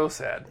 So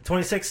sad.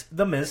 26,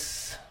 The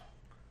Miz.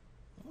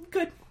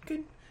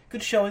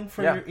 Good showing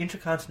for Yeah. your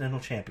Intercontinental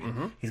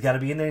Champion. He's got to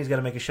be in there. He's got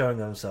to make a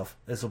showing of himself.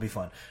 This will be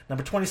fun.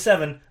 Number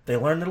 27, they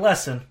learned their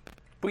lesson.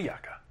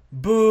 Booyaka.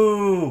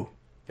 Boo!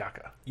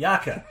 Yaka.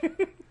 Yaka.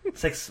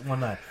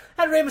 619.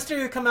 Had Rey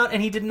Mysterio come out,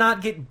 and he did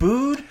not get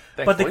booed,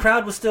 but the Thankfully.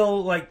 crowd was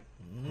still like,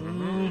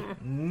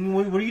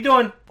 what are you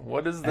doing?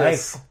 What is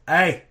this?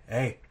 Hey,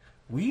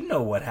 we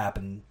know what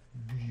happened.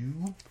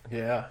 You?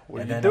 Yeah.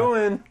 What And are you then,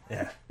 doing?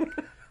 Yeah.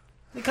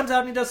 He comes out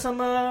and he does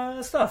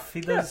some stuff.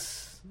 He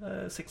does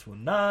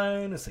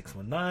 619, a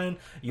 619.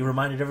 You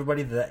reminded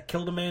everybody that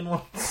killed a man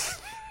once.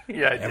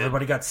 Yeah. I did.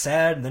 Everybody got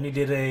sad, and then he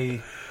did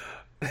a.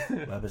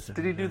 What was it?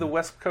 Did he do the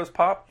West Coast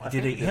pop? I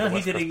He did think a. the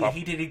West Coast pop.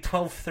 He did a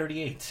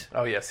 1238.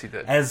 Oh yes, he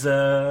did. As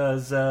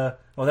well,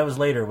 that was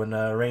later when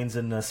Reigns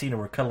and Cena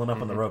were cuddling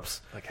up on the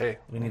ropes. Like, hey,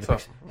 We need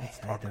what's to up?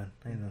 picture. Hey, how you doing?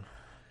 How you doing?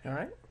 You all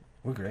right?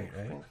 We're great,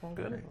 right? Things going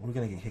good. We're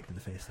gonna get kicked in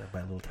the face though by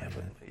a little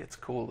tambourine. It's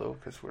cool though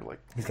because we're like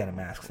He's got a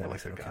mask, so that we're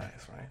makes like the it okay.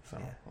 guys, right? So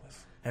Yeah.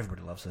 it's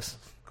Everybody loves us.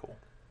 cool.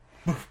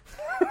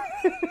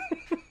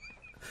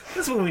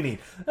 That's what we need.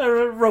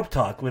 Rope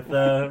talk with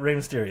Rey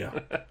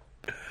Mysterio.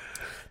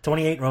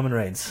 28, Roman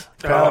Reigns.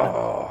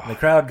 The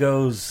crowd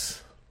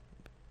goes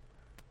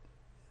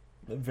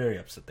very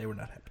upset. They were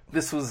not happy.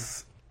 This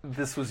was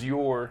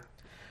your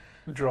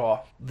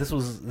draw. This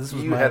was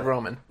You had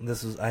Roman,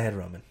 I had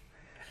Roman,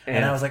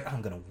 and I was like,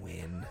 I'm gonna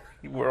win.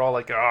 we're all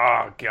like,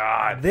 oh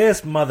god.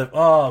 This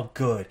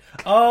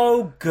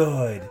oh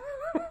good.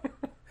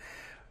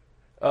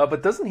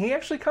 But doesn't he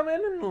actually come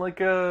in and like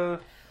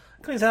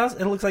His house.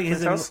 It looks like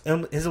his house?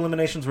 his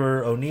eliminations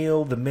were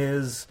O'Neal, The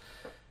Miz,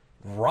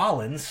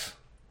 Rollins,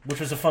 which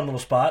was a fun little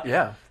spot.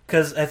 yeah,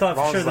 Because I thought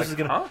for Rollins sure was this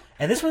like, was gonna. huh?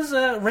 And this was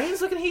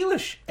Reigns looking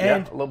heelish.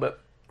 And yeah, a little bit.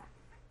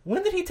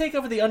 when did he take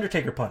over the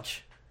Undertaker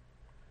punch?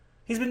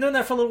 He's been doing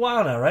that for a little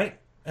while now, right?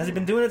 Has he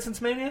been doing it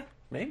since Mania?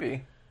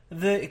 Maybe.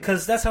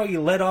 Because that's how he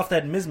led off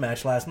that Miz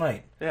match last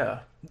night. Yeah.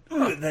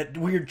 That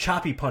weird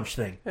choppy punch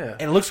thing. Yeah.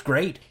 And it looks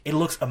great. It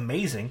looks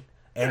amazing.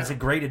 And it's a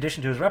great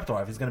addition to his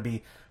repertoire if he's going to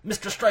be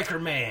Mr. Striker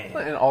Man.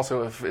 And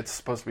also, if it's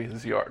supposed to be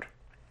his yard.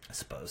 I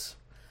suppose.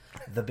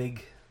 The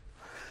big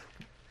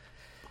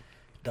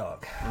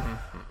dog.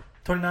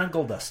 29,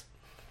 Goldust.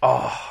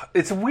 Oh,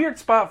 it's a weird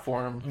spot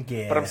for him.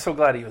 Yeah. But I'm so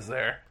glad he was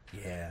there.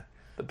 Yeah.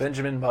 The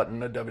Benjamin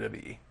Button of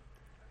WWE.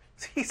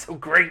 He's so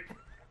great.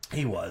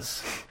 He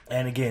was.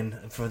 And again,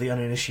 for the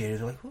uninitiated,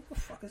 they're like, who the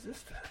fuck is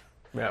this?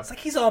 Yeah. It's like,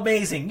 he's all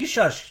amazing. You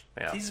shush.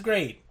 Yeah. He's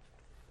great.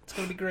 It's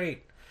going to be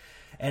great.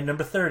 And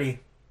number 30,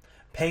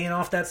 paying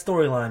off that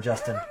storyline,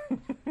 Justin.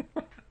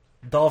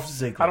 Dolph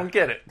Ziggler. I don't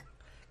get it.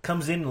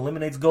 Comes in,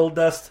 eliminates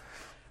Goldust,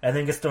 and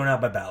then gets thrown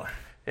out by Balor.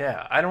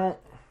 Yeah, I don't.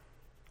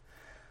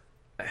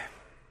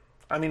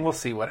 I mean, we'll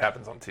see what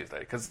happens on Tuesday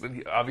because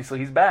obviously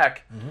he's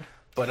back.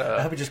 But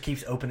I hope he just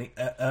keeps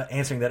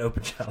answering that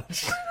open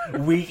challenge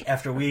week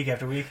after week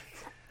after week.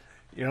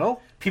 you know,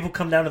 People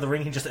come down to the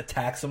ring, he just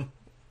attacks them,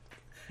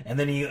 and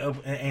then he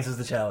answers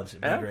the challenge.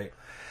 It'd be Yeah. great.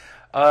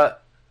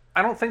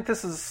 I don't think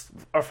this is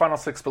our final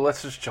six, but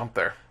let's just jump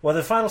there. Well,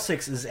 the final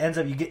six is end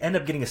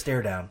up getting a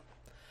stare down,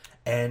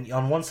 and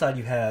on one side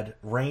you had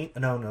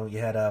you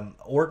had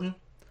Orton,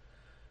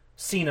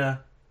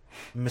 Cena,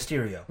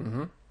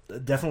 Mysterio.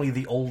 Definitely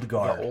the old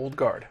guard. The old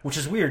guard. Which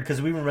is weird because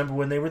we remember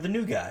when they were the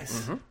new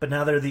guys, but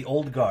now they're the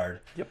old guard.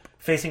 Yep.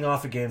 Facing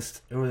off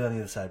against who was on the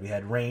other side? We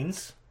had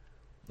Reigns,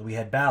 we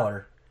had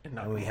Balor, And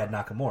and we had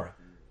Nakamura.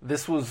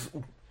 This was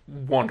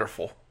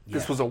wonderful.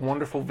 This Yeah. was a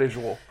wonderful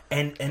visual.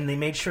 And they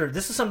made sure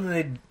this is something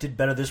they did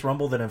better this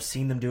Rumble than I've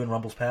seen them do in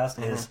Rumbles past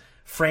is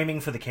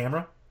framing for the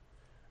camera,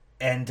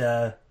 and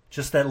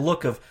just that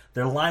look of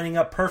they're lining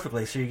up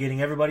perfectly, so you're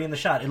getting everybody in the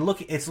shot.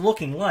 It's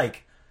looking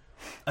like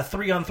a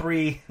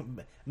 3-on-3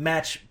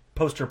 match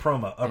poster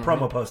promo, a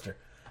promo poster,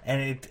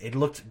 and it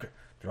looked.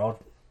 They're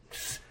all,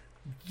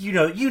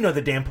 you know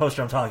the damn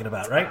poster I'm talking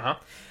about, right? Uh-huh.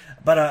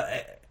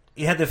 But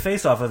you had the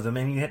face off of them,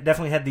 and you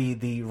definitely had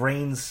the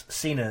Reigns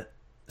Cena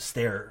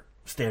stare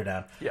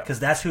down, Yeah. because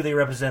that's who they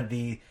represent,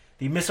 the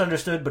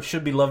misunderstood but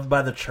should be loved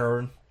by the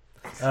churn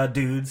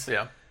dudes.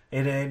 Yeah.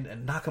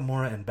 And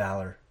Nakamura and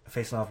Balor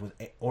facing off with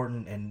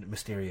Orton and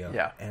Mysterio.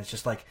 Yeah. And it's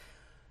just like,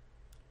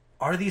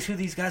 are these who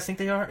these guys think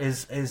they are?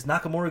 Is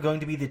Nakamura going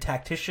to be the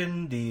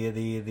tactician,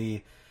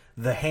 the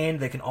hand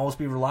that can always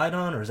be relied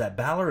on, or is that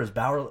Balor? Is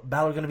Balor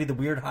going to be the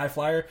weird high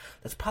flyer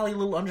that's probably a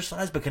little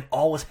undersized but can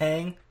always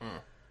hang?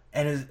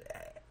 And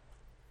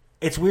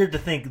it's weird to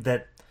think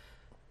that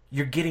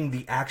you're getting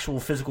the actual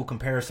physical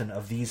comparison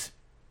of these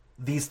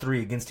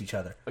three against each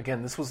other.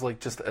 Again, this was like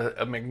just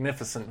a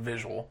magnificent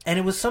visual. And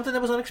it was something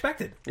that was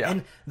unexpected. Yeah.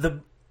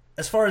 And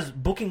as far as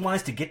booking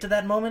wise to get to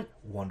that moment,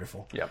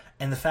 wonderful. Yep.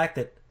 And the fact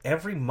that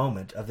every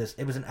moment of this,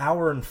 it was an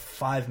hour and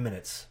 5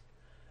 minutes.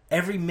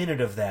 Every minute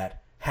of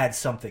that had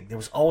something. There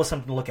was always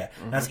something to look at.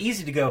 Now it's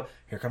easy to go,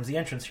 here comes the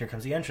entrance,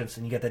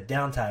 and you get that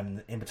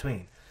downtime in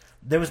between.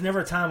 There was never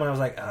a time when I was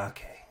like,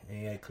 okay,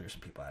 yeah, clear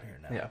some people out here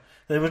now. Yeah.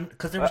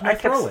 Because there was no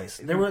throwaways.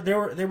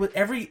 There were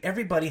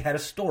everybody had a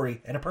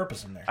story and a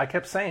purpose in there. I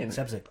kept saying,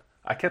 Except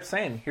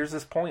Ziggler. here's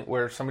this point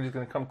where somebody's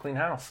going to come clean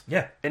house.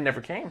 Yeah. It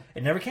never came.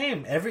 It never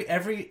came.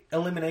 Every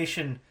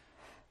elimination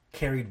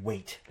carried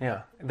weight.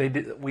 Yeah. We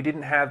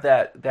didn't have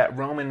that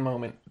Roman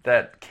moment,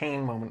 that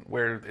Kane moment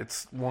where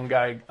it's one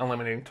guy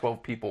eliminating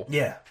 12 people.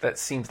 Yeah. That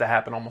seems to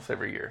happen almost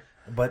every year.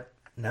 But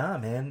nah,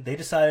 man, they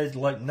decided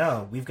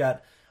no, we've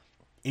got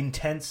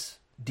intense,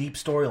 deep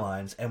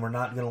storylines, and we're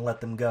not going to let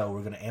them go.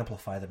 We're going to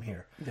amplify them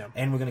here,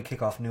 and we're going to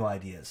kick off new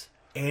ideas,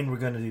 and we're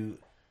going to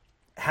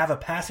have a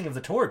passing of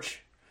the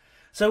torch.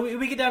 So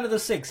we get down to the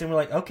 6, and we're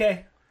like,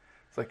 okay,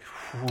 It's like,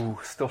 whew,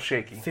 still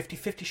shaky.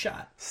 50-50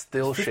 shot,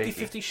 Still shaky.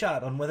 50-50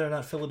 shot on whether or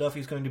not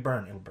Philadelphia's going to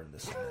burn. It'll burn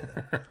this.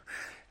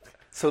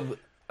 So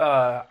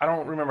I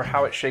don't remember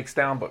how it shakes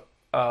down, but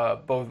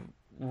both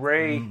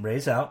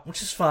Ray's out,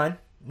 which is fine.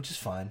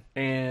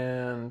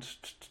 and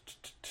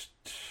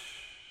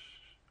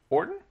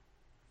Orton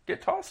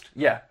get tossed?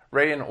 Yeah,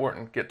 Ray and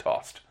Orton get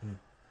tossed.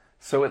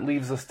 So it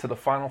leaves us to the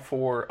final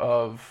 4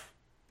 of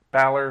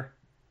Balor,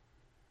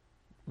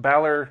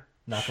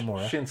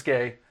 Nakamura,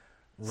 Shinsuke,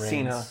 Reigns,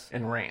 Cena,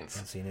 and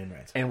Reigns.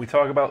 Reigns. And we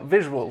talk about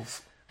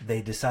visuals.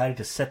 They decided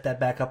to set that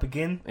back up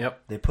again.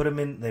 Yep. They put him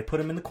in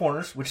the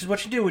corners, which is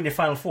what you do in your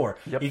final 4.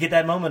 Yep. You get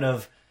that moment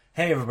of,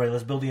 hey, everybody,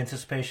 let's build the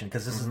anticipation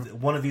because this is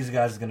one of these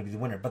guys is going to be the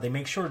winner. But they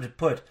make sure to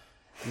put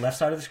left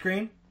side of the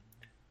screen,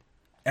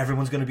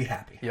 everyone's going to be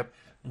happy. Yep.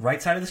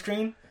 Right side of the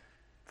screen,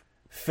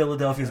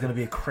 Philadelphia is going to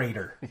be a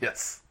crater.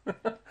 Yes.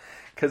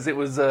 Because it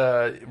was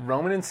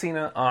Roman and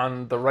Cena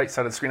on the right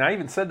side of the screen. I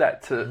even said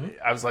that to...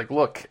 I was like,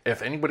 look,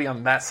 if anybody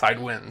on that side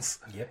wins,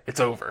 it's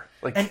over.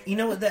 Like, And you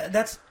know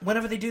that's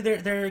whenever they do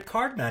their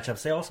card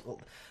matchups, they also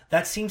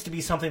that seems to be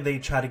something they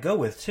try to go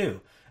with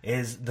too.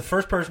 Is the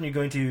first person you're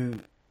going to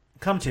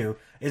come to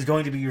is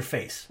going to be your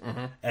face,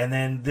 and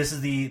then this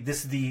is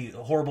the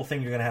horrible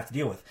thing you're going to have to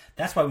deal with.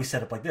 That's why we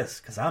set up like this,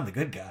 because I'm the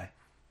good guy.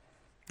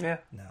 yeah.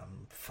 No,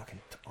 I'm a fucking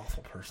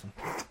awful person.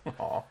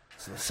 Aw.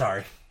 So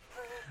sorry.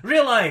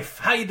 Real life,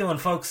 how you doing,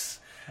 folks?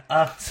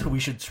 So we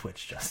should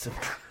switch, Justin.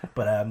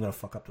 But I'm going to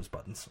fuck up those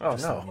buttons. Oh,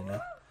 Just no. letting you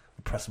know.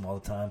 I press them all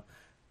the time.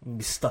 I'm going to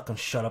be stuck on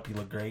shut up, you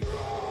look great.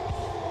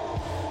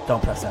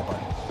 Don't press that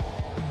button.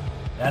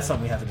 That's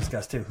something we have to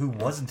discuss, too. Who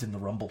wasn't in the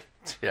Rumble?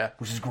 Yeah.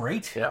 Which is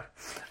great. Yeah.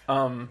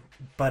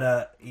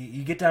 But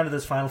you get down to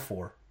this final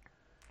 4.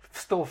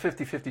 Still a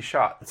 50-50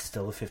 shot. It's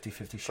still a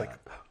 50-50 shot.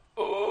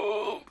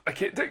 Oh, I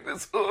can't take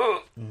this.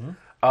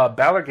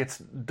 Balor gets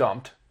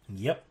dumped.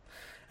 Yep.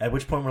 At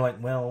which point we're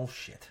like, well,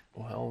 shit.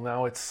 Well,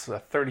 now it's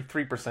a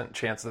 33%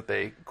 chance that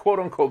they,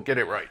 quote-unquote, get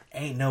it right.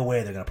 Ain't no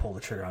way they're going to pull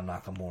the trigger on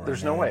Nakamura.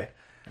 There's no way.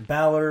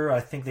 Balor, I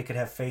think they could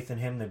have faith in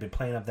him. They've been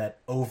playing up that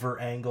over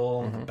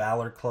angle, the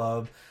Balor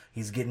Club.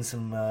 He's getting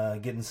some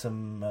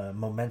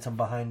momentum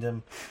behind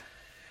him.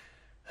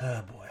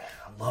 Oh boy,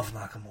 I love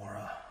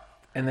Nakamura.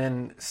 And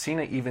then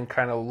Cena even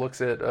kind of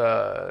looks at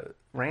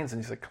Reigns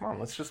and he's like, "Come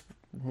on,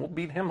 we'll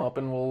beat him up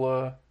and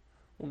we'll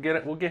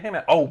get him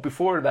out." Oh,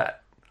 before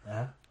that,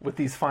 with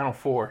these final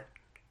 4.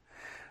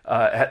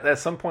 At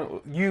some point,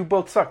 you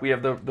both suck. We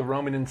have the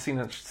Roman and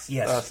Cena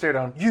stare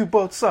down. You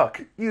both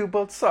suck. You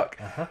both suck.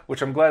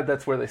 Which I'm glad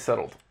that's where they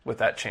settled with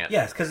that chant.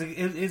 Yes, because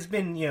it's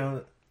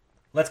been,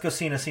 let's go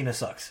Cena, Cena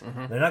sucks.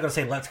 They're not going to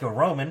say let's go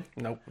Roman.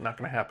 Nope, not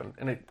going to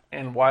happen.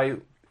 And why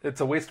it's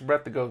a waste of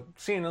breath to go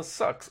Cena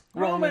sucks,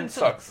 Roman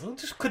sucks. Well,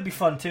 this could be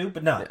fun too,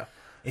 but no. Yeah.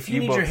 If you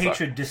need both your suck.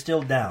 hatred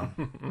distilled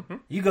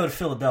down, you go to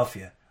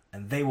Philadelphia.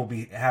 And they will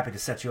be happy to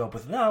set you up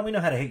with, no, we know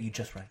how to hate you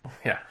just right.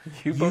 Yeah.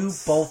 You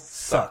both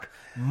suck.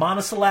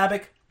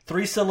 Monosyllabic,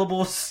 3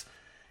 syllables,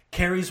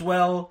 carries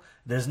well.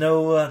 There's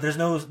not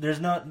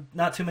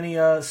too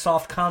many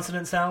soft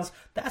consonant sounds.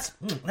 That's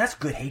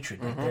good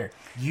hatred right there.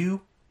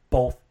 You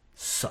both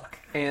suck.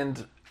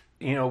 And,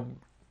 in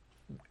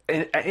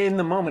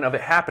the moment of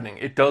it happening,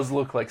 it does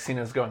look like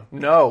Cena's going,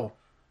 no.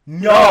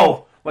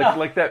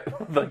 Like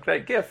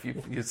that gif.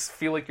 You just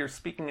feel like you're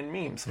speaking in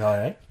memes. All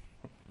right.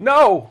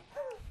 No!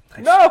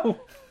 No!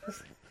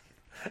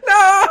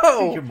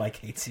 No! Your mic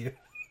hates you.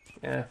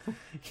 Yeah.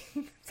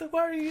 So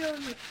why are you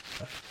yelling?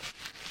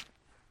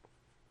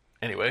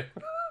 Anyway.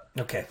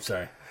 Okay,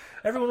 sorry.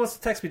 Everyone wants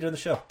to text me during the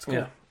show. It's cool.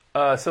 Yeah.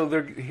 So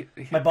they're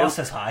My boss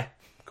says hi.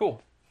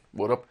 cool.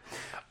 What up?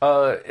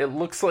 It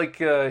looks like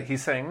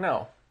he's saying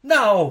no,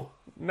 No,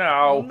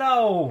 no,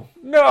 no.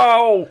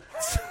 no,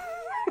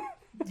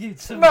 You're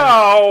so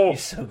no. You're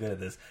so good at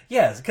this.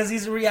 Yes, because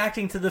he's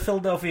reacting to the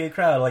Philadelphia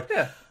crowd like,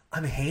 Yeah.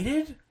 I'm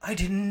hated? I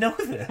didn't know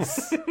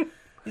this.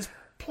 He's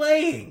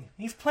playing.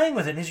 He's playing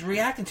with it, and he's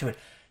reacting to it.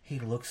 He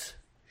looks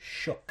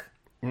shook.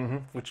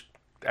 Which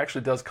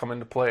actually does come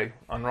into play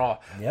on Raw,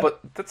 Yep. but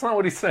that's not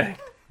what he's saying.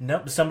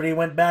 Nope, somebody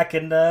went back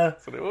and, So,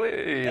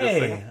 wait a hey,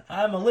 second.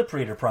 I'm a lip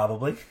reader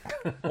probably.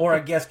 Or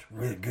a guest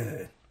really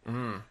good.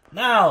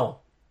 Now!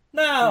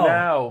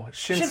 Now,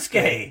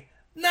 Shinsuke!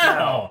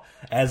 Now!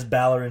 As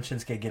Balor and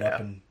Shinsuke get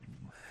up and...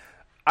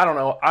 I don't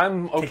know.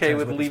 I'm okay turns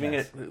with with leaving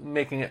his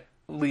it,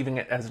 leaving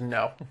it as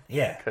no,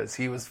 Yeah. because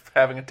he was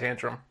having a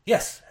tantrum.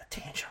 Yes, a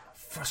tantrum.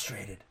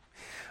 Frustrated.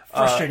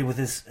 Frustrated with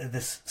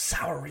this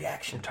sour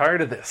reaction.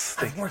 Tired of this.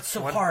 I've worked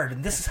so hard,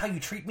 and this is how you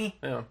treat me?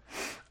 Yeah.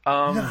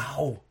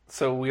 No.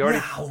 So we already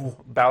No.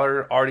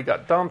 Balor already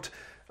got dumped.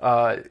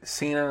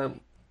 Cena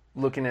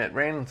looking at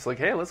Reigns like,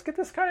 hey, let's get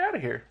this guy out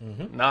of here.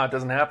 Nah, it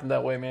doesn't happen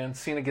that way, man.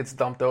 Cena gets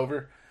dumped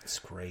over. It's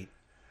great.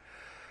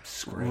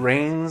 It's great.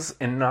 Reigns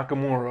and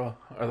Nakamura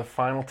are the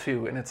final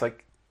two, and it's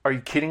like, are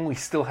you kidding? We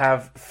still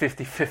have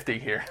 50-50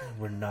 here.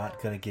 We're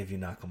not going to give you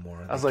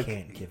Nakamura. was They like-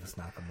 can't give us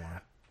Nakamura.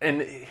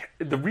 And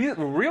the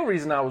real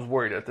reason I was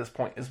worried at this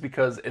point is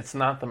because it's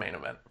not the main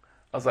event.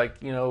 I was like,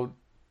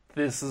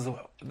 this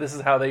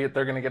is how they're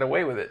going to get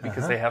away with it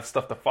because they have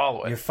stuff to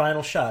follow it. Your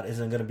final shot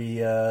isn't going to be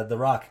The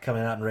Rock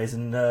coming out and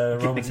raising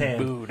Roman's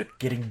hand. booed.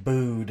 Getting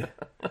booed.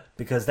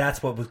 Because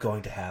that's what was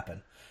going to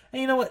happen.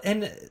 And you know what?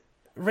 And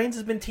Reigns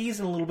has been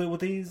teasing a little bit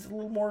with these a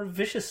little more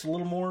vicious, a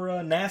little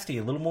more nasty,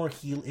 a little more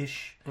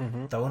heel-ish.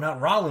 Throwing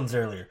out Rollins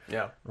earlier.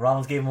 Yeah.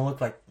 Rollins gave him a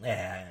look like,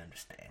 I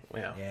understand.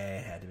 Yeah. Yeah,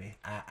 it had to be.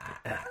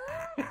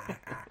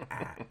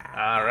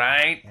 All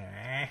right.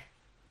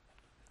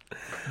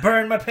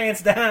 Burn my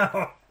pants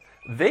down.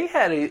 They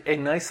had a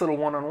nice little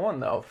one-on-one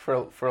though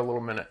for a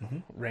little minute,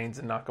 Reigns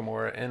and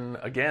Nakamura, and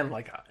again,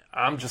 like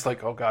I'm just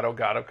like, oh god, oh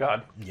god, oh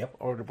god. Yep.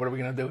 Or what are we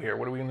gonna do here?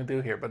 What are we gonna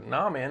do here? But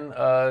nah, man,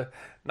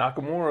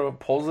 Nakamura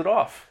pulls it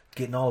off.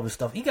 Getting all of his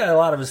stuff. He got a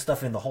lot of his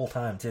stuff in the whole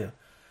time too.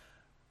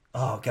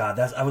 Oh god,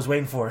 I was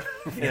waiting for it.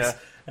 Yeah.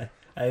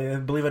 I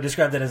believe I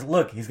described it as,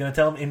 look, he's going to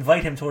tell him,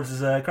 invite him towards his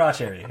crotch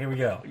area. Here we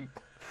go.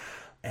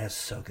 And it's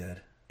so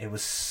good. It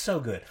was so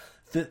good.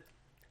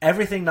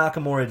 Everything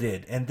Nakamura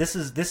did, and this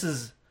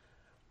is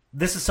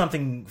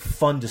something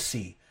fun to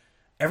see.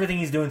 Everything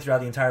he's doing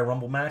throughout the entire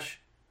Rumble match,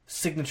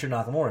 signature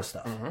Nakamura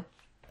stuff.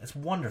 It's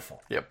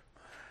wonderful. Yep.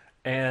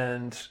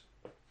 And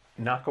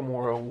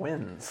Nakamura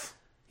wins.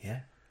 Yeah.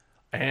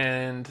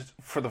 And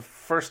for the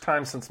first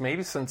time since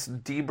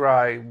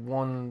D-Bry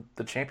won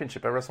the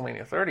championship at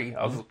WrestleMania 30,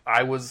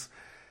 I was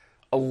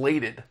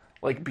elated,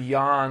 like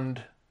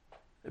beyond.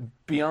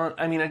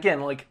 I mean,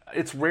 again, like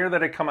it's rare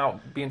that I come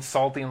out being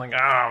salty and like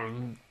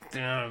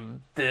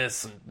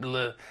this and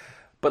blah.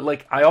 But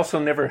like I also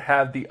never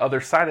had the other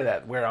side of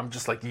that where I'm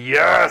just like,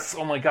 yes,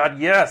 oh my god,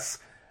 yes,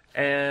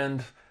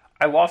 and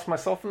I lost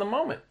myself in the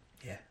moment.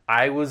 Yeah.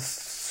 I was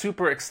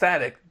super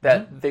ecstatic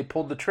that they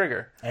pulled the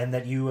trigger. And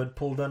that you had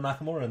pulled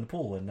Nakamura in the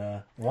pool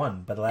and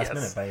won by the last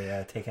minute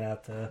by taking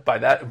out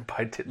That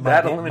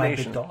elimination. my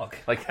big dog.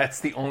 Like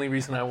that's the only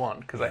reason I won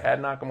because I had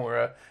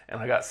Nakamura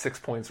and I got 6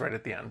 points right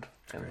at the end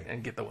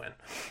and get the win.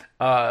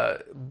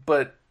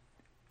 But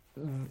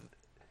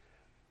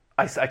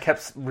I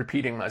kept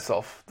repeating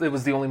myself. It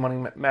was the only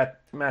money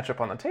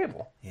matchup on the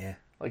table. Yeah.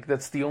 Like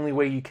that's the only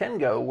way you can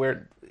go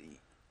where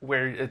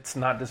it's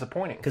not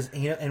disappointing. Because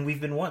and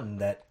we've been wanting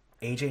that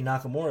AJ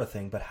Nakamura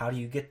thing, but how do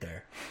you get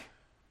there?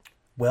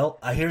 Well,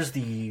 here's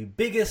the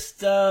biggest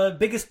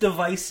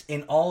device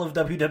in all of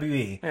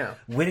WWE. Yeah.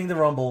 Winning the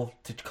Rumble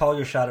to call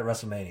your shot at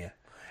WrestleMania.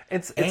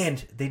 It's And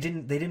they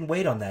didn't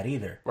wait on that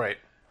either. right.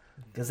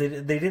 Because they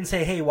didn't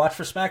say, hey, watch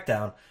for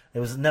SmackDown. It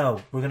was,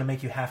 no, we're going to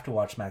make you have to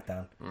watch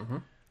SmackDown. Mm-hmm.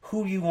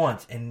 Who you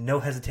want, and no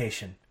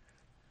hesitation.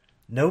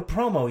 No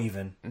promo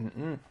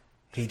even.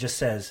 He just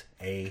says,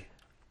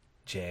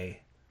 AJ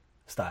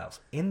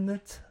Styles. In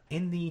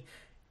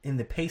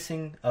the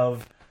pacing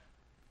of...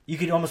 You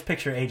could almost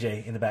picture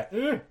AJ in the back.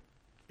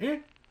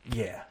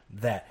 Yeah,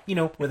 that. You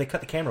know, where they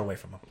cut the camera away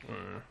from him.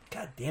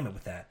 God damn it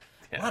with that.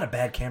 Yeah. A lot of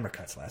bad camera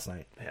cuts last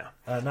night. Yeah.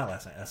 Not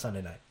last night,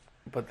 Sunday night.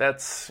 But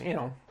that's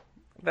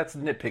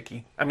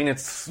nitpicky. I mean,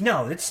 it's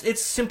No, it's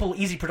simple,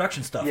 easy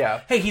production stuff.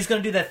 Yeah. Hey, he's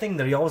going to do that thing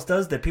that he always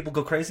does that people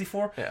go crazy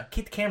for. Yeah.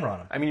 Keep the camera on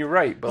him. I mean, you're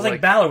right, but It's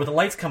like Balor with the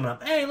lights coming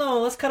up. Hey, no,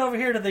 let's cut over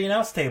here to the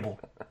announce table.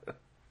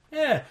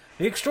 Yeah,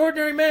 the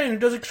extraordinary man who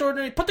does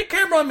extraordinary... Put the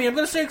camera on me. I'm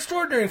going to say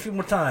extraordinary a few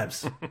more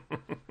times.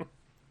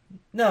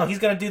 No, he's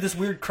going to do this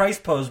weird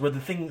Christ pose where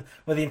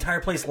the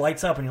entire place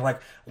lights up and you're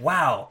like,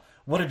 wow,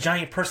 what a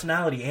giant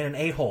personality and an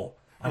a-hole.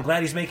 I'm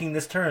glad he's making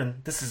this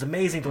turn. This is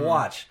amazing to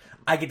watch.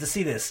 I get to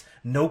see this.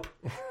 Nope.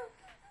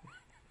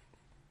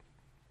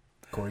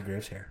 Corey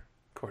Graves' hair.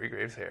 Corey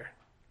Graves' hair,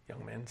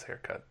 young man's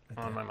haircut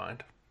on my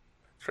mind.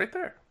 It's right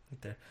there.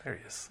 Right there. There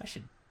he is. I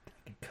should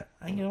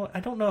I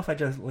don't know if I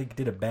just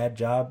did a bad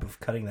job of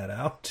cutting that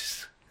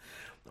out,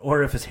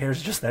 or if his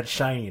hair's just that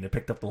shiny and it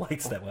picked up the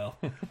lights that well.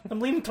 I'm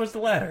leaning towards the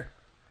latter.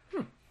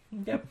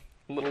 Yep,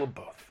 A little of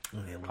both.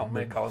 Okay, a little Column A,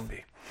 bit of column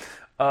B.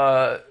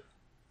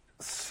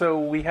 So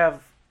we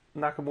have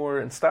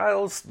Nakamura and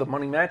Styles, the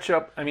money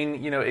matchup. I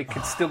mean, it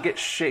could still get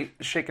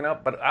shaken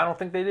up, but I don't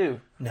think they do.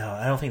 No,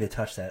 I don't think they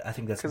touch that. I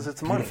think that's 'Cause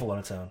it's beautiful money. on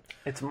its own.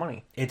 It's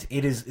money. It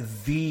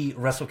is the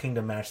Wrestle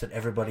Kingdom match that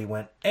everybody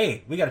went,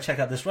 hey, we got to check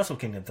out this Wrestle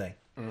Kingdom thing.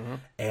 Mm-hmm.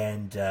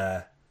 And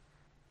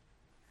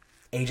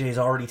AJ's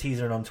already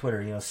teasing it on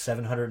Twitter.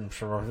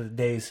 700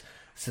 days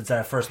since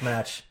that first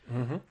match.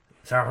 Mm-hmm.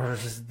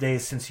 700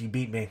 days since you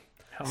beat me.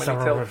 How many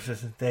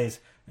 700 days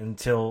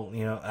until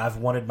I've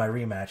wanted my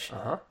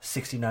rematch.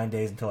 69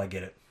 days until I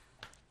get it.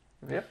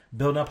 Yep.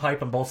 Building up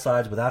hype on both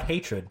sides without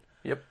hatred.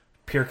 Yep.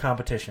 Pure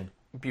competition.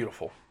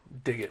 Beautiful.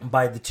 Dig it.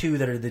 By the two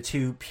that are the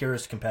two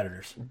purest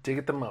competitors. Dig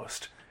it the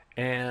most.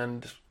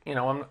 And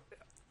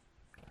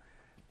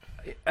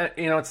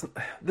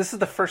this is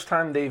the first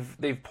time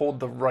they've pulled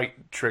the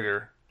right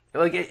trigger.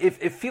 Like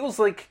it feels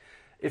like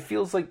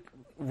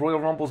Royal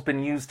Rumble's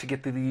been used to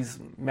get to these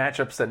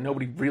matchups that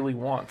nobody really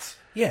wants.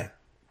 Yeah.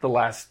 The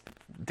last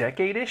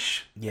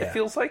decade-ish. Yeah. It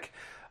feels like.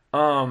 It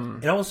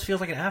almost feels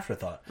like an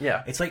afterthought.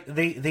 Yeah. It's like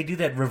they do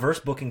that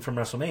reverse booking from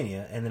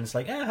WrestleMania, and then it's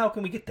like, how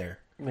can we get there?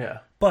 Yeah.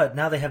 But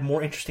now they have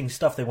more interesting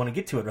stuff they want to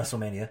get to at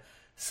WrestleMania,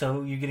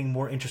 so you're getting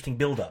more interesting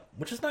build-up,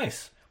 which is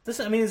nice.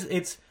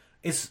 It's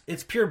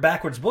pure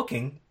backwards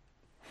booking,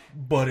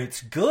 but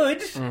it's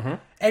good,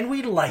 and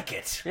we like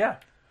it. Yeah.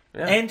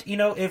 Yeah. And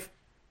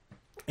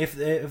if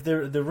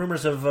the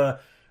rumors of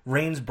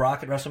Reigns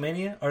Brock at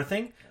WrestleMania are a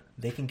thing,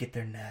 they can get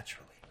there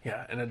naturally.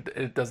 Yeah, and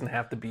it doesn't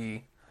have to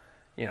be,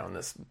 in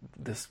this.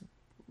 It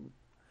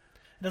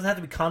doesn't have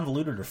to be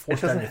convoluted or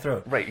forced down your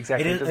throat. Right,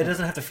 exactly. It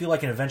doesn't have to feel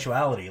like an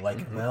eventuality. Like,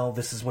 well,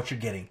 this is what you're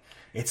getting.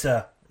 It's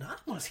no, I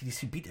don't want to see these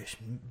two beat this.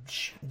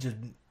 Just,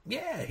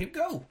 yeah, here we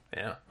go.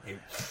 Yeah. Here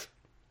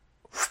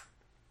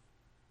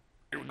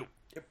we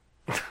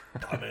go.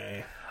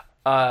 Tommy.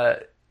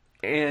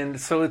 And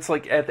so it's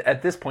like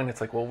at this point, it's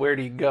like, well, where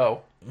do you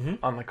go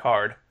on the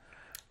card?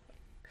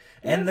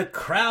 And the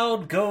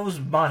crowd goes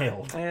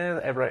mild.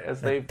 Yeah, right,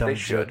 as That they dumb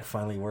should. joke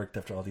finally worked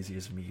after all these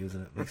years of me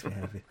using it. Makes me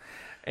happy.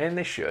 And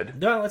they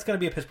should. No, it's going to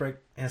be a piss break.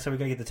 And so we're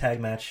going to get the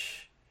tag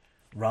match.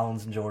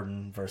 Rollins and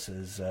Jordan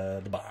versus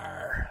the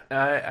Bar.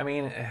 I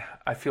mean,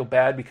 I feel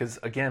bad because,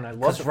 again, I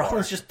love the Rollins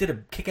Bar. just did a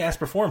kick-ass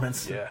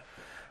performance. Yeah.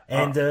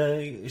 And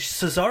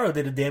Cesaro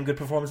did a damn good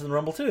performance in the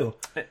Rumble, too.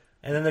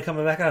 And then they're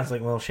coming back out. It's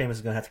like, well, Sheamus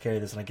is going to have to carry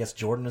this. And I guess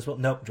Jordan as well.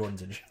 Nope,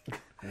 Jordan's injured.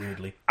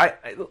 Weirdly.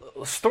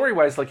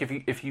 Story-wise, like,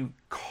 if you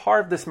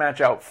carve this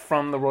match out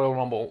from the Royal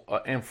Rumble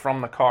and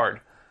from the card,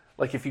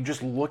 like, if you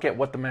just look at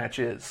what the match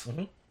is,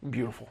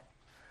 beautiful.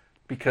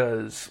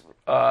 Because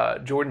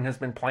Jordan has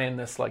been playing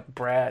this, like,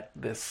 brat,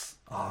 this,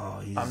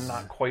 I'm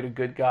not quite a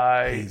good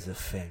guy. He's a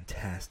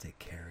fantastic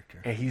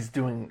character. And he's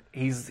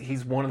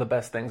one of the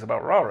best things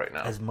about Raw right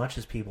now. As much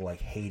as people,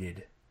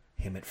 hated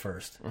him at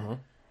first,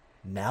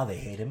 now they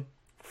hate him.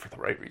 For the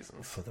right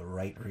reasons. For the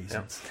right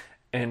reasons. Yeah.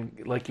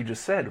 And like you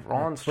just said,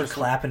 Rollins we're just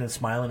clapping and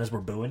smiling as we're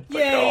booing.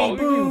 Like, Yay,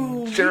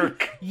 boo! You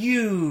jerk.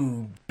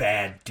 You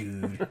bad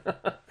dude.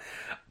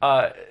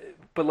 But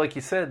like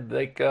you said,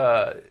 like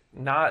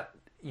not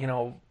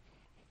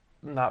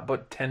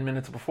but 10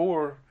 minutes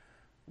before,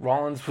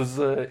 Rollins was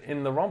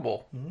in the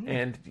Rumble,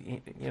 and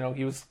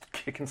he was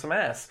kicking some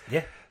ass.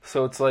 Yeah.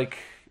 So it's like,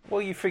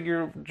 well, you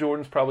figure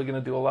Jordan's probably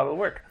going to do a lot of the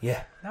work.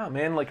 Yeah. No,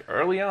 man. Like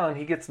early on,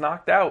 he gets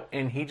knocked out,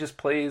 and he just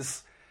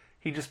plays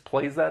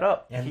that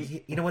up. And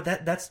you know what?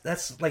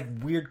 That's like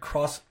weird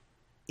cross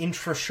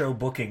intra-show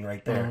booking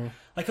right there.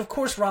 Like, of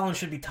course, Rollins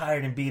should be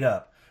tired and beat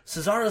up.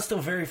 Cesaro's still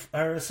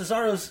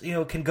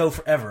Cesaro's can go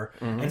forever,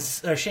 and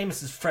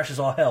Sheamus is fresh as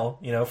all hell,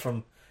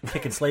 from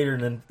kicking Slater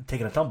and then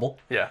taking a tumble.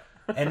 Yeah.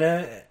 And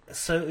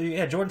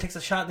Jordan takes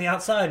a shot in the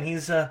outside, and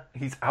he's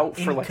out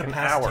for like an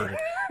hour.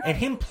 And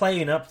him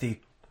playing up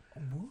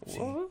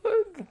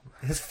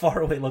his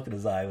faraway look in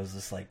his eye was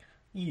just like,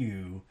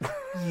 you.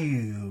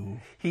 He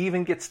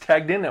even gets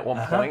tagged in at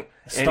one point,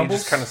 and he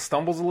just kind of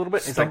stumbles a little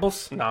bit. He's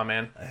Stumbles? like, nah,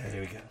 man.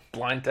 There we go.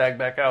 Blind tag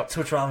back out.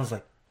 So which Rollins was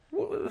like,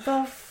 what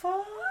the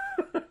fuck?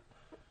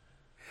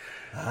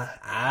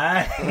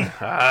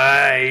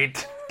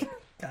 Aight.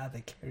 God,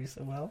 they carry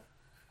so well.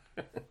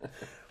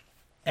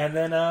 And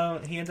then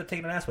he ends up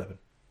taking an ass whipping.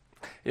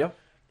 Yep.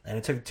 And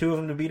it took two of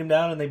them to beat him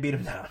down, and they beat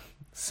him down.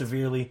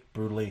 Severely,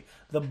 brutally.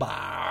 The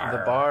Bar. The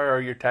Bar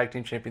are your tag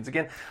team champions.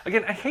 Again,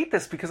 I hate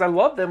this because I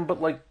love them,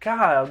 but like,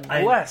 God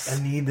bless.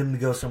 I need them to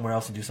go somewhere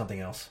else and do something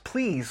else.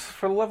 Please,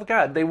 for the love of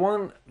God. They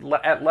won,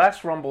 at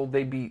last Rumble,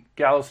 they beat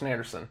Gallows and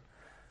Anderson.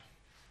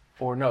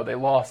 Or no, they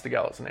lost to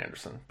Gallows and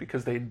Anderson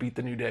because they beat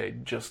the New Day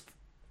just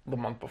the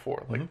month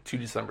before, like 2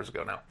 Decembers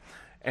ago now.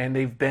 And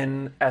they've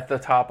been at the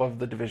top of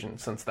the division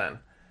since then.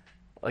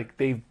 Like,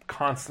 they've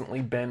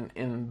constantly been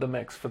in the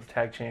mix for the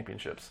tag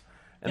championships.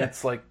 And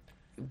it's like,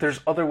 there's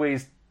other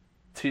ways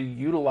to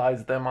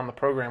utilize them on the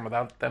program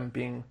without them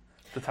being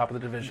the top of the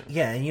division.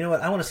 Yeah, and you know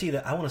what? I want to see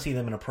that. I want to see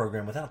them in a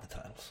program without the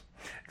titles.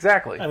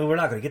 Exactly. I mean, we're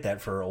not going to get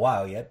that for a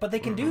while yet, but they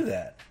can do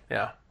that.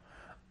 Yeah.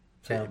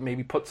 So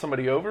Maybe put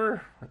somebody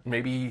over.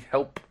 Maybe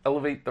help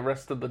elevate the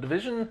rest of the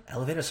division.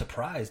 elevate a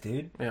surprise,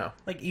 dude. Yeah.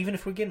 Like even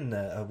if we're getting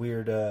a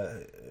weird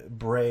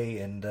Bray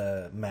and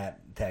Matt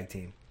tag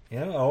team, you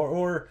know,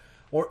 or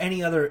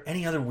any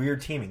other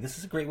weird teaming. This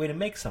is a great way to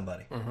make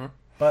somebody. Mm-hmm.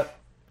 But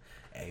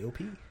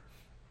AOP.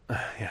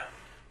 Yeah.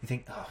 You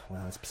think? Oh,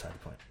 well, that's beside the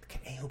point.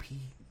 Can AOP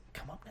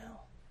come up now?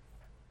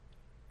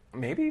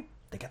 Maybe.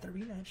 They got their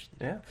rematch.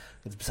 Yeah.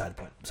 It's beside the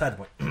point. Beside the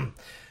point.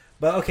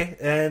 But okay,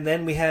 and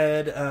then we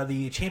had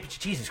the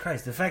championship. Jesus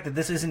Christ! The fact that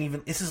this isn't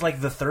even. This is like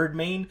the third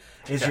main.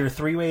 Is your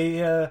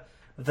three-way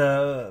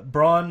the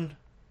Braun,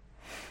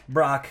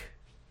 Brock,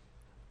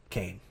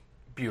 Kane.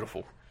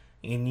 Beautiful.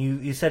 And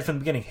you said from the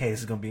beginning, hey,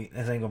 this ain't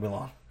gonna be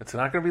long. It's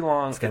not going to be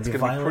long. It's going to be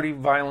pretty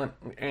violent,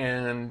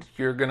 and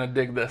you're going to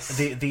dig this.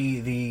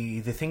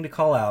 The thing to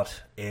call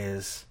out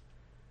is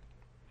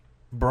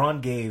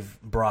Braun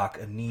gave Brock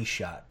a knee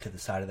shot to the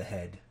side of the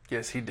head.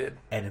 Yes, he did.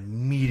 And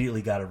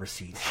immediately got a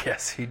receipt.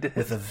 Yes, he did.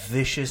 With a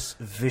vicious,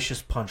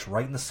 vicious punch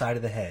right in the side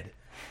of the head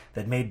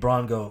that made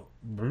Braun go,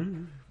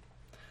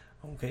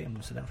 okay, I'm going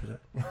to sit down for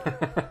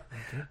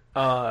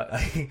a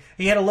second.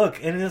 He had a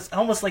look, and it's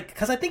almost like,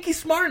 because I think he's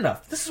smart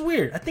enough. This is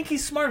weird. I think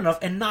he's smart enough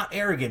and not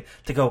arrogant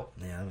to go,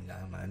 yeah,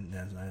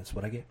 that's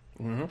what I get.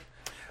 Mm-hmm.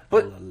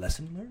 But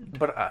lesson learned.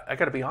 But I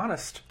got to be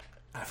honest.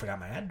 I forgot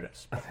my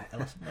address.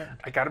 Lesson learned.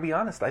 I got to be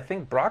honest. I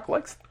think Brock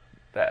likes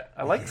that.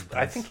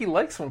 I think he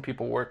likes when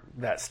people work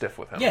that stiff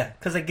with him. Yeah,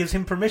 because it gives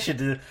him permission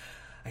to.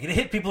 I get to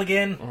hit people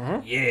again.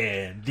 Mm-hmm.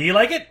 Yeah. Do you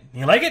like it?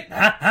 You like it?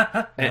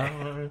 But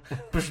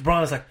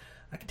Braun is like,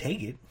 I can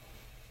take it.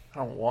 I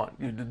don't want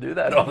you to do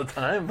that all the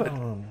time, but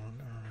you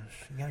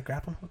got a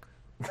grappling hook?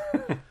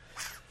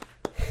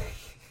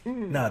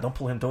 No, don't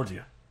pull him towards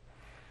you.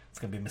 It's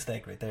gonna be a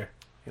mistake right there.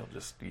 He'll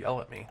just yell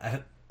at me.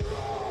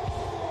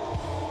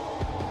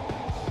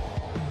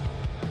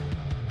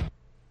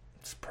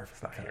 It's perfect.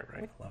 It's not here,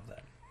 right? I love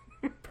that.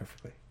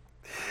 Perfectly.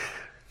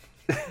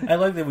 I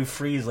like that we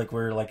freeze like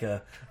we're like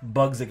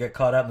bugs that get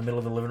caught out in the middle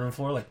of the living room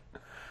floor. Like,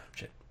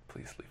 shit.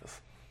 Please leave us.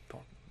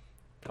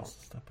 Don't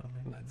step on me.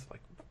 That's like,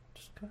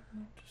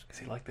 is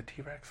he like the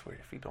T-Rex where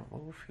if he don't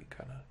move, he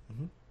kind of...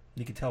 Mm-hmm.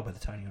 You can tell by the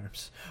tiny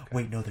arms. Okay.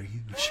 Wait, no, they're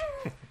huge.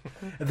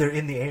 They're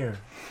in the air.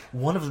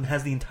 One of them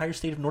has the entire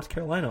state of North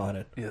Carolina on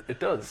it. Yeah, it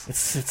does.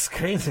 It's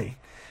crazy.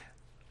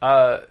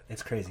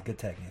 It's crazy. Good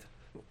tag,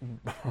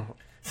 Nathan.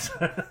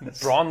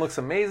 Braun looks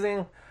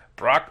amazing.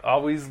 Brock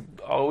always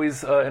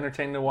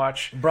entertaining to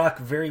watch. Brock,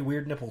 very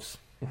weird nipples.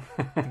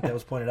 I think that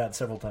was pointed out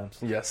several times.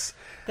 Yes.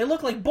 They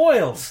look like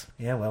boils.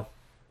 Yeah, well.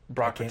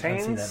 Brock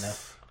retains. See that now.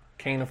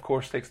 Kane, of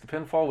course, takes the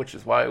pinfall, which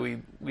is why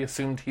we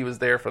assumed he was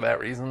there for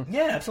that reason.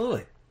 Yeah,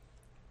 absolutely.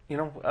 You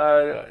know,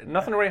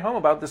 nothing to write home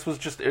about. This was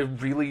just a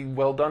really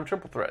well done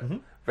triple threat. Mm-hmm.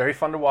 Very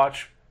fun to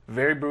watch.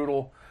 Very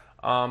brutal.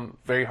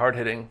 Very hard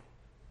hitting.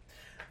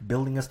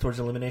 Building us towards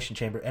Elimination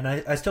Chamber, and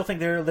I still think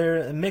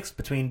they're mixed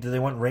between, do they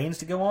want Reigns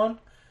to go on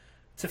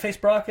to face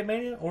Brock at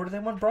Mania, or do they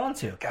want Braun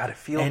to? God, it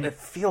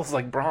feels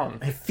like Braun.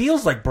 It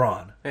feels like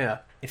Braun. Yeah,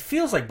 it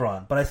feels like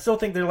Braun, but I still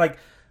think they're like,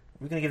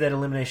 we're gonna give that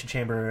Elimination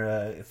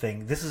Chamber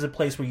thing. This is a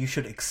place where you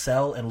should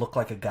excel and look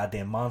like a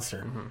goddamn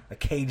monster, a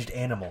caged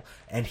animal,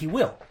 and he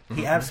will.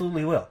 He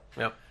absolutely will.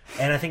 Yep.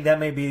 And I think that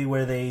may be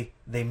where they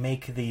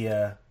make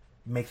the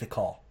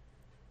call.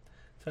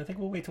 So I think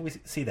we'll wait till we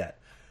see that.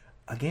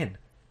 Again,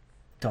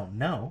 don't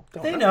know.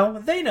 They know.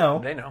 They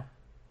know.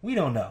 We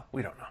don't know.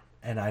 We don't know.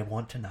 And I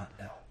want to not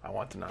know. I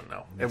want to not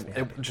know.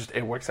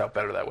 It works out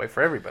better that way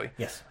for everybody.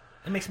 Yes.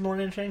 It makes it more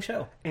an entertaining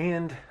show.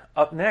 And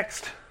up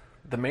next,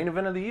 the main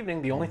event of the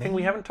evening, the only thing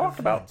we haven't talked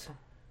about,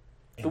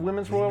 the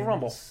Women's Royal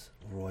Rumble.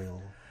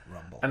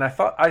 And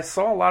I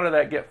saw a lot of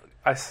that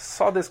I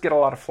saw this get a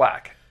lot of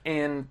flack.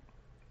 And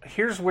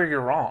here's where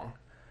you're wrong.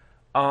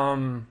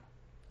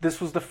 This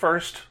was the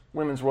first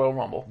Women's Royal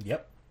Rumble.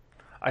 Yep.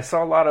 I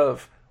saw a lot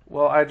of,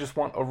 well, I just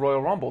want a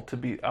Royal Rumble to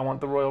be, I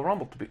want the Royal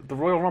Rumble to be, the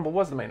Royal Rumble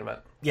was the main event.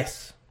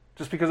 Yes.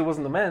 Just because it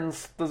wasn't the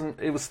men's,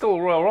 it was still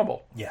a Royal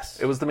Rumble. Yes.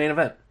 It was the main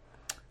event.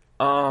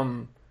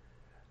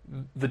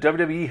 The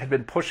WWE had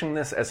been pushing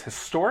this as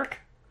historic,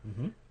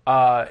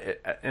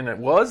 and it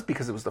was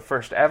because it was the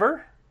first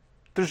ever.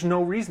 There's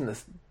no reason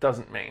this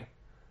doesn't mean.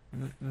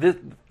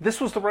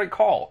 This was the right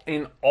call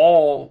in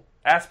all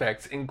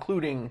aspects,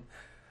 including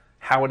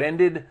how it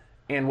ended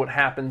and what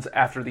happens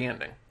after the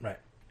ending. Right.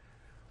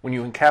 When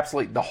you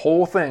encapsulate the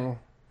whole thing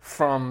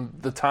from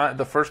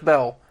the first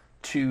bell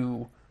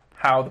to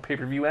how the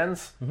pay-per-view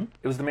ends,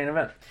 it was the main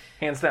event,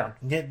 hands down.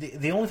 Yeah,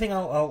 the only thing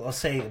I'll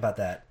say about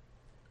that,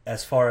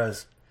 as far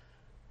as,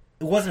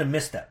 it wasn't a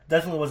misstep.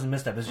 Definitely wasn't a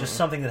misstep. It's just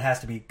something that has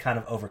to be kind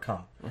of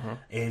overcome.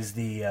 Is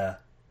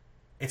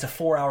it's a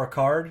 4-hour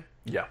card.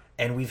 Yeah.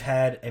 And we've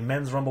had a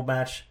men's Rumble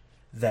match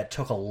that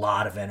took a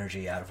lot of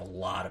energy out of a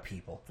lot of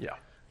people. Yeah.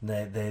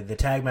 The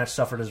tag match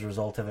suffered as a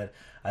result of it.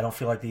 I don't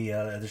feel like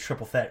the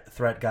triple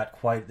threat got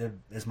quite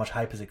as much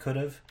hype as it could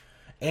have.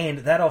 And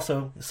that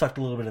also sucked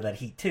a little bit of that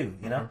heat too,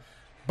 you know?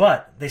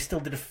 But they still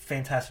did a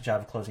fantastic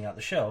job of closing out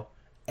the show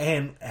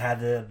and had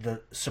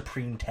the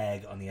Supreme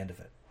tag on the end of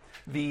it.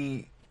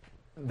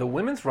 The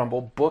Women's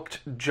Rumble booked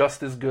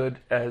just as good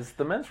as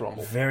the Men's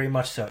Rumble. Very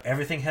much so.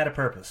 Everything had a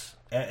purpose.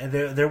 And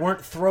there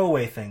weren't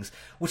throwaway things,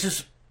 which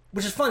is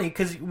funny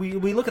because we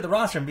look at the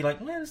roster and be like,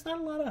 man, there's not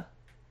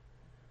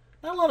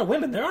a lot of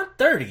women. There aren't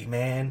 30,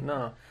 man.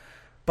 No.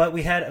 But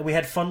we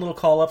had fun little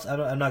call ups.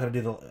 I'm not going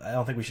to do I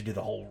don't think we should do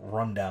the whole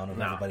rundown of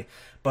everybody.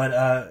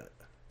 But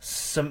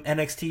some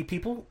NXT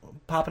people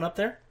popping up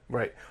there.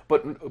 Right.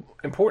 But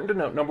important to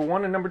note, number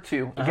 1 and number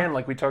 2, again,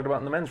 like we talked about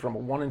in the Men's Rumble,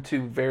 1 and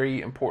 2,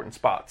 very important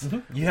spots.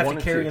 You have 1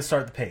 to carry 2, and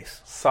start the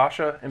pace.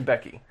 Sasha and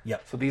Becky.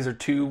 Yep. So these are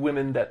 2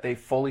 women that they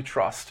fully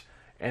trust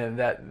and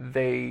that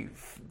they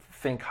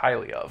think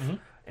highly of.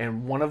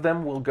 And one of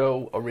them will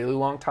go a really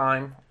long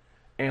time,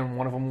 and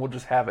one of them will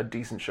just have a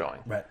decent showing.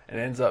 Right. And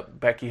it ends up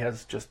Becky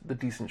has just the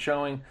decent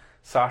showing.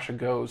 Sasha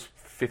goes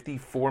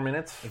 54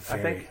 minutes, I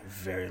think.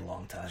 Very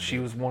long time. She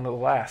was one of the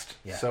last.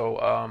 Yeah.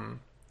 So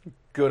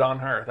good on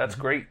her. That's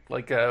great.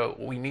 Like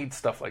we need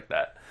stuff like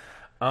that.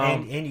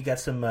 And you got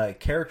some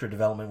character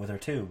development with her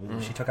too.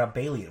 She took out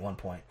Bayley at one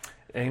point.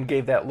 And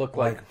gave that look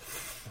like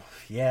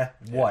yeah,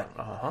 what?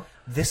 Uh-huh.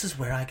 This is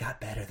where I got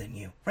better than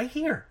you. Right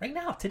here, right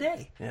now,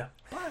 today. Yeah.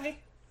 Bye.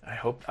 I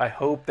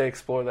hope they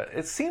explore that.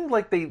 It seemed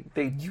like they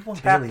You want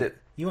tapped Bayley? it.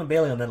 You want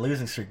Bayley on that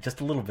losing streak just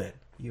a little bit.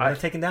 You want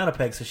to take him down a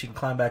peg so she can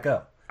climb back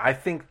up. I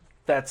think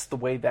that's the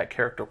way that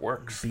character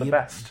works the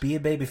best. Be a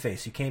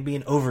babyface. You can't be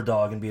an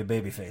overdog and be a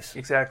babyface.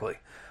 Exactly.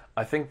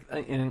 I think,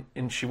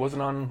 and she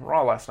wasn't on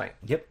Raw last night.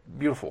 Yep.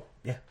 Beautiful.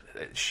 Yeah.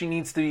 She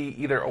needs to be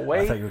either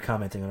away. I thought you were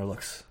commenting on her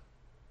looks.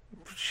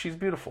 She's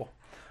beautiful.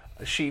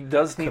 She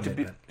does need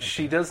Commitment. to be. Okay.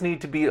 She does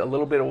need to be a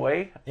little bit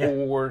away, Yeah.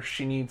 or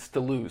she needs to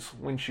lose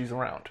when she's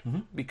around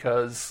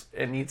because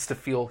it needs to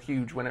feel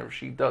huge whenever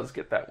she does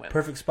get that win.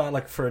 Perfect spot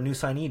like for a new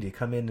signee to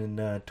come in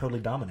and totally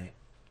dominate.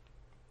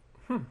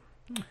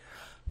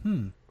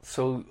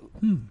 So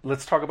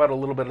let's talk about a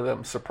little bit of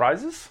them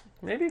surprises,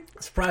 maybe.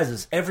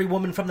 Surprises. Every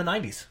woman from the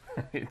 90s.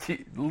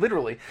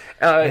 Literally.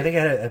 I think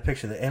I had a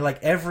picture of that. And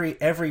like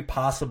every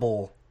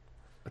possible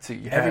Let's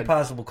see. every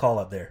possible call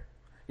up there.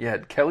 You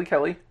had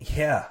Kelly,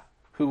 Yeah.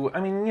 who, I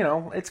mean,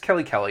 it's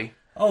Kelly.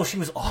 Oh, she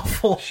was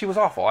awful. She was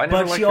awful. I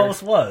never But liked she her.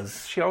 always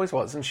was. She always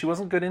was, and she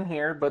wasn't good in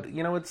here. But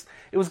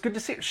it was good to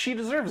see her. She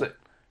deserves it.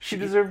 She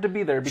deserved to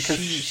be there because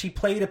She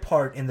played a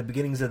part in the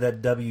beginnings of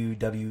that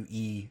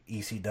WWE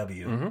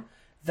ECW.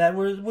 That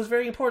was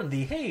very important.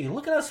 Hey,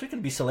 look at us, we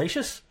can be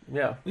salacious.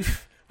 yeah.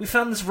 We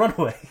found this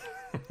runaway.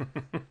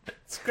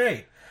 It's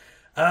great.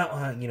 You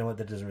know what?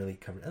 That doesn't really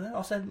cover. And then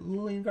also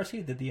Lillian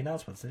Garcia did the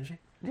announcements, didn't she?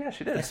 Yeah,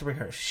 she did. Nice to bring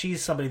her.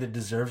 She's somebody that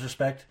deserves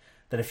respect.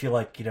 That I feel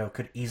like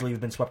could easily have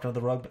been swept under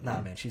the rug, but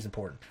nah, man, she's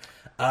important.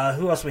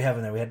 Who else do we have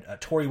in there? We had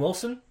Tori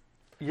Wilson.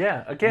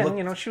 Yeah,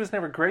 again, she was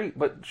never great,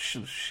 but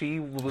she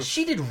was.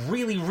 She did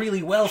really,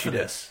 really well for did.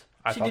 this.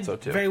 I She thought did so,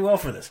 too. Very well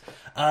for this.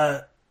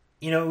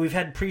 We've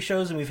had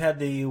pre-shows and we've had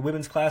the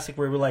Women's Classic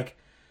where we're like,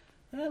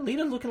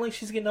 Lita looking like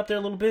she's getting up there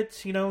a little bit.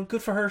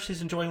 Good for her.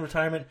 She's enjoying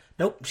retirement.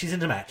 Nope, she's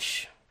in the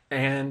match.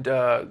 And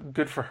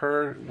good for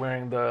her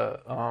wearing the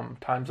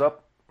Time's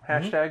Up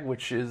hashtag,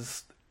 which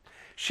is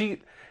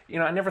she.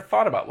 I never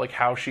thought about like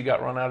how she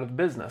got run out of the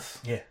business.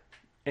 Yeah.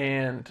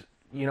 And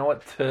you know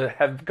what? To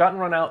have gotten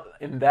run out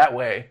in that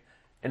way,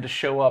 and to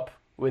show up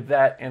with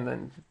that, and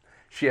then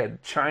she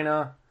had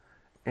China,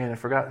 and I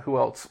forgot who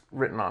else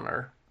written on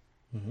her.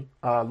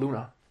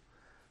 Luna.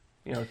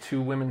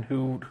 2 women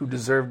who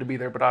deserve to be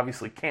there, but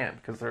obviously can't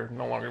because they're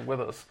no longer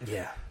with us.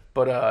 Yeah.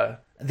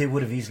 But They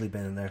would have easily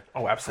been in there.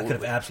 oh, I absolutely.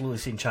 could have absolutely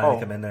seen China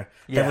come in there.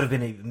 yeah. That would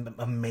have been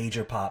a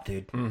major pop,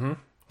 dude. Mm-hmm.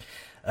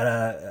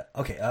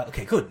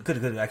 Okay,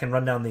 good. I can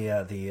run down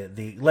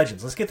the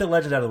legends. Let's get the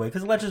legends out of the way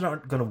because the legends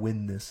aren't going to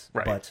win this.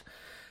 Right.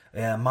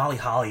 But Molly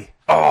Holly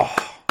Oh,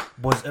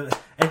 was,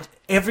 and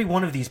every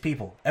one of these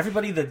people,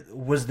 everybody that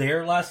was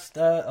there last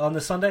on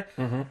the Sunday,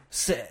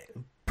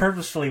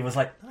 purposefully was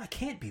like, I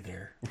can't be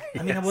there.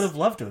 I mean, I would have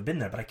loved to have been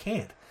there, but I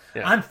can't.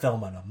 Yeah. I'm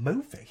filming a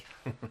movie.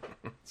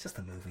 It's just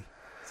a movie.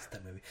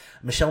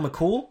 Michelle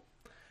McCool.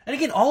 And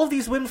again, all of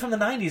these women from the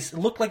 90s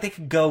look like they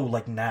could go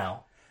like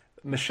now.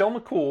 Michelle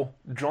McCool,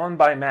 drawn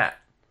by Matt.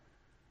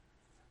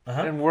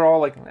 Uh-huh. And we're all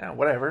like,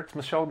 whatever, it's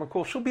Michelle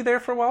McCool. She'll be there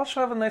for a while.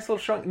 She'll have a nice little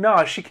showing.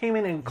 No, she came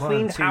in and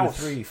cleaned 1, 2, house.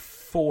 3,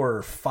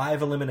 4,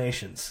 5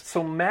 eliminations.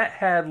 So Matt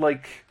had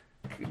like,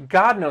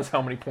 God knows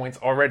how many points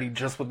already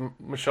just with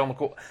Michelle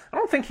McCool. I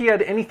don't think he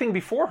had anything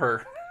before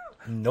her.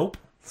 Nope.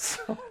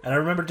 So, And I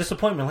remember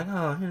disappointment, like,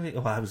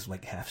 I was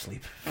like half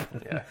asleep.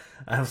 yeah.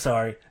 I'm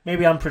sorry.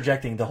 Maybe I'm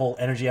projecting the whole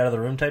energy out of the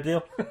room type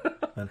deal.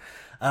 But,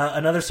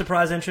 another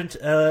surprise entrant,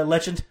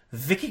 legend,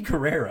 Vicky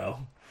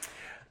Guerrero.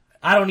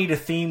 I don't need a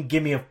theme.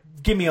 Give me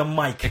a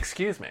mic.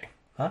 Excuse me.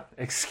 Huh?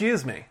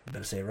 Excuse me.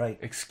 Better say it right.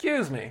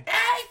 Excuse me.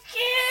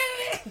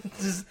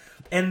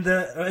 And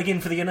again,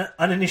 for the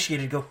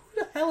uninitiated, go, who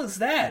the hell is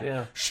that?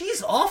 Yeah.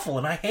 She's awful,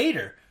 and I hate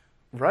her.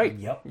 Right.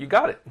 Yep. You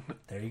got it.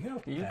 There you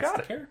go. You That's got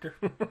the it. character.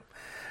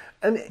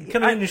 And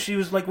Coming in, and she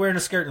was like wearing a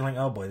skirt, and like,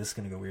 oh boy, this is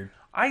gonna go weird.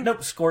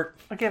 Nope, skirt.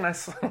 Again,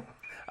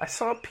 I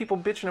saw people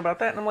bitching about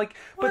that, and I'm like,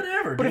 but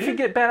Whatever, But if you dude.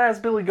 get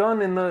badass Billy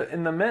Gunn in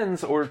the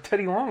men's or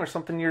Teddy Long or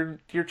something,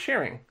 you're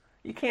cheering.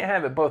 You can't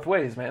have it both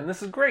ways, man.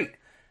 This is great.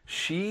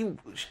 She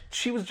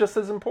was just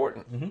as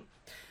important. Mm-hmm.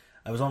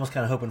 I was almost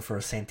kind of hoping for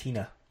a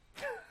Santina,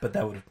 but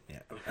that would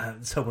I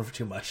was hoping for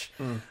too much.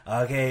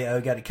 Okay,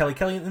 we got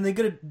Kelly, and they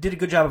did a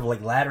good job of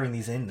like laddering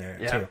these in there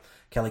too.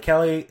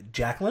 Kelly,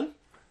 Jacqueline.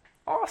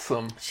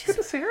 Awesome. Good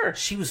to see her.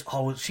 She was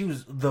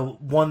the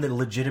one that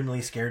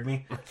legitimately scared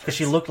me because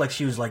she looked like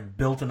she was like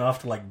built enough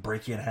to like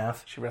break you in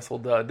half. She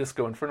wrestled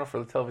Disco Inferno for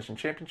the television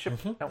championship.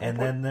 At one And point.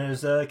 then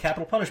there's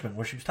Capital Punishment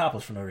where she was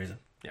topless for no reason.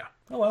 Yeah.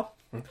 Oh well.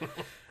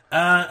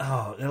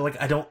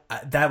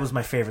 That was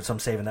my favorite, so I'm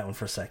saving that one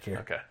for a sec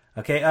here.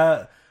 Okay.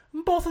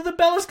 Both of the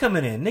Bellas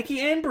coming in, Nikki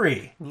and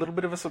Brie. A little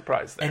bit of a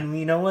surprise there. And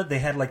you know what? They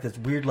had like this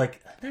weird,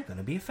 like, they're going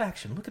to be a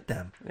faction. Look at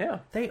them. Yeah.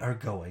 They are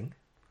going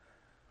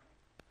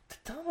to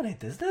dominate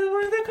this. They're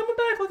coming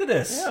back. Look at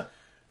this. Yeah.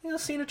 You know,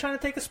 Cena trying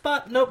to take a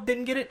spot. Nope,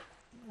 didn't get it.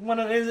 One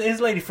of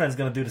his lady friends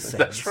going to do the same.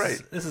 That's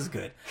right. This is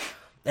good.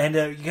 And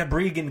you got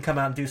Brie getting to come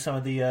out and do some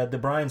of the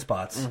Bryan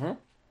spots. Mm-hmm.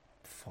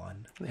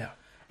 Fun. Yeah.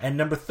 And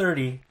number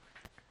 30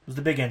 was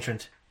the big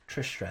entrant,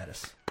 Trish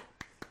Stratus.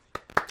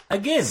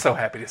 Again. So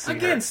happy to see her.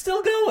 Again,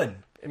 still going.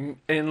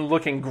 And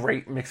looking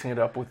great, mixing it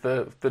up with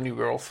the new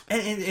girls.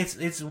 And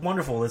it's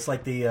wonderful. It's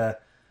like the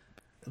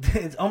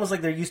it's almost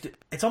like they're used to.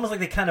 It's almost like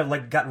they kind of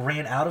like got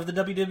ran out of the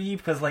WWE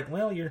because like,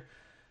 well, you're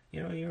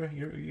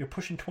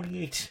pushing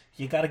 28.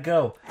 You got to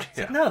go. It's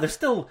like, no, they're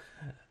still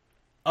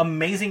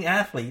amazing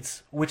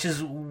athletes, which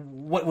is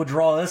what would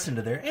draw us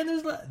into there. And they're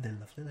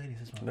lovely ladies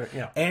as well.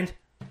 Yeah. And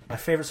my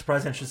favorite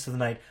surprise entrance of the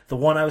night, the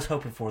one I was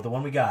hoping for, the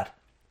one we got,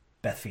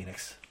 Beth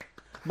Phoenix.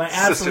 My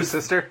absolute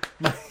Sister.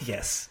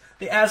 yes,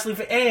 the absolute,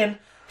 and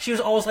she was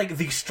always like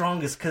the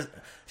strongest because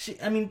she.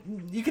 I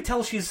mean, you could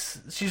tell she's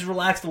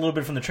relaxed a little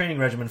bit from the training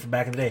regimen from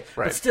back in the day,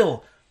 Right. but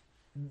still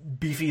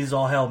beefy as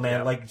all hell, man.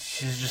 Yeah. Like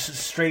she's just a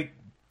straight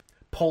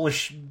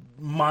Polish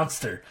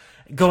monster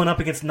going up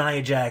against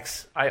Nia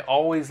Jax. I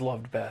always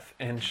loved Beth,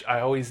 and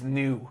I always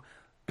knew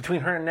between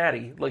her and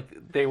Natty,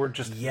 like they were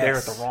just there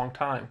at the wrong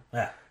time.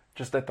 Yeah,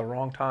 Just at the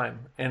wrong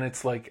time. And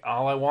it's like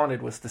all I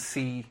wanted was to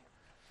see.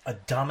 a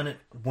dominant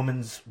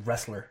woman's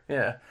wrestler.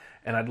 Yeah,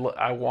 and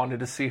I wanted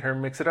to see her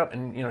mix it up,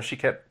 and you know she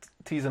kept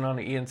teasing on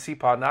the ENC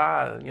pod.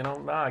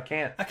 Nah, I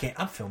can't.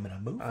 I'm filming a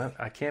movie.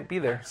 I can't be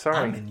there. Sorry,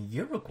 I'm in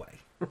Uruguay.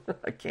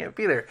 I can't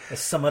be there.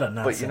 It's some other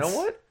nonsense. But you know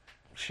what?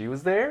 She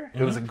was there.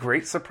 It was a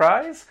great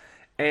surprise,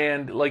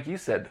 and like you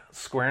said,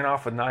 squaring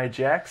off with Nia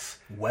Jax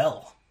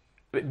Well,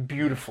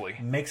 beautifully.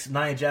 makes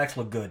Nia Jax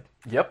look good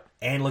Yep,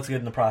 and looks good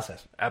in the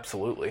process,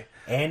 absolutely.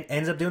 and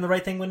ends up doing the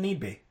right thing when need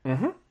be.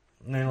 Mm-hmm.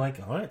 And they're like,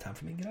 all right, time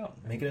for me to get out.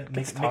 Make it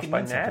Gets make tossed it by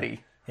mean something.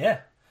 Natty. Yeah,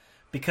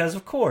 because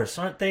of course,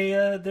 aren't they?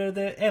 They're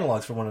the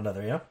analogs for one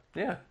another, you know.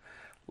 Yeah,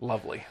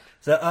 lovely.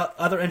 So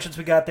other entrants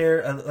we got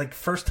there, like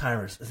first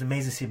timers. It's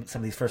amazing to see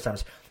some of these first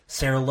timers.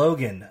 Sarah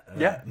Logan,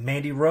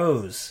 Mandy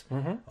Rose.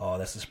 Mm-hmm. Oh,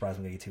 that's the surprise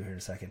I'm going to get to here in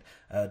a second.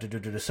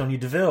 Sonya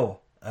Deville,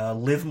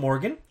 Liv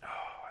Morgan. Oh,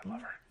 I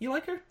love her. You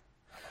like her?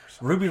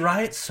 Ruby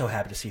Riott. So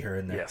happy to see her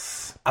in there.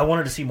 Yes. I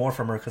wanted to see more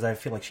from her because I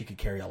feel like she could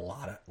carry a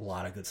lot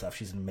of good stuff.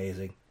 She's an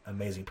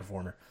amazing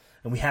performer,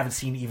 and we haven't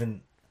seen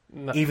even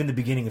the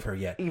beginning of her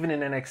yet. Even in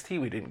NXT,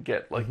 we didn't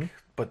get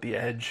but the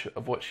edge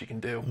of what she can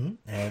do. Mm-hmm.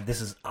 And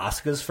this is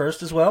Asuka's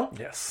first as well.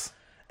 Yes.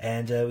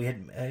 And we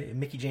had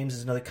Mickey James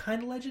is another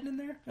kind of legend in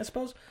there, I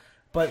suppose.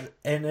 But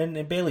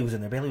and Bailey was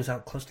in there. Bailey was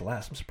out close to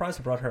last. I'm surprised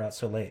they brought her out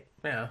so late.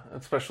 Yeah,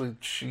 especially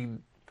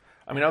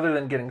other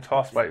than getting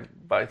tossed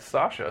by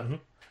Sasha. Mm-hmm.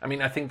 I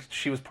mean, I think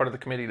she was part of the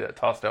committee that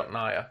tossed out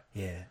Nia.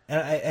 Yeah, and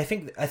I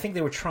think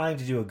they were trying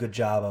to do a good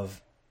job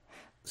of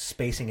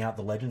spacing out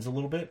the legends a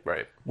little bit,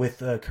 Right. with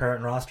the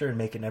current roster and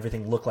making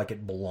everything look like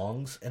it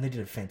belongs. And they did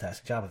a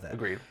fantastic job of that.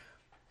 Agreed.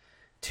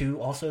 Two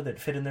also that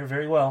fit in there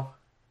very well.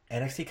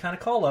 NXT kind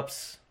of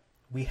call-ups.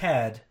 We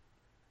had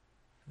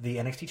the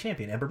NXT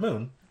champion Ember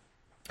Moon,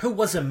 who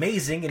was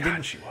amazing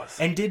and she was.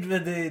 and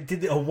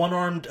did a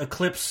one-armed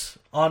eclipse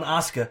on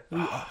Asuka.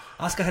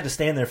 Asuka had to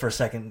stand there for a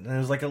second, and it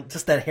was like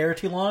just that hair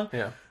too long.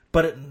 Yeah.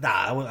 But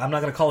I'm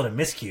not going to call it a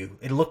miscue.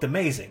 It looked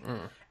amazing.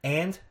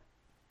 And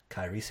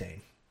Kairi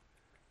Sane.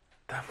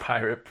 The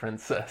Pirate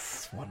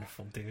Princess. It's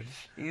wonderful, dude.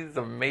 She's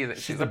amazing.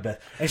 She's the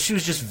best, and she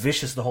was just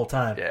vicious the whole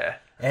time. Yeah.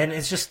 And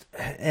it's just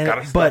Got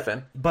her stuff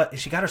in. But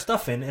she got her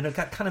stuff in, and it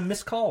got kind of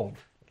miscalled,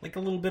 like a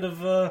little bit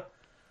of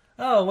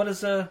what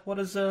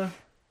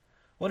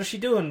is she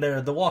doing there?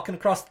 The walking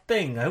across the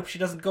thing. I hope she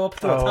doesn't go up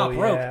to the top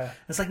rope.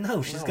 It's like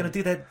no, she's gonna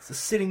do that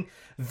sitting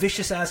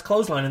vicious ass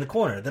clothesline in the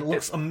corner that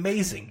looks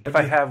amazing. If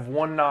I have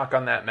one knock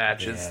on that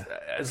match, is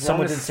as Someone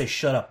long as didn't say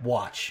shut up,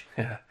 watch.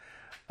 Yeah.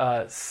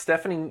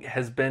 Stephanie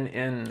has been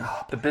in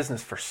the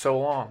business for so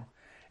long,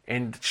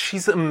 and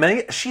she's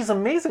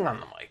amazing on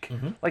the mic.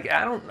 Mm-hmm. Like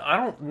I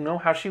don't know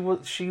how she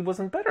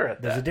wasn't better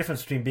at that. There's a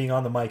difference between being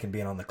on the mic and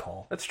being on the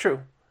call. That's true.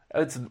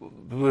 It's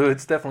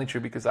definitely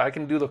true because I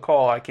can do the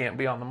call, I can't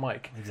be on the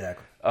mic.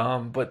 Exactly.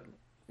 But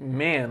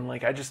man,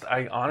 like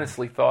I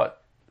honestly thought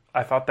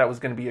that was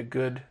going to be a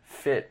good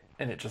fit,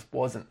 and it just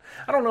wasn't.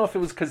 I don't know if it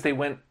was because they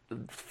went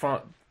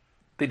front.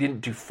 They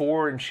didn't do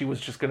 4, and she was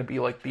just going to be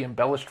like the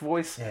embellished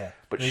voice. Yeah.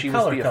 But The she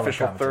color was the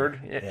official commentary.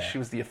 third. Yeah. She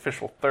was the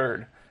official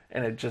third,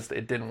 and it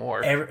didn't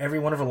work. Every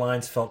one of her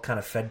lines felt kind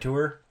of fed to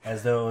her,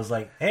 as though it was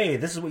like, "Hey,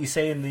 this is what you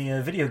say in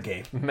the video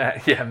game."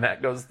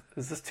 Matt goes,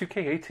 "Is this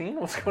 2K18?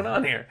 What's going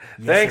on here?"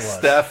 Yes, Thanks, it was.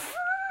 Steph.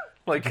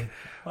 Like,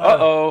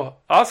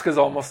 Asuka's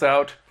almost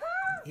out.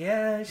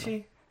 Yeah,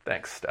 she.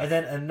 Thanks, Steph. And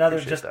then another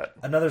Appreciate that.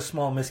 another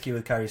small miscue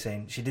with Kairi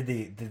Sane. She did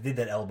did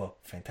that elbow,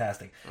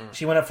 fantastic.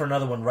 She went up for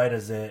another one right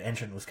as the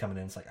entrant was coming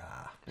in. It's like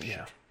shit.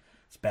 Yeah.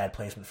 It's bad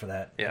placement for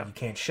that. Yeah. You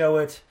can't show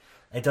it.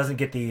 It doesn't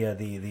get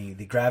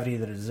the gravity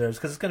that it deserves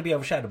because it's going to be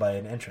overshadowed by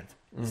an entrant.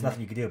 There's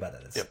nothing you can do about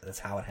that. That's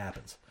how it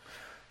happens.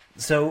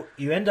 So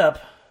you end up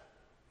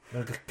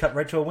cut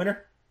right to a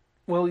winner.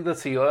 Well,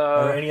 let's see.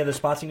 Or any other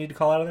spots you need to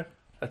call out of there?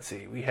 Let's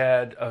see. We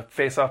had a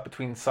face-off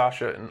between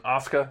Sasha and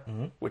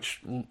Asuka,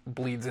 which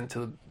bleeds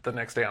into the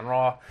next day on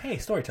Raw. Hey,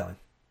 storytelling.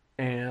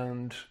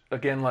 And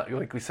again,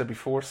 like we said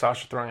before,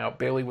 Sasha throwing out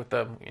Bayley with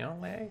the,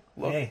 hey,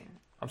 look, Hey.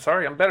 I'm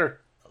sorry, I'm better.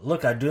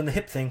 Look, I'm doing the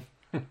hip thing.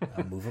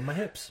 I'm moving my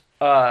hips.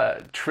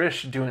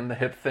 Trish doing the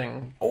hip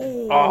thing.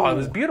 Oh, it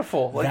was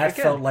beautiful. Like, That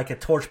again, felt like a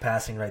torch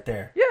passing right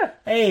there. yeah.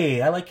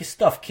 Hey, I like your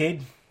stuff,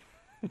 kid.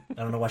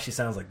 I don't know why she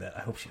sounds like that. I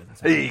hope she doesn't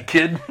sound Hey, like that.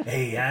 kid.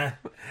 Hey,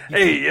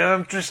 Hey,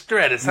 I'm Trish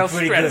Stratus. How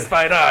pretty good.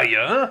 stratified are you,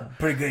 huh?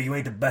 pretty good. You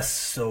ain't the best,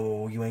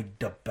 so you ain't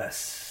the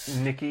best.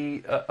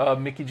 Mickey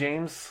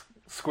James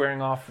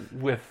squaring off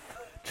with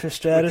Trish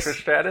Stratus.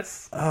 Trish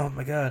Stratus. Oh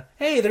my god.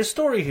 Hey, there's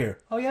story here.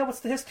 Oh yeah, what's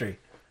the history?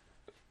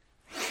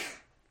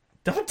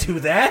 Don't do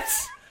that.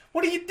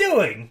 What are you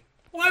doing?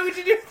 Why would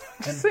you do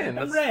that? Just saying,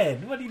 I'm that's-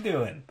 red. What are you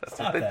doing? That's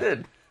Stop what they that.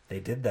 did. They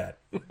did that.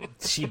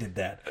 She did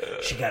that.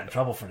 She got in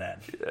trouble for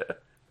that. Yeah.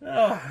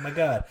 Oh my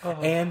god.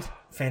 And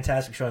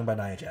fantastic showing by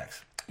Nia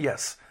Jax,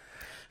 Yes.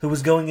 who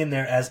was going in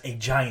there as a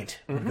giant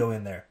would go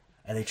in there,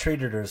 and they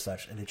treated her as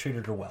such, and they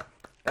treated her well.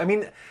 I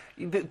mean,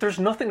 there's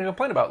nothing to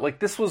complain about. Like,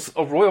 this was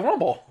a Royal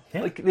Rumble.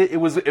 Yeah. Like, it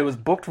was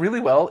booked really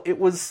well. It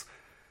was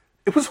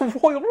a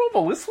Royal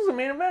Rumble. This was a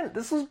main event.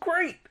 This was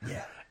great.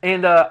 Yeah.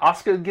 And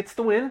Asuka gets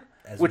the win,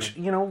 As which,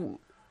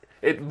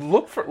 it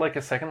looked for like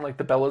a second like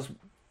the Bellas,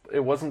 it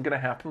wasn't going to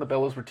happen. The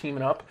Bellas were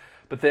teaming up.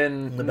 But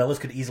then The Bellas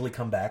could easily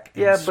come back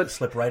and Yeah, but-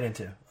 slip right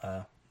into.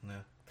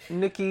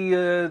 Nikki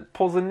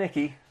pulls a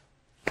Nikki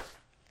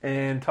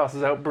and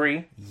tosses out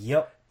Brie.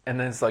 Yep. And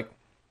then it's like,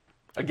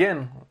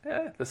 again,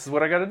 this is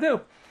what I got to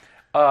do.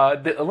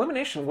 The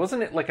elimination,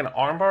 wasn't it like an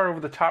armbar over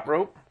the top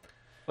rope?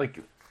 Like,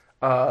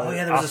 Oh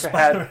yeah, there was a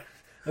spot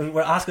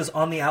where Asuka's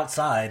on the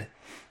outside.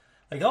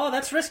 Like, oh,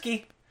 that's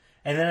risky.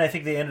 And then I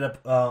think they ended up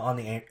on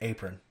the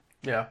apron.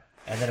 Yeah,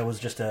 And then it was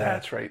just a.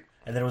 that's right.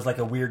 And then it was like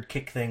a weird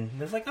kick thing.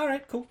 It was like, all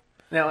right, cool.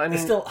 Now, I mean,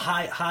 It's still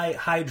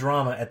high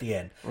drama at the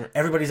end.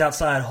 Everybody's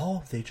outside.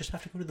 Oh, they just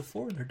have to go to the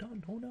floor and they're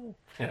done. Oh no.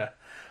 yeah.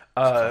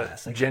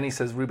 classic. Jenny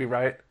says Ruby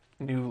Riott,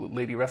 new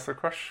lady wrestler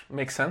crush.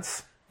 Makes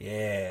sense.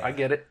 Yeah. I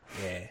get it.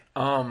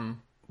 Yeah.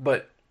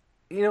 But,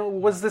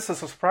 was this a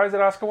surprise that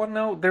Asuka won?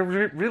 No, there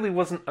really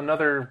wasn't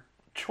another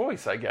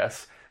choice, I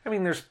guess. I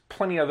mean, there's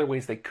plenty other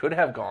ways they could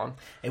have gone.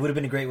 It would have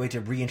been a great way to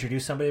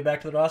reintroduce somebody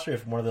back to the roster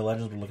if one of the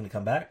legends were looking to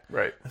come back.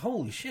 Right. Like,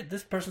 holy shit,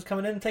 this person's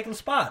coming in and taking the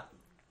spot.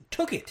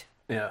 Took it.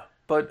 Yeah.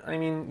 But, I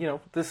mean,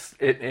 this,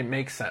 it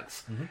makes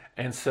sense.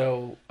 And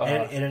so...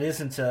 And it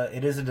isn't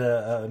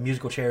a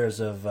musical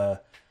chairs of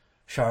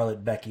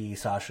Charlotte, Becky,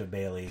 Sasha,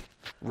 Bayley.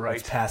 Right.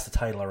 Let's pass the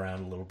title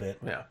around a little bit.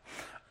 Yeah.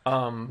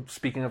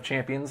 Speaking of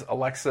champions,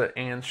 Alexa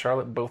and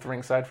Charlotte both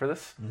ringside for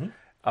this.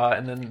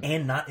 And then...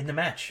 And not in the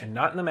match. And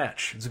not in the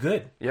match. It's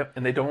good. Yep.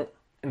 And they don't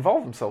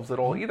involve themselves at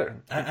all either.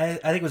 I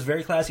think it was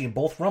very classy in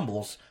both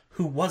Rumbles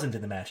who wasn't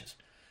in the matches.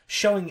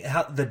 Showing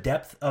how the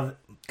depth of...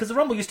 Because the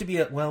Rumble used to be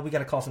we got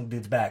to call some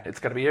dudes back. It's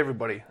got to be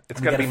everybody.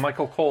 It's got to be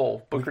Michael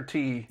Cole, Booker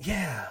T,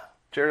 Yeah.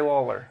 Jerry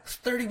Lawler.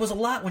 30 was a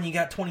lot when you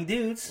got 20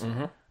 dudes.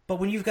 But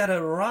when you've got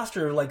a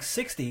roster of like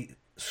 60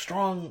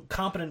 strong,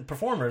 competent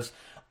performers,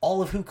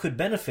 all of who could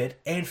benefit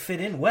and fit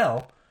in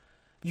well,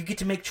 you get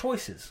to make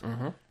choices.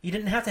 You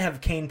didn't have to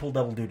have Kane pull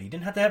double duty. You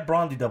didn't have to have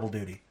Braun do double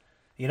duty.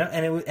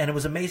 And it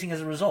was amazing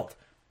as a result.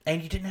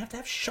 And you didn't have to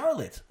have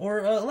Charlotte or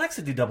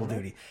Alexa do double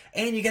duty.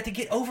 And you got to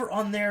get over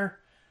on their...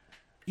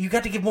 You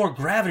got to give more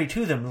gravity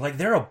to them. Like,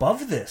 they're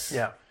above this.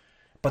 Yeah.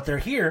 But they're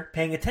here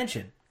paying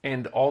attention.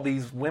 And all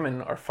these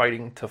women are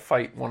fighting to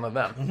fight one of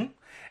them.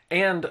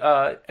 And,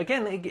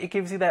 again, it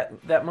gives you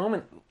that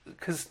moment,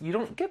 because you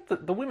don't get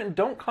the women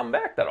don't come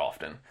back that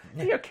often.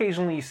 Yeah.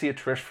 Occasionally you see a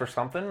Trish for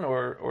something,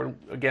 or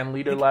again,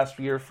 Lita last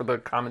year for the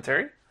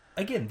commentary.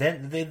 Again,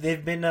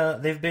 they've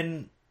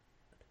been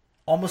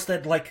almost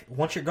that, like,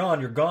 once you're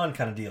gone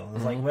kind of deal.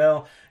 It's like,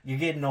 well, you're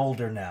getting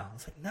older now.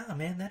 It's like, nah,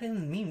 man, that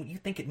doesn't mean what you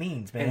think it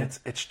means, man. And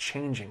it's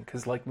changing,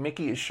 because, like,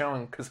 Mickey is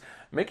showing, because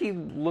Mickey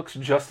looks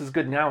just as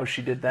good now as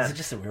she did then. Is it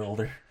just that we're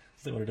older?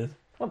 Is that what it is?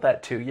 Well,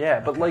 that too, yeah.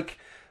 But,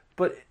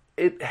 but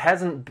it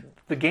hasn't,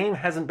 the game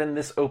hasn't been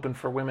this open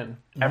for women,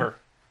 ever.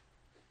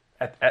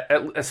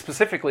 At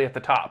specifically at the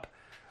top.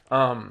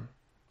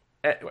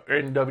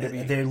 in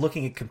WWE. They're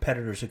looking at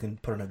competitors who can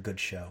put on a good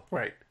show.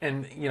 Right.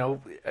 And,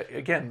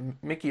 again,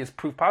 Mickey is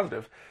proof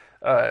positive.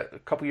 A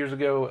couple years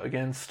ago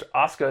against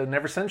Asuka, and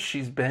ever since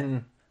she's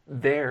been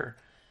there,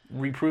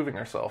 reproving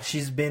herself.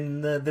 She's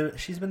been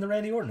she's been the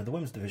Randy Orton of the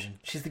women's division.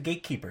 She's the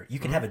gatekeeper. You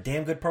can have a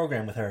damn good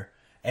program with her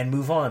and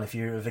move on if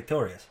you're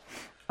victorious.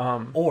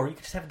 Or you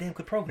can just have a damn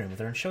good program with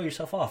her and show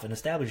yourself off and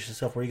establish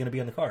yourself where you're going to be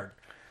on the card.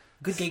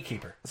 Good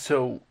gatekeeper.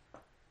 So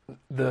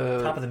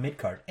the top of the mid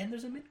card, and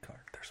there's a mid card.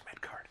 There's a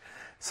mid card.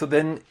 So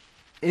then,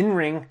 in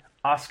ring,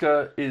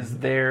 Asuka is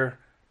there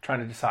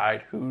trying to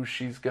decide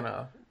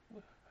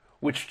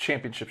which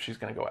championship she's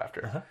gonna go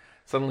after.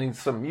 Suddenly,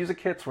 some music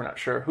hits. We're not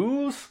sure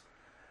whose,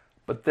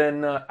 but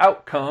then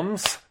out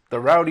comes the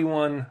rowdy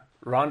one,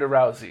 Ronda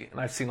Rousey. And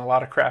I've seen a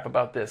lot of crap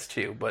about this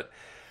too, but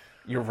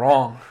you're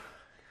wrong.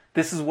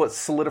 This is what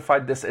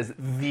solidified this as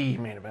the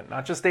main event,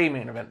 not just a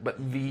main event, but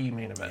the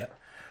main event.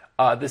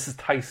 Yep. This is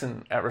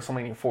Tyson at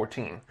WrestleMania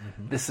 14.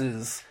 This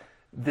is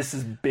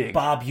big.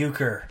 Bob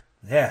Uecker.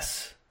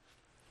 Yes.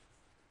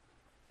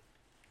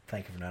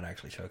 Thank you for not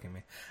actually choking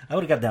me. I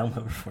would have got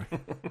downloaded for you.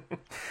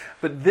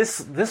 But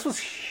this was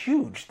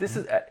huge. This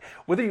is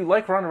whether you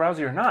like Ronda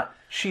Rousey or not,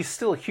 she's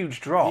still a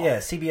huge draw. Yeah,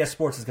 CBS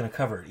Sports is going to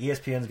cover it.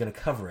 ESPN is going to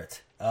cover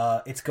it.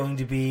 It's going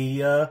to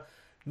be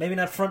maybe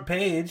not front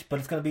page, but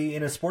it's going to be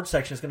in a sports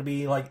section. It's going to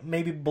be like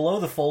maybe below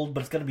the fold, but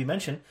it's going to be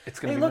mentioned.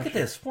 Hey, look at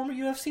this former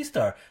UFC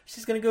star.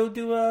 She's going to go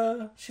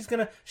do she's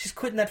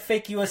quitting that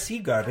fake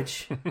USC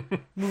garbage,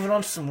 moving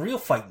on to some real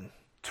fighting.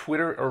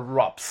 Twitter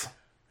erupts.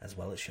 As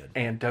well it should.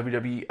 And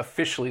WWE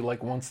officially,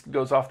 once it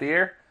goes off the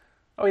air,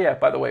 oh yeah,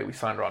 by the way, we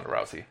signed Ronda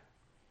Rousey.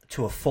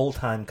 To a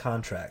full-time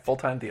contract.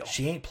 Full-time deal.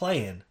 She ain't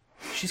playing.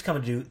 She's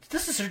coming to do...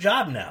 This is her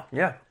job now.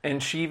 Yeah,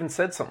 and she even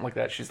said something like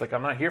that. She's like,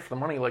 I'm not here for the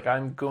money.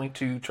 I'm going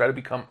to try to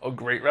become a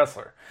great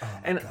wrestler. Oh,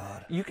 my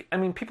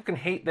God. People can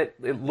hate that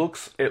it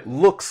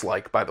looks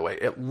like, by the way,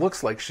 it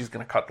looks like she's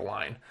going to cut the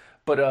line.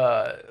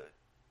 But,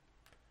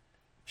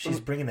 she's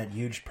bringing that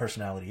huge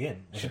personality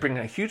in. She's bringing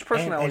a huge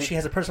personality. And she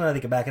has a personality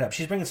that can back it up.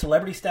 She's bringing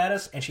celebrity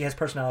status, and she has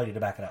personality to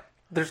back it up.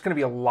 There's going to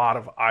be a lot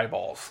of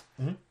eyeballs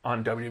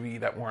on WWE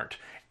that weren't.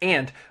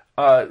 And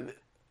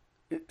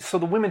so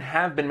the women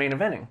have been main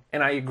eventing.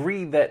 And I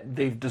agree that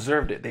they've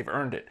deserved it. They've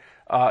earned it.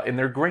 And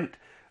they're great.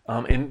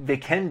 And they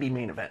can be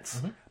main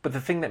events. But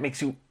the thing that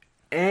makes you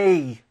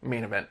a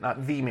main event,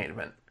 not the main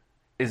event,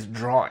 is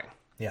drawing.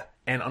 Yeah.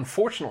 And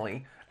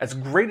unfortunately, as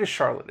great as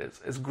Charlotte is,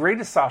 as great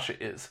as Sasha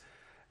is,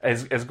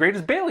 as great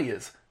as Bayley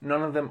is,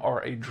 none of them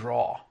are a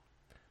draw.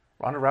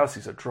 Ronda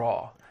Rousey's a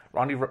draw.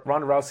 Ronda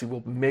Rousey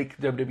will make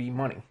WWE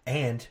money.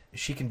 And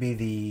she can be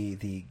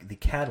the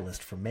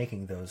catalyst for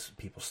making those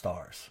people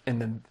stars. And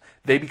then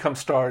they become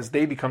stars,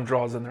 they become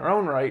draws in their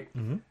own right,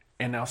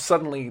 and now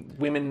suddenly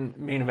women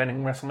main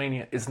eventing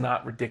WrestleMania is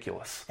not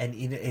ridiculous. And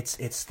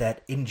it's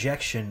that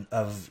injection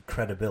of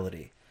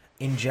credibility,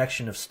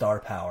 injection of star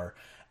power.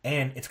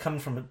 And it's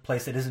coming from a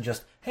place that isn't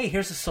just, hey,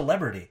 here's a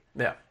celebrity.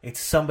 Yeah. It's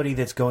somebody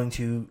that's going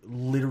to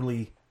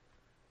literally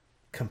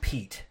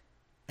compete.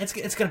 It's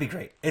going to be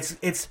great.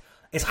 It's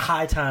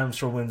high times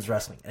for women's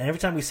wrestling. And every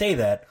time we say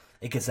that,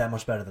 it gets that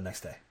much better the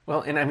next day.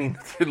 Well, and I mean,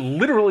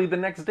 literally the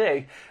next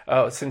day,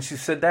 since you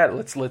said that,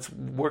 let's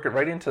work it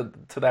right into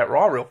that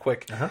Raw real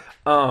quick.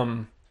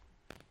 The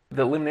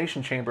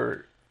Elimination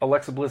Chamber,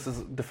 Alexa Bliss is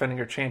defending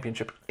her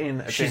championship in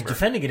a chamber. She's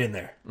defending it in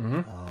there.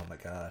 Oh, my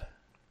God.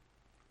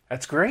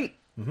 That's great.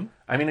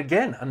 I mean,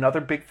 again, another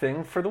big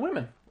thing for the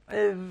women.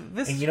 And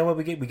you know what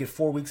we get? We get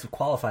 4 weeks of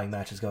qualifying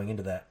matches going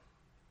into that.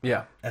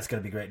 Yeah. That's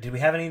going to be great. Did we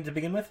have any to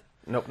begin with?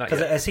 Nope, not yet.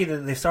 Because I see that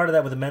they've started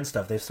that with the men's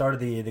stuff. They've started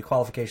the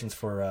qualifications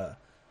for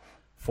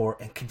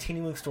and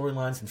continuing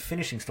storylines and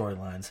finishing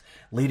storylines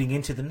leading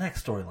into the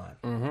next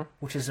storyline,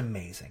 which is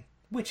amazing.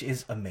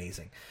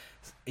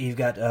 You've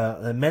got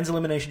the men's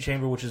elimination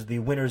chamber, which is the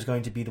winner is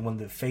going to be the one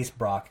that face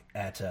Brock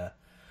at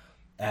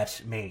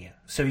Mania.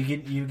 So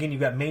you've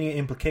got Mania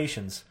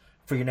implications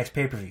for your next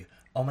pay-per-view.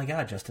 Oh my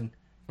God, Justin,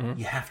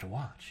 you have to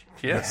watch.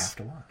 Yes. You have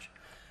to watch.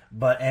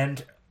 But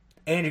and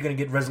you're going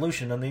to get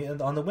resolution on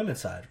the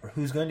women's side, or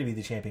who's going to be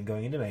the champion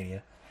going into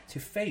Mania to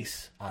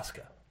face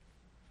Asuka,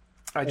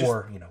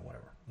 or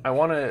whatever. I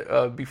want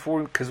to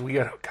before, because we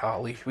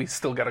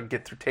still got to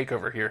get through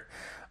Takeover here.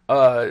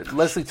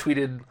 Leslie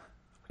tweeted,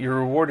 "You're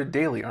rewarded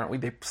daily, aren't we?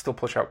 They still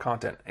push out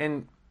content."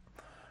 And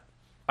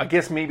I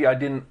guess maybe I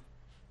didn't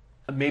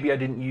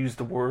use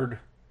the word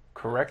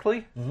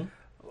correctly.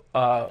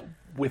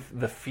 With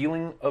the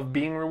feeling of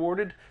being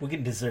rewarded. We're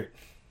getting dessert.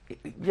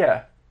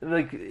 Yeah.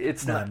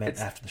 It's no, not I meant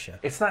it's, after the show.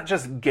 It's not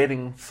just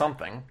getting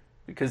something,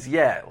 because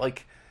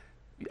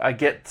I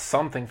get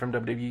something from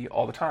WWE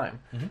all the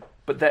time.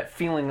 But that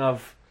feeling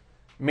of,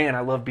 man, I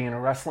love being a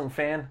wrestling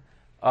fan.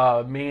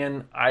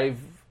 Man,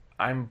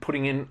 I'm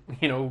putting in,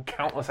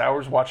 countless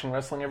hours watching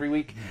wrestling every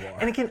week.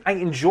 And again, I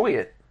enjoy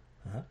it.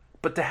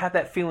 But to have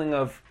that feeling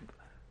of,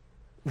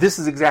 this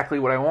is exactly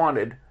what I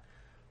wanted,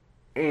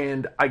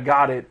 and I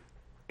got it,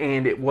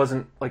 and it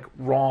wasn't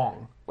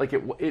wrong. They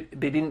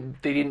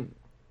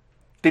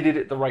did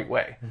it the right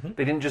way.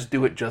 They didn't just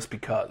do it just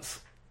because,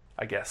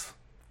 I guess.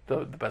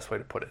 the best way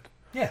to put it.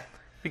 Yeah.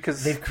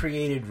 Because They've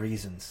created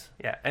reasons.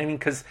 yeah, I mean,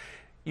 because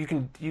you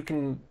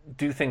can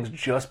do things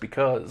just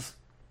because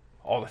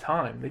all the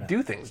time. They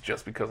do things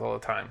just because all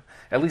the time.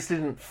 At least it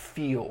didn't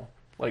feel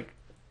like,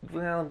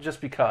 well,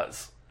 just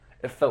because.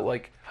 It felt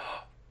like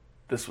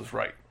this was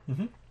right.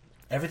 Mm-hmm.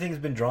 Everything's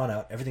been drawn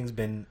out. Everything's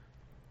been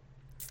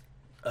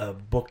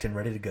booked and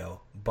ready to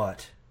go.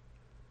 But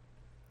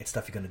it's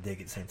stuff you're going to dig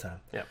at the same time.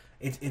 Yeah.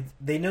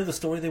 They know the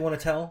story they want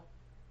to tell,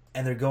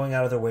 and they're going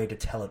out of their way to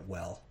tell it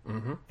well.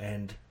 Mm-hmm.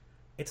 And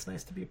it's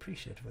nice to be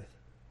appreciative with.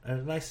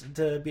 And nice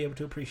to be able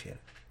to appreciate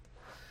it.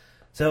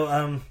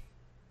 So,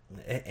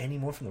 any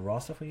more from the Raw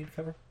stuff we need to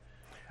cover?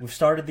 We've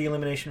started the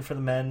elimination for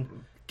the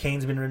men.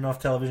 Kane's been written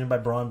off television by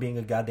Braun being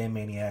a goddamn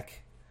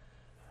maniac.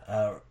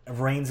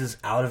 Reigns is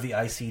out of the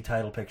IC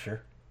title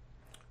picture.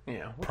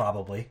 Yeah.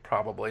 Probably.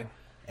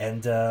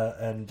 And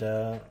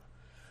Asuka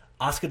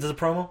does a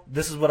promo.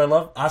 This is what I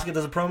love. Asuka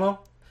does a promo,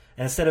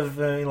 and instead of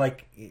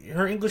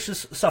her English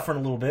is suffering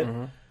a little bit,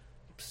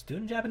 just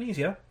doing Japanese,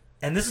 yeah.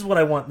 And this is what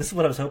I want. This is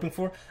what I was hoping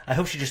for. I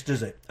hope she just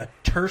does a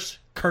terse,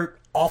 curt,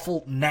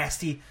 awful,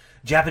 nasty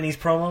Japanese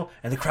promo,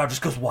 and the crowd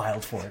just goes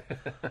wild for it.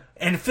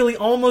 And Philly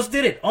almost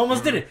did it.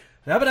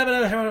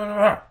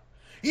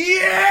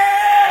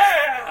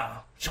 Yeah!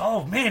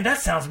 Oh man, that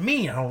sounds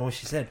mean. I don't know what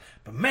she said,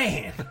 but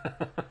man.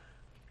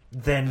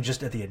 Then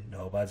just at the end,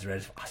 nobody's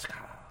ready for Asuka.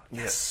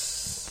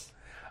 Yes.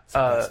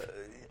 I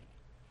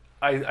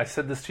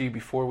said this to you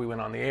before we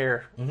went on the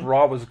air.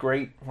 Raw was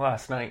great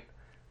last night,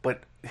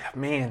 but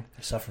man,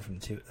 I suffer from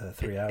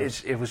 3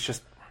 hours. It was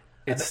just.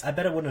 I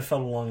bet it wouldn't have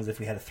felt as long as if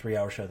we had a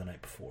 3-hour show the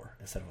night before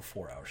instead of a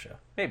 4-hour show.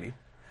 Maybe,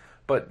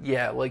 but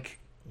yeah,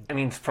 I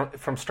mean,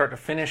 from start to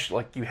finish,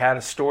 you had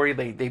a story.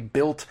 They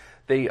built.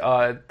 They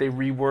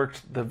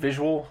reworked the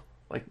visual.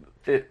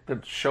 The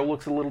show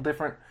looks a little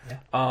different.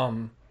 Yeah.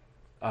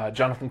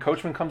 Jonathan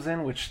Coachman comes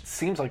in, which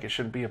seems like it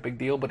shouldn't be a big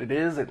deal, but it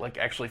is. It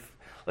actually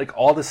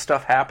all this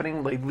stuff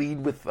happening. They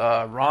lead with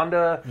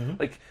Ronda.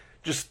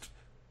 Just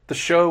the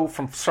show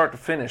from start to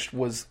finish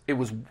was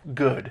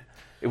good.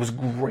 It was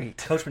great.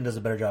 Coachman does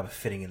a better job of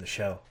fitting in the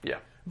show. Yeah.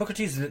 Booker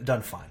T's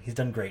done fine. He's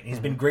done great. He's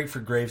been great for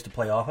Graves to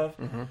play off of.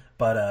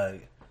 But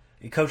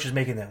Coach is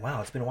making that,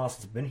 wow, it's been a while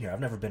since I've been here. I've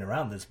never been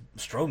around this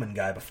Strowman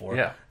guy before.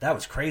 Yeah. That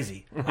was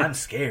crazy. I'm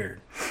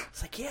scared.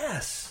 It's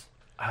yes.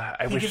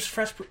 He gives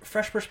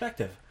fresh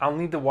perspective. I'll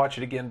need to watch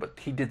it again, but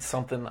he did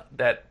something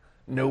that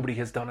nobody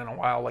has done in a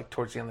while.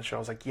 Towards the end of the show, I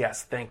was like,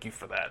 yes, thank you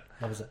for that.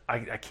 What was it?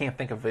 I can't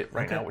think of it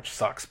right now, which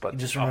sucks. But You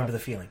just remember the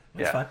feeling.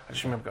 That's fine. I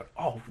just remember going,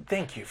 oh,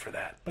 thank you for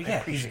that. But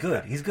yeah, he's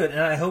good. He's good, and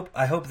I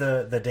hope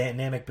the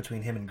dynamic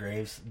between him and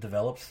Graves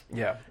develops.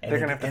 Yeah, they're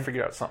gonna have to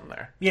figure out something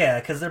there. Yeah,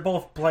 because they're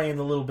both playing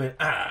a little bit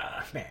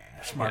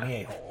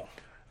smarmy a-hole.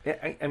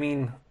 Yeah, I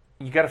mean,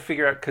 you got to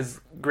figure out, because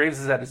Graves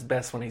is at his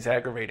best when he's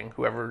aggravating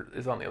whoever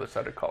is on the other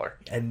side of the collar.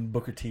 And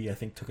Booker T, I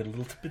think, took it a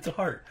little bit to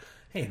heart.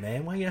 Hey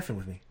man, why are you effing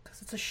with me?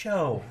 Because it's a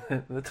show.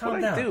 That's Calm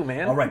what down. I do,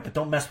 man. All right, but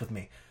don't mess with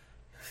me.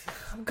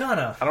 I'm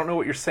gonna. I don't know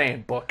what you're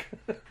saying, Book.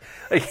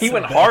 He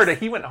went hard at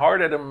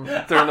him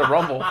during the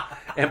Rumble,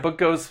 and Book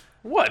goes,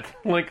 "What?"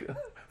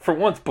 For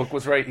once, Book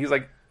was right. He's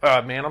like,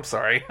 "Man, I'm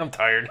sorry. I'm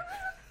tired."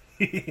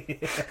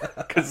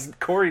 Because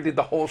Corey did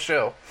the whole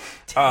show.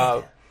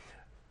 All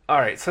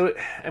right, so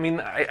I mean,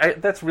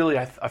 that's really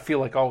I feel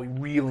like all we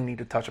really need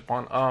to touch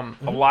upon.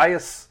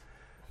 Elias,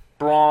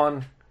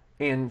 Braun,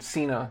 and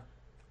Cena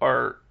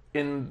are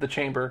in the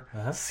chamber.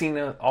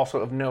 Cena also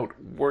of note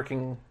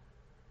working.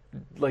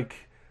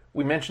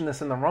 We mentioned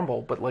this in the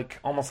Rumble, but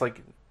almost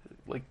like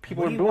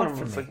people are booing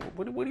him. It's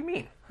what do you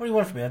mean? What do you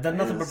want from me? I've done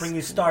nothing but bring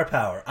you star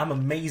power. I'm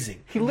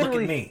amazing. Look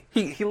at me.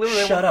 He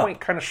literally Shut at one up. point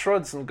kind of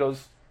shrugs and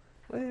goes,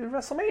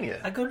 WrestleMania.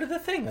 I go to the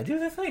thing. I do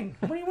the thing.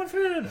 What do you want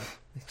from me?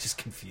 He's just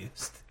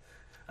confused.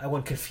 I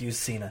want confused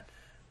Cena.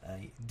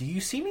 Do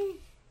you see me?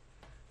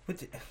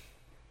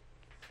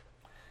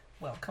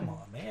 Well, come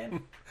on,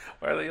 man.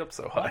 Why are they up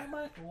so high?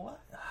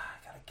 What? I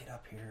gotta get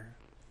up here.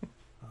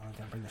 I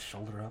gotta bring the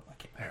shoulder up. I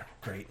can't. There.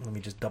 Great. Let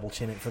me just double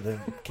chin it for the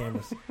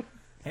cameras.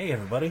 Hey,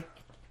 everybody.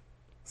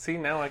 See,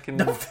 now I can.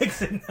 Don't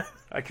fix it now.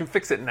 I can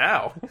fix it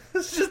now.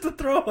 It's just a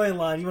throwaway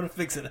line. You want to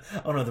fix it?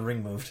 Oh no, the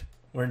ring moved.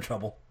 We're in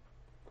trouble.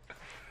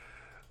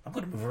 I'm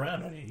gonna move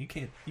around on you. You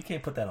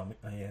can't put that on me.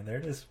 Oh yeah, there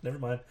it is. Never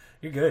mind.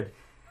 You're good.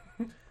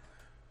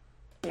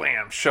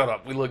 Blam! Shut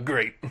up. We look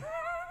great.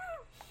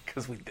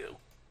 Because we do.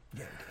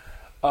 Yeah.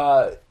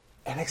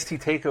 NXT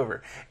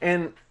TakeOver.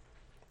 And,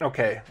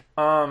 okay.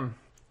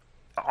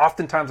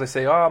 Oftentimes I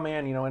say, oh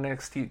man,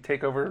 NXT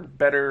TakeOver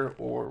better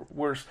or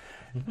worse.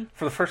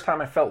 For the first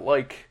time I felt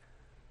like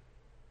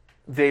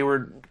they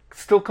were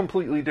still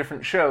completely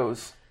different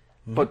shows,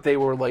 but they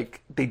were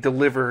they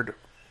delivered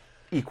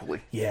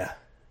equally. Yeah.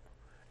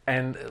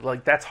 And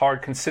that's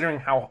hard considering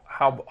how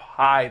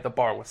high the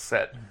bar was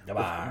set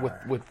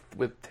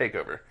with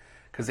TakeOver,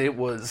 because it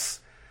was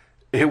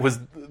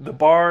the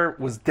bar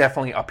was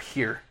definitely up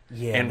here.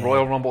 Yeah, and man.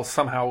 Royal Rumble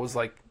somehow was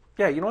like,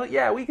 yeah, you know what?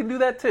 Yeah, we can do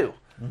that too,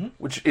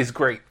 which is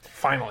great.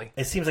 Finally,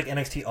 it seems like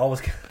NXT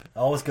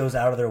always goes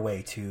out of their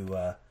way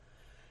to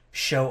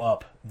show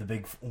up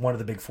one of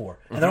the big four,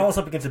 and they're almost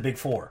up against the big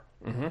four.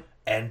 Mm-hmm.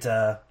 And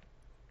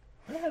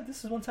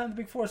this is one time the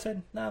big four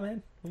said, "Nah,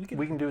 man, we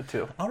can do it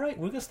too. All right,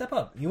 we're gonna step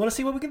up. You want to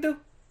see what we can do?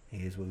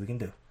 Here's what we can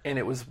do." And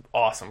it was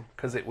awesome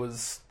because it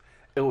was.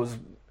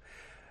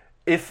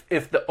 If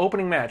the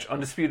opening match,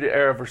 Undisputed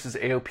Era versus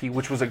AOP,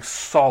 which was a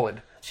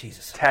solid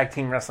tag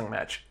team wrestling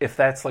match, if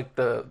that's like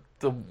the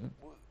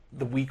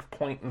weak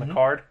point in the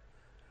card,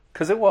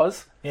 because it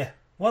was. Yeah.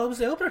 Well, it was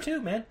the opener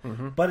too, man.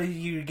 Mm-hmm. But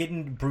you're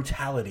getting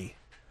brutality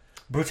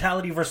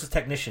versus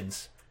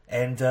technicians,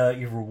 and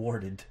you're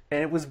rewarded.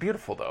 And it was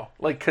beautiful though,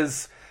 like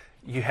because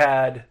you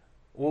had,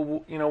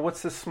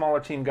 what's this smaller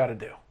team got to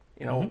do?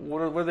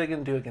 What are they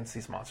going to do against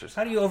these monsters?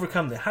 How do you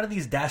overcome that? How do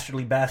these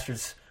dastardly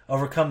bastards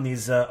overcome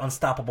these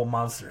unstoppable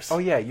monsters? Oh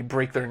yeah, you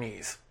break their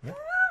knees. Yeah.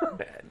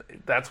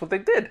 That's what they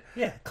did.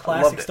 Yeah,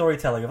 classic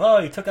storytelling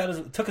of he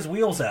took his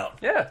wheels out.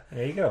 Yeah,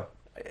 there you go.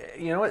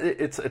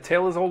 It's a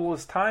tale as old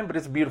as time, but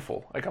it's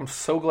beautiful. Like I'm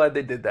so glad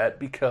they did that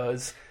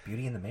because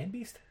Beauty and the Man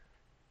Beast.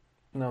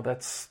 No,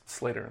 that's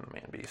Slater and the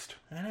Man Beast.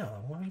 I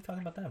know. What are you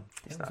talking about them?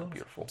 It's not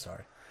beautiful. I'm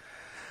sorry.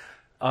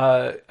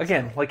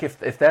 Again, like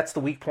if that's the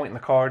weak point in the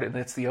card and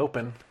it's the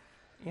open,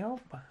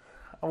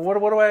 what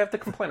do I have to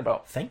complain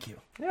about? Thank you.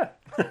 Yeah.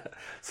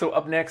 So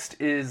up next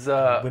is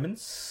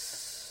women's.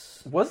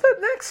 Was that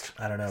next?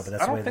 I don't know, but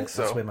that's I don't think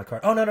so. That's the way my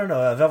card. Oh no,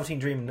 Velveteen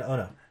Dream. Oh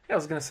no. Yeah, I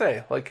was gonna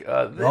say like.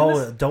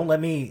 Don't let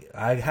me.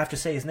 I have to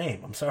say his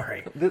name. I'm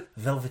sorry.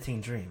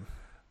 Velveteen Dream.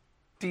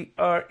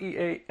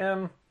 Dreame?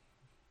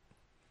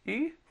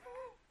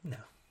 No.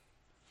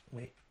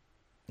 Wait.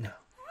 No.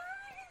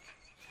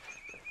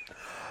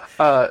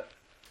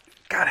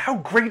 God, how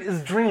great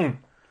is Dream?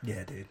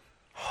 Yeah, dude.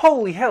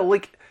 Holy hell!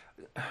 Like,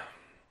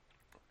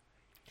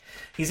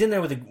 he's in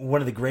there with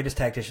one of the greatest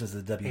tacticians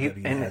the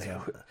WWE has.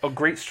 A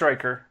great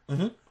striker.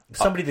 Mm-hmm.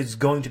 Somebody that's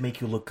going to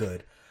make you look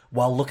good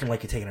while looking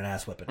like you're taking an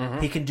ass whipping. Mm-hmm.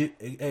 He can do.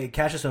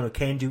 Cassius Ohno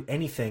can do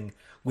anything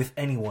with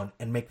anyone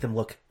and make them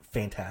look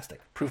fantastic.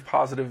 Proof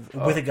positive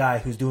with a guy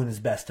who's doing his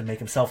best to make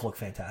himself look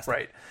fantastic.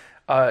 Right.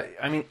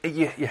 I mean,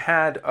 you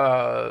had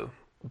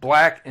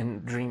Black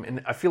and Dream,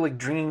 and I feel like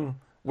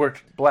Dream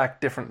worked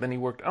Black different than he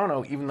worked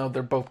Ohno, even though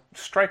they're both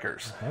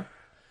strikers. Uh-huh.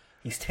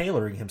 He's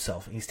tailoring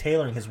himself. He's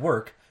tailoring his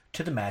work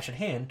to the match at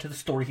hand, to the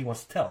story he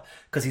wants to tell,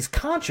 because he's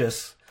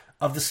conscious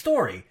of the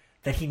story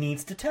that he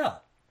needs to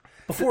tell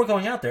before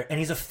going out there, and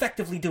he's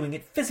effectively doing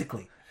it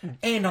physically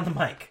and on the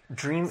mic.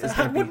 Dream is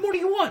what more do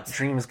you want?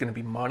 Dream is going to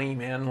be money,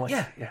 man. Like,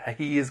 yeah,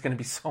 he is going to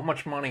be so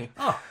much money.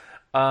 Oh.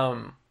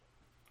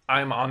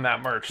 I'm on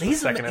that merch. I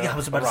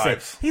was about to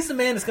say, he's the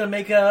man that's going to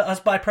make us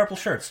buy purple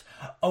shirts.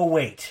 Oh,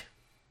 wait.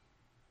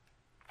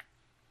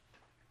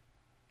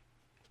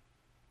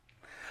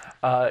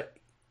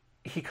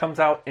 He comes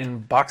out in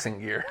boxing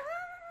gear.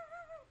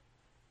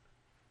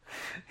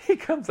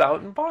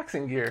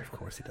 Of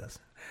course he does.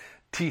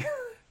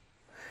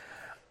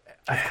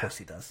 Of course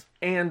he does.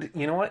 And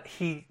you know what?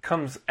 He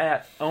comes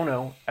at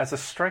Ohno as a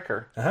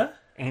striker. Uh-huh.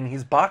 And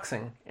he's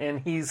boxing. And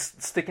he's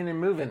sticking and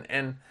moving.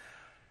 And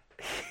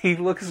he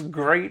looks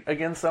great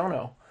against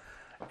Ohno.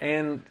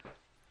 And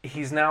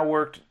he's now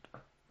worked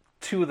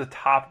two of the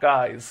top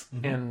guys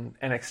in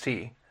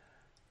NXT.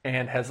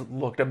 And has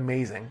looked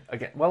amazing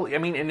again. Well, I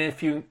mean, and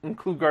if you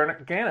include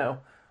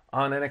Gargano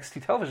on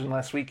NXT television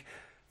last week,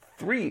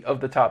 3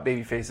 of the top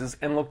baby faces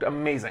and looked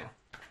amazing.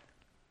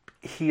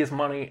 He is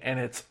money, and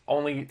it's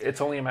only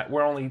a matter.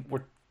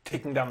 We're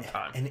taking down the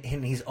time.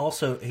 And he's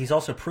also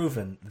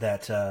proven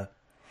that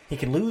he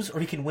can lose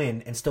or he can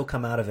win and still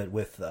come out of it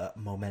with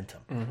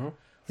momentum. Mm-hmm.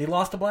 He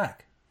lost to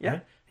Black. Yeah,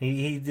 right?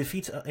 he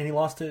defeats and he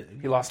lost to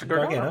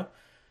Gargano,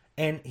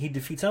 and he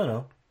defeats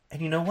Ohno.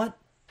 And you know what?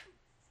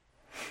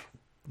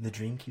 The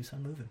dream keeps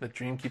on moving. The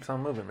dream keeps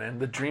on moving, man.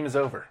 The dream is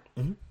over.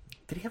 Mm-hmm.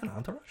 Did he have an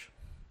entourage?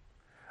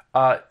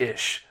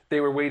 Ish.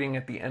 They were waiting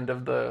at the end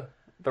of the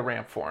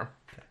ramp for him.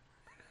 Okay.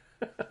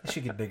 He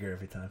should get bigger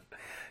every time.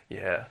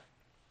 Yeah.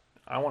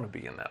 I want to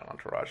be in that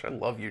entourage. I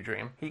love you,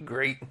 Dream. He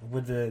great.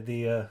 With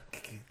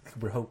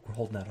we're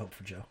holding out hope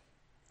for Joe.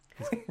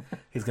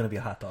 He's going to be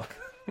a hot dog.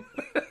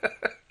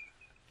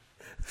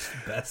 It's the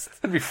best.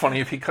 It'd be funny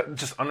if he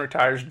just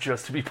unretires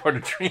just to be part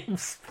of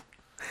Dreams.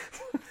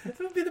 It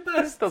would be the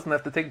best. Doesn't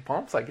have to take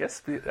bumps, I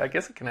guess. I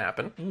guess it can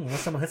happen.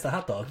 Unless someone hits the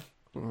hot dog.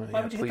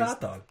 Why would you hit the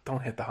hot dog?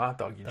 Don't hit the hot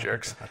dog, you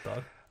jerks.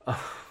 Hot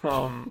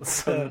dog.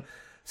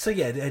 So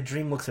yeah,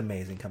 Dream looks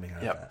amazing coming out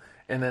of that.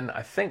 And then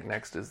I think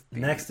next is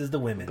the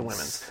women's. The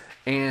women's.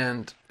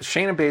 And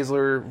Shayna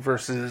Baszler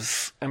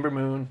versus Ember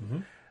Moon. Mm-hmm.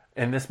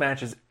 And this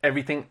match is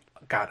everything.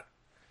 God,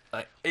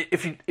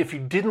 if you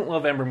didn't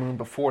love Ember Moon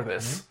before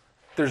this,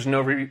 there's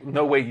no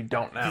way you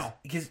don't now.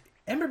 Because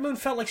Ember Moon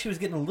felt like she was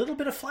getting a little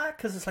bit of flack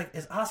because it's like,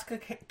 is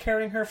Asuka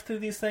carrying her through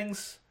these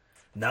things?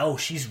 No,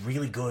 she's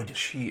really good.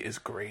 She is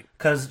great.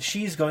 Because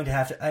she's going to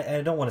have to,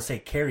 I don't want to say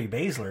carry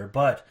Baszler,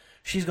 but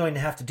she's going to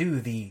have to do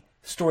the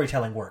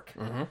storytelling work.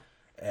 Mm-hmm.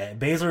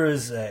 Baszler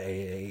is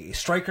a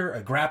striker,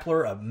 a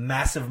grappler, a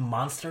massive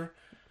monster.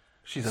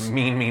 She's a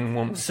mean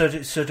woman. So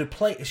to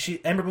play,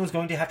 Ember Moon's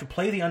going to have to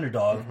play the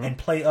underdog and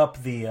play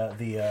up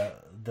the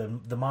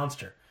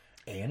monster.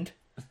 And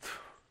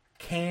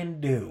can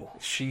do.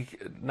 She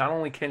not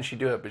only can she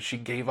do it, but she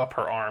gave up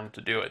her arm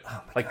to do it.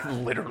 Oh my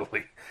God.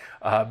 Literally.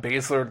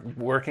 Baszler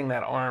working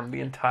that arm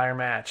the entire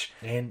match.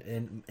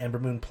 And Ember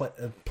Moon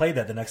played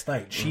that the next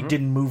night. She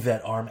didn't move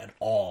that arm at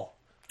all.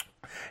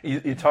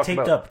 You talked Taped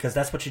about up, because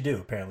that's what you do,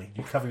 apparently.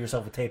 You cover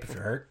yourself with tape if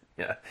you're hurt.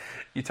 Yeah,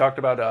 you talked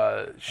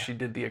about she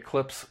did the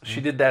Eclipse. She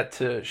did that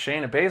to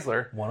Shayna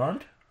Baszler,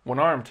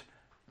 One-armed?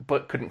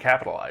 but couldn't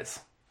capitalize.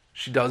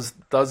 She does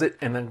it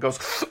and then goes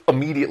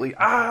immediately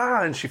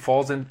and she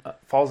falls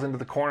into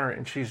the corner,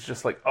 and she's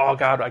just like, oh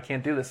God, I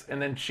can't do this.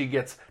 And then she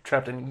gets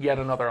trapped in yet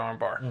another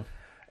armbar.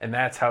 And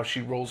that's how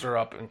she rolls her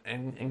up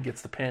and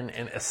gets the pin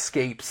and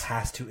escapes.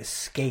 Has to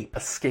escape.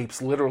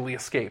 Literally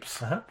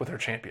escapes with her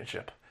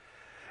championship.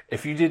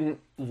 If you didn't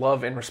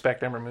love and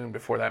respect Ember Moon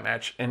before that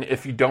match, and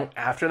if you don't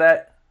after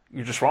that,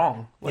 you're just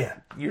wrong.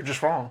 You're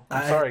just wrong.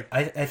 I'm sorry.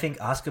 I think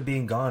Asuka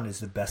being gone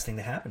is the best thing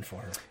to happen for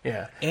her.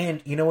 Yeah.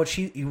 And you know what?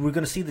 We're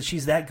going to see that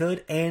she's that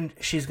good, and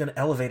she's going to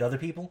elevate other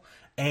people,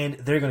 and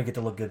they're going to get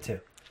to look good too.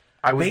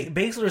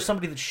 Baszler is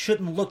somebody that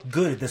shouldn't look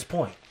good at this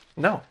point.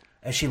 No.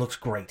 And she looks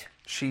great.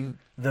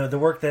 The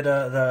work that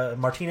the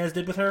Martinez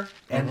did with her,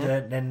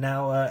 and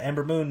now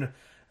Ember Moon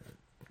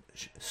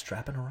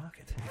strapping a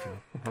rocket.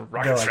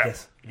 Rocket strap. I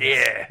guess.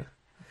 Yeah.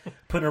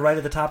 Putting her right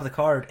at the top of the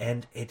card,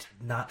 and it's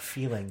not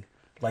feeling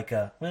like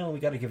we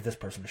got to give this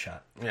person a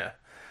shot. Yeah.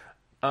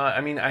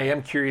 I mean, I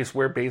am curious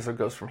where Baszler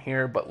goes from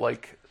here, but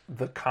like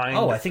the kind.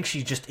 I think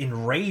she's just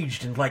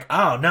enraged and like,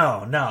 oh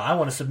no, I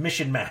want a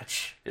submission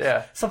match.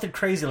 Yeah. Something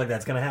crazy like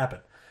that's going to happen.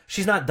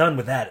 She's not done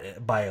with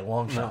that by a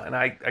long shot. No, and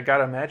I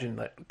gotta imagine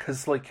that,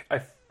 because like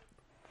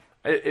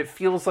it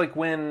feels like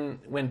when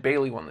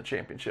Bayley won the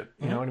championship,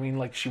 you know what I mean?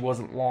 Like she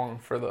wasn't long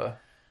for the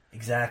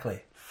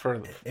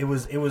it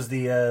was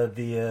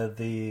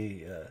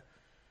the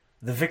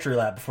victory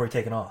lap before he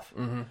taken off.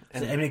 Mm-hmm.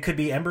 So, I mean, it could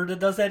be Ember that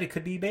does that. It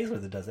could be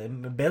Baszler that does that.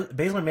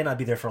 Baszler may not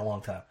be there for a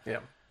long time. Yeah,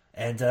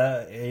 and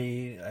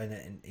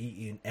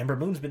Ember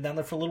Moon's been down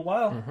there for a little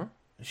while. Mm-hmm.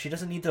 She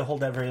doesn't need to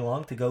hold that very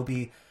long to go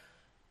be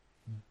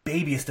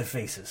babiest of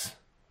faces,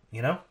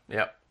 you know?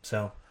 Yeah.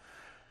 So,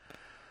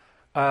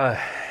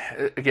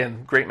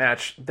 again, great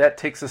match. That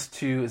takes us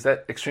to, is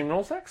that Extreme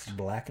Rules next?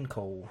 Black and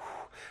Cole.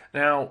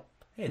 Now,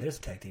 hey, there's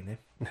a tag team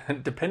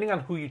name. Depending on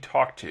who you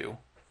talk to,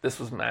 this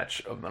was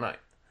match of the night,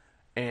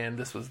 and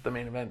this was the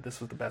main event. This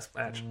was the best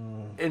match,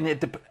 and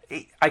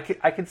I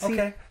could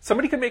see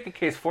somebody could make a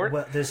case for it.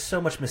 Well, there's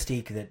so much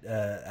mystique that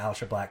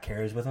Aleister Black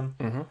carries with him.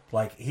 Mm-hmm.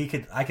 Like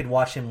I could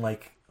watch him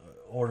like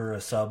order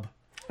a sub,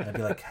 and I'd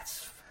be like,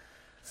 that's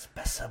the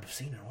best sub I've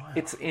seen in a while.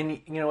 It's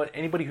in, you know what,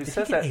 anybody who Did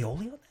says he get that, aioli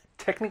on that,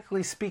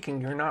 technically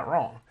speaking, you're not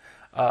wrong.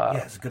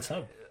 Yeah, it's a good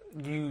sub.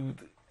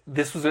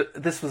 This was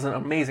an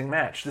amazing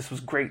match. This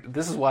was great.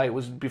 This is why it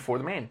was just before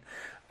the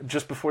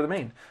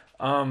main.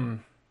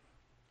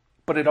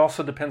 But it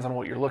also depends on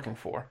what you're looking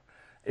for.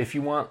 If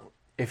you want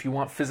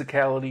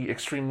physicality,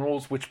 Extreme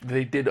Rules, which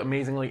they did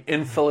amazingly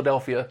in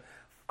Philadelphia,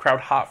 crowd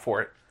hot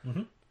for it.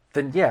 Mm-hmm.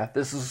 Then yeah,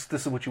 this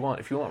is what you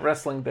want. If you want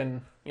wrestling,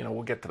 then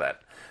we'll get to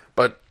that.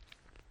 But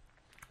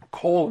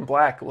Cole and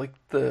Black, like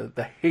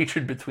the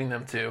hatred between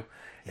them two,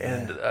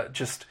 and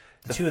just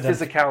the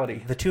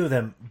physicality. The two of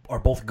them are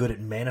both good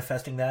at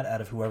manifesting that out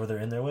of whoever they're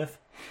in there with,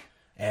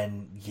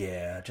 and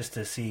just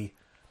to see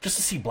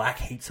Black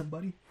hate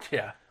somebody.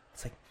 Yeah,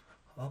 it's like,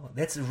 oh,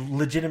 that's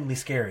legitimately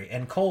scary.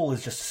 And Cole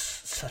is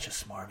just such a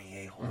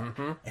smarmy a-hole.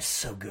 Mm-hmm. It's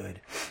so good.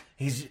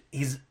 He's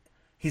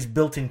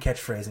built-in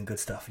catchphrase and good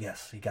stuff.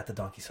 Yes, he got the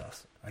donkey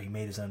sauce. Or he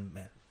made his own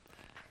man.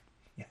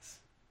 Yes.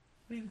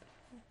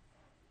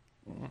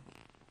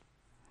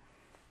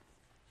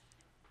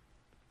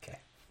 Okay.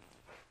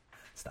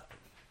 Stop.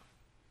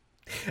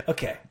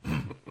 Okay.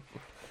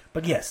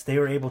 But yes, they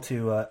were able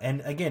to,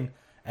 and again,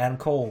 Adam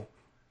Cole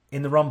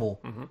in the Rumble,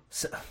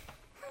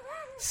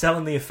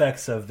 selling the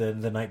effects of the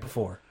night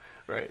before.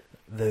 Right.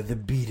 The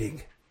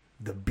beating.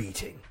 And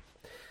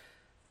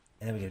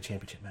then we get a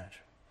championship match.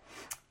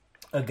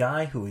 A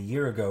guy who a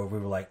year ago we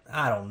were like,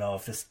 I don't know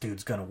if this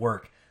dude's going to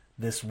work.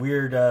 This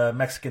weird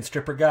Mexican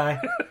stripper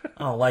guy,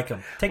 I don't like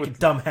him. Take your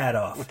dumb hat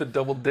off. With the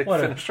double dick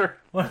finisher.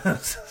 I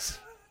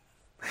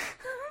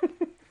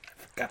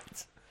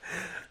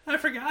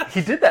forgot.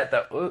 He did that,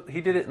 though.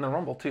 He did it in the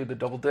Rumble, too, the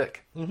double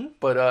dick. Mm-hmm.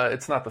 But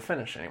it's not the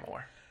finish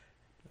anymore.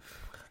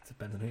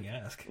 Depends on who you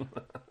ask.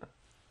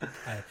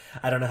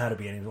 I don't know how to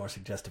be any more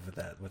suggestive with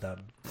that without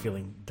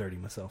feeling dirty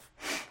myself.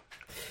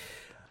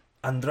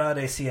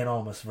 Andrade Cien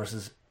Almas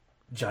versus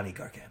Johnny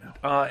Gargano.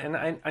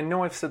 And I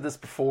know I've said this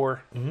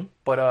before,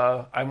 but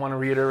I want to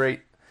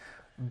reiterate.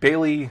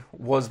 Bayley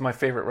was my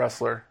favorite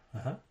wrestler.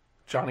 Uh-huh.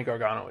 Johnny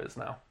Gargano is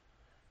now.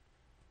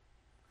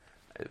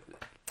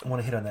 I want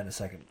to hit on that in a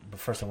second, but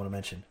first I want to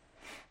mention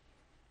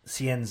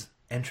Cien's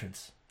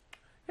entrance.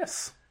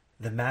 Yes.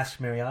 The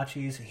masked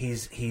mariachis.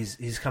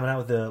 He's coming out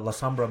with the La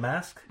Sombra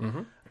mask.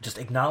 Mm-hmm. Just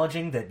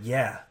acknowledging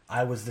that,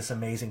 I was this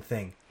amazing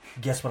thing.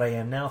 Guess what I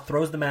am now?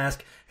 Throws the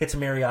mask, hits a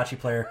mariachi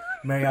player.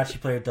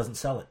 Mariachi player doesn't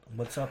sell it.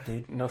 What's up,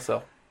 dude? No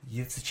sell.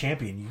 It's a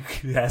champion.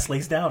 Your ass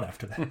lays down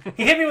after that.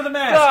 He hit me with a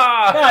mask.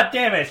 Ah! God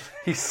damn it.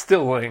 He's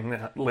still laying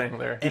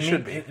there. He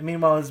should be.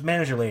 Meanwhile, his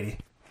manager lady,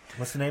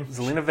 what's the name?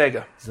 Zelina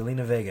Vega.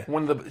 Zelina Vega.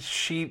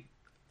 She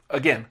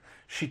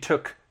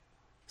took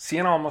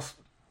Cien Almas,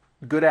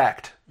 good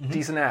act,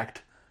 decent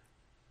act,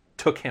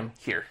 took him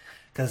here.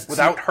 Because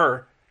without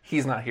her,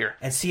 he's not here.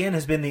 And Cien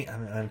has been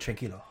I'm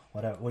tranquilo.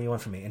 What do you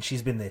want from me? And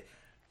she's been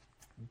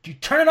you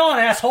turn it on,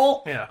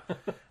 asshole. Yeah. And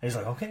he's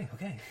like, okay.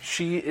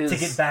 She is to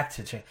get back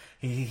to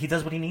he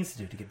does what he needs to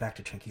do to get back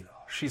to tranquilo.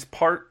 She's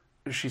part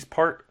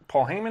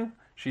Paul Heyman.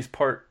 She's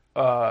part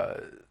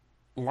Lana.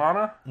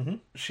 Mm-hmm.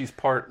 She's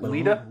part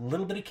Lita.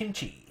 Little bit of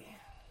kimchi.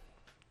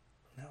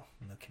 No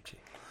kimchi.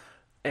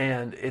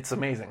 And it's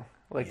amazing.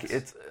 Like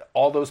it's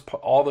all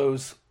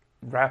those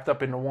wrapped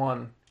up into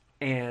one,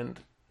 and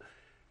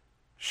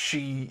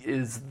she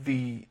is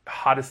the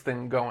hottest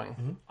thing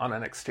going on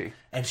NXT.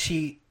 And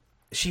she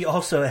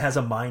also has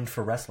a mind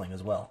for wrestling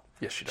as well.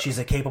 Yes, she does. She's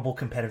a capable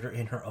competitor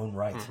in her own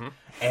right.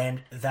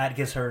 And that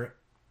gives her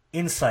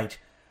insight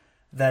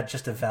that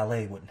just a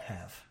valet wouldn't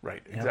have.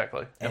 Right,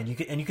 exactly. And you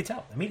could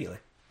tell immediately.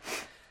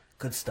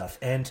 Good stuff.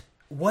 And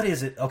what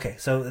is it? Okay,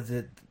 so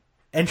the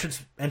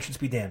entrance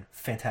be damned.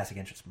 Fantastic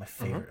entrance. My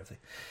favorite of the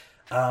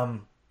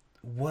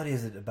what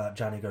is it about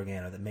Johnny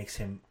Gargano that makes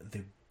him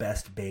the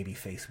best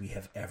babyface we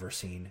have ever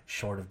seen,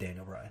 short of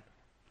Daniel Bryan?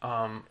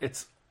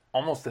 It's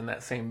almost in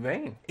that same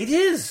vein. It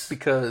is,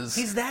 because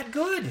he's that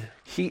good.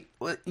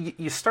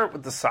 You start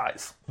with the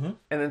size, and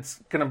it's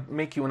going to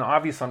make you an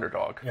obvious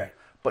underdog. Right.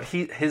 But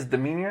his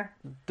demeanor,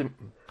 the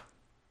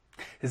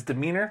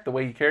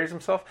way he carries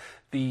himself,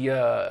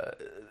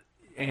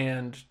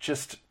 and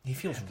just he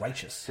feels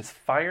righteous. His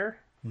fire,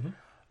 his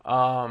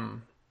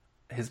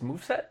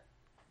moveset.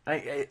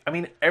 I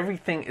mean,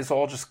 everything is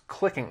all just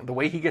clicking. The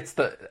way he gets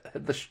the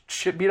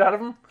shit beat out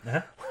of him,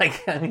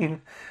 like I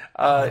mean,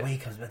 the way he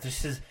comes back,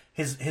 this is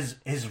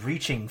his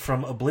reaching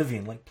from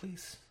oblivion. Like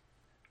please,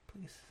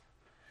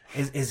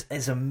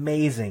 is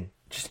amazing.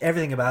 Just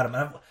everything about him.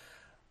 I've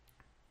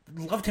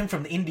loved him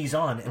from the Indies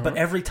on, but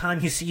every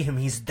time you see him,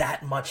 he's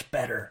that much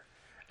better.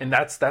 And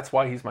that's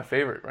why he's my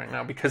favorite right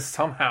now, because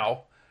somehow,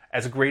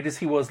 as great as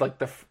he was, like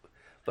the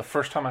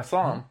first time I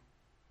saw him.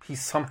 He's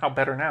somehow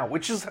better now,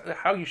 which is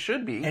how you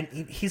should be. And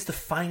he's the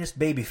finest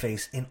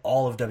babyface in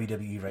all of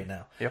WWE right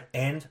now. Yep.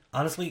 And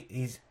honestly,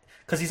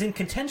 because he's in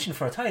contention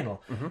for a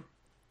title.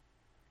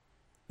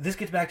 This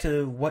gets back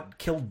to what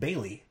killed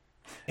Bayley.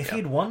 If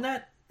he'd won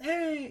that,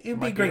 it would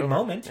be a great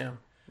moment. Yeah.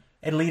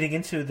 And leading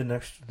into the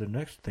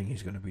next thing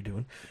he's going to be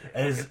doing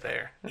is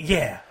there.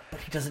 Yeah,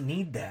 but he doesn't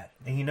need that.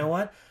 And you know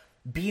what?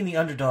 Being the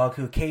underdog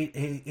who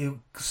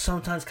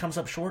sometimes comes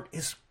up short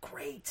is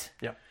great.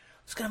 Yeah.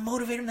 It's going to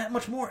motivate him that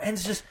much more. And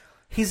it's just,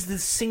 he's the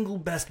single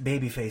best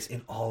babyface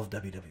in all of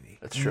WWE.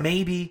 That's true.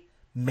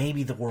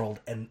 Maybe the world.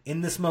 And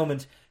in this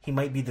moment, he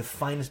might be the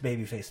finest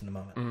babyface in the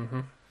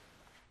moment.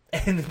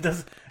 And it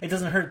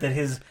doesn't hurt that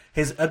his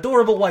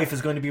adorable wife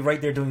is going to be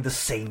right there doing the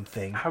same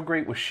thing. How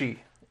great was she?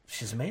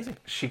 She's amazing.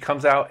 She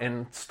comes out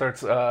and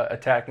starts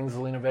attacking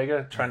Zelina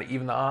Vega, trying to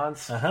even the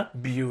odds.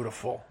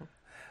 Beautiful.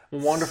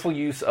 Wonderful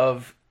use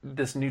of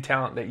this new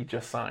talent that you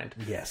just signed.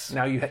 Yes.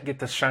 Now you get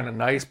to shine a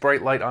nice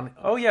bright light on.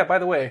 Oh yeah, by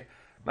the way,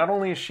 not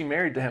only is she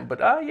married to him,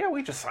 but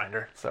we just signed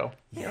her. So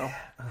you know.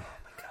 Oh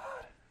my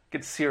god.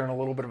 Get to see her in a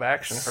little bit of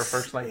action her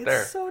first night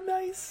there. It's so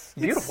nice.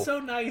 Beautiful. It's so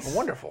nice.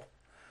 Wonderful.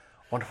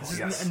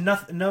 Yes.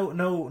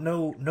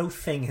 No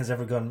thing has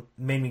ever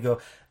made me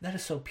go, that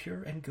is so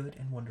pure and good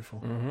and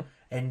wonderful.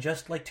 And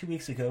just like 2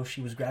 weeks ago,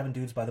 she was grabbing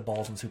dudes by the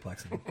balls and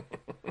suplexing them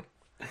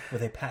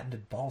with a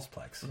patented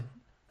ballsplex.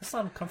 That's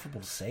not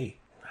uncomfortable to say.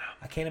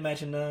 I can't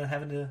imagine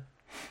having to.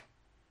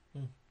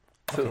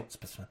 Okay,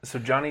 so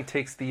Johnny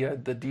takes the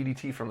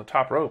DDT from the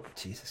top rope.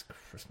 Jesus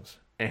Christmas!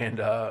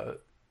 And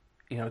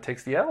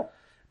takes the L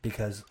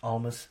because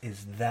Almas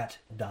is that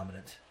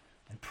dominant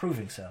and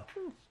proving so.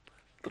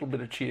 A little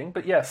bit of cheating,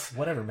 but yes,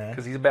 whatever, man.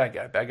 Because he's a bad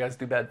guy. Bad guys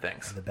do bad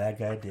things. And the bad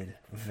guy did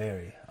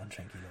very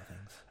untranquilo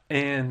things.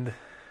 And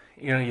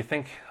you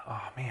think,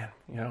 oh man,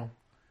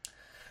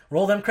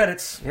 roll them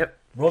credits. Yep.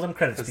 Roll them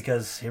credits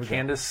because here we go.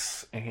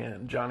 Candice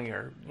and Johnny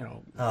are,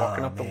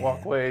 walking up the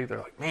walkway. They're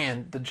like,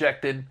 man,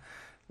 dejected,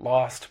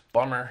 lost,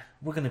 bummer.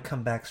 We're going to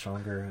come back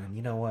stronger. And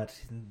you know what?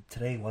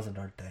 Today wasn't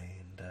our day.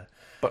 And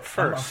but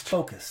first...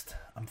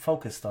 I'm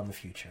focused on the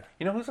future.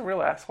 You know who's a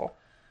real asshole?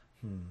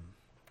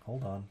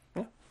 Hold on.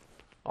 Yeah.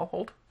 I'll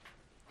hold.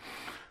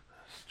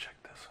 Let's check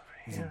this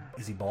over here.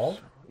 Is he bald?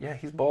 Yeah,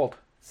 he's bald.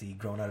 Is he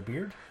growing out a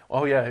beard?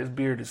 Oh, yeah, his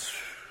beard is...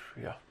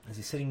 Yeah. Is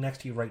he sitting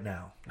next to you right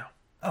now? No.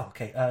 Oh,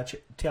 okay.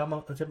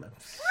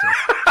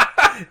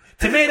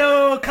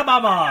 Tomato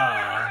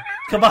Kamama.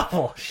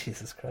 Kabapple.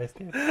 Jesus Christ,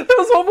 dude. That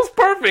was almost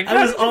perfect.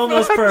 That was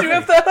almost perfect. How'd you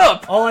have that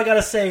up? All I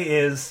gotta say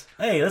is,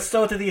 hey, let's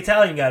throw it to the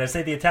Italian guy to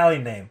say the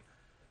Italian name.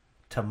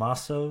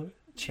 Tommaso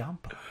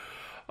Ciampa.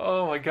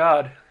 Oh my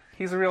God.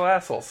 He's a real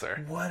asshole,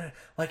 sir. What?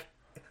 Like,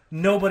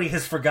 nobody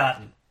has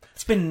forgotten.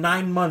 It's been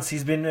 9 months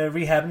he's been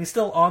rehabbing. He's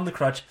still on the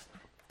crutch.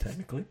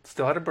 Technically.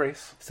 Still had a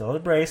brace.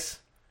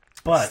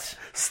 But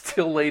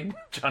Still laid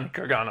Johnny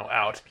Gargano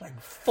out. like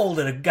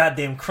folded a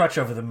goddamn crutch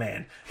over the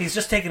man. He's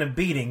just taking a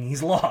beating.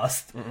 He's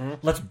lost.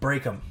 Let's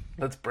break him.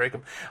 Let's break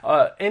him.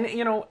 And,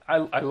 you know,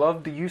 I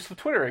love the use of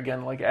Twitter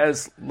again, like,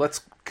 as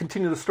let's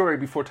continue the story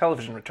before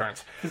television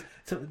returns.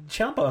 So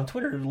Ciampa on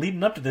Twitter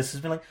leading up to this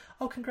has been like,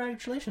 "Oh,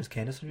 congratulations,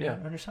 Candice, on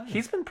your signing."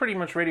 He's been pretty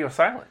much radio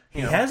silent.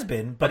 He has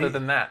been, but other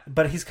than that.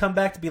 but he's come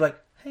back to be like,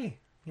 "Hey,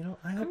 you know,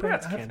 I hope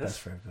Congrats, I hope the Candice. best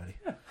for everybody."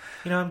 Yeah.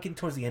 You know, I'm getting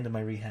towards the end of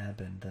my rehab,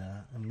 and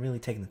I'm really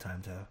taking the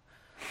time to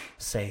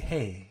say,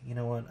 "Hey, you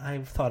know what?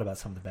 I've thought about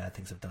some of the bad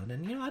things I've done,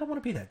 and you know, I don't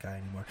want to be that guy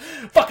anymore."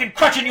 Fucking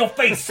crutch in your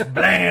face,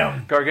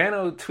 blam!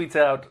 Gargano tweets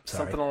out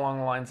something along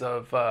the lines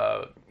of,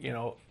 you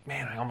know,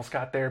 man, I almost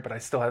got there, but I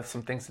still have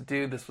some things to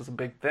do. This was a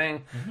big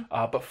thing.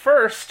 But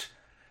first,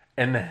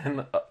 and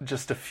then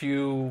just a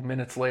few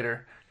minutes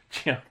later,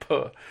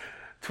 Ciampa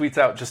tweets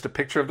out just a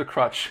picture of the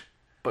crutch.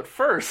 But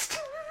first,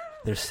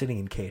 They're sitting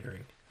in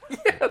catering,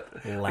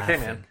 laughing, okay,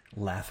 man,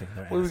 laughing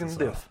their what are we asses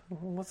gonna do? off.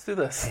 Let's do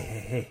this.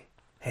 Hey.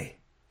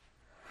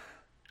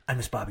 I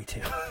miss Bobby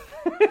too.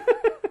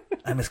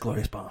 I miss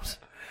Glorious Bombs.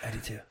 I do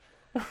too.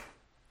 All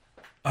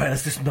right,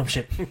 let's do some dumb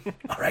shit.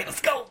 All right,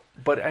 let's go.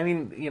 But I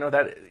mean, you know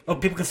that Oh,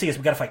 people can see us.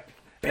 We gotta fight.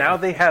 Bam. now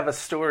they have a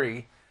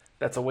story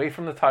that's away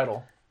from the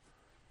title,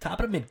 Top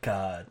of the mid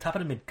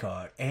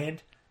card,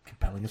 and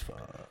compelling as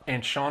fuck.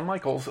 and Shawn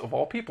Michaels, of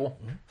all people,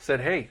 said,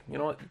 "Hey, you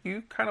know what?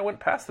 You kind of went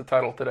past the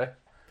title today.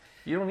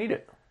 You don't need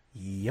it."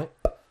 Yep.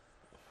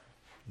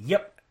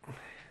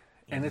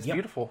 And it's Yep.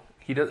 beautiful.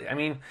 He does. I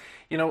mean,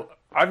 you know,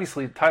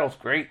 obviously the title's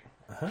great,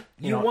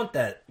 You know, want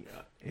that.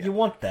 You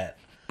want that.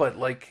 but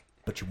like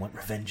But you want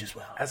revenge as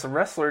well. as a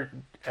wrestler,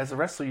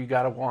 you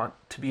gotta want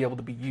to be able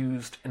to be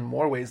used in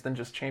more ways than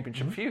just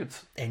championship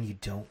feuds. And you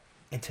don't.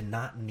 And to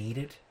not need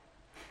it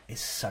is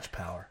such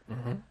power.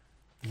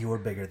 You're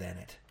bigger than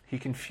it. He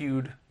can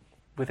feud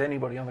with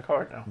anybody on the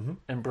card now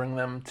and bring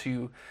them to,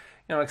 you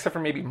know, except for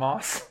maybe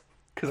Moss,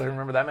 because I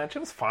remember that match. It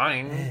was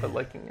fine, but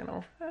like, you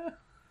know,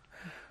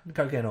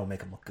 Gargano will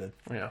make him look good.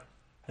 yeah,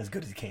 As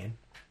good as he can.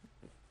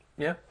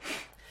 yeah.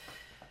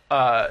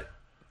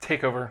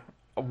 Takeover,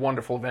 a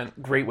wonderful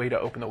event, great way to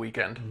open the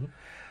weekend.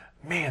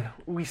 Man,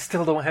 we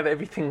still don't have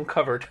everything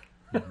covered.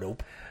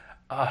 Nope.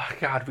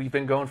 God, we've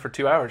been going for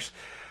 2 hours.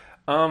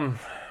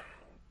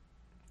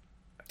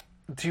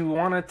 Do you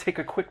want to take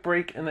a quick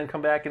break and then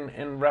come back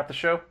and wrap the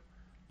show?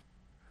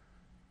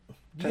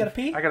 You gotta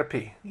pee? I gotta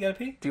pee. You gotta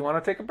pee? Do you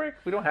want to take a break?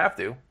 We don't have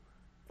to.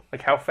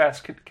 Like, how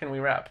fast can we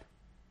wrap?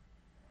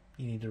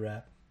 You need to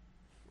wrap.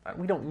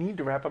 We don't need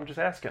to wrap. I'm just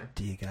asking.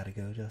 Do you gotta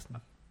go,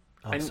 Justin?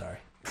 I'm I- sorry.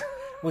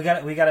 We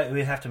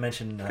have to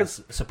mention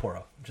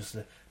Sapporo. Just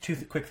two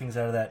quick things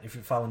out of that. If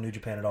you follow New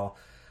Japan at all,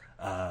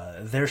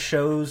 their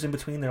shows in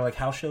between, their like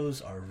house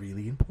shows, are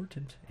really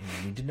important, and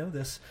you need to know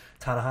this.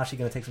 Tanahashi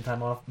going to take some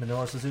time off.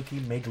 Minoru Suzuki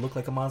made to look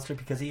like a monster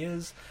because he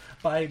is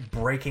by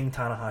breaking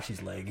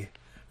Tanahashi's leg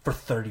for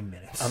 30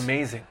 minutes.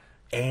 Amazing.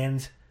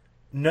 And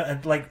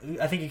no, like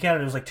I think you counted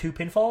it was like 2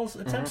 pinfalls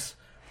attempts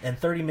and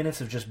 30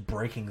 minutes of just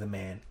breaking the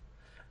man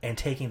and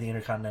taking the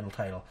Intercontinental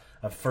title,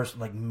 a first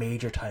like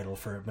major title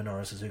for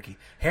Minoru Suzuki.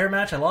 Hair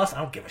match, I lost. I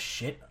don't give a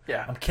shit.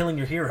 Yeah. I'm killing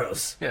your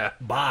heroes. Yeah.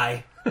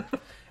 Bye.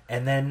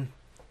 And then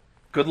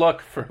Good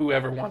luck for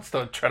whoever wants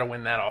to try to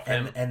win that off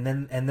him. and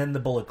then the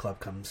Bullet Club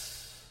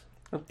comes.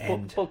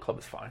 And Bullet Club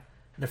is fine.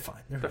 they're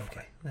fine. They're okay.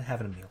 fine. They're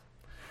having a meal.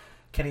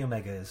 Kenny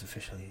Omega is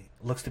officially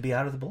looks to be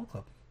out of the Bullet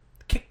Club,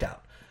 kicked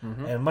out,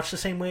 and much the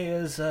same way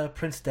as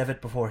Prince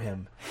Devitt before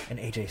him and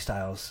AJ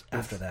Styles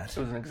after that. It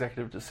was an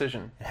executive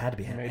decision. It had to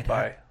be made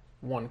by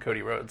one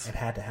Cody Rhodes. It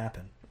had to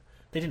happen.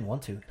 They didn't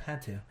want to. It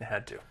had to. It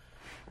had to.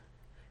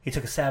 He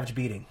took a savage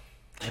beating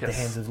at the Yes.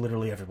 hands of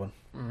literally everyone.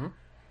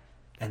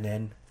 And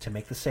then, to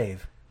make the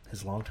save,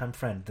 his longtime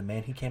friend, the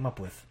man he came up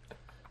with,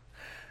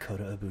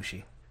 Kota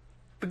Ibushi.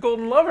 The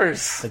Golden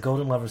Lovers. The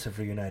Golden Lovers have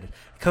reunited.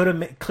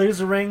 Kota clears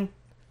the ring,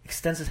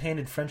 extends his hand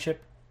in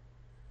friendship.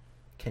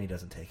 Kenny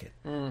doesn't take it.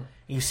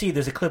 You see,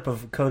 there's a clip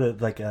of Kota,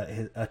 like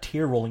a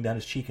tear rolling down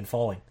his cheek and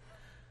falling.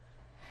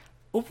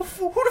 Who the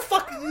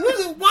fuck?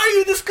 Why are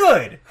you this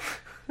good?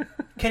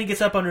 Kenny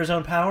gets up under his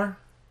own power,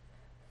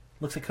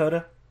 looks at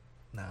Kota.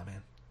 Nah,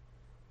 man.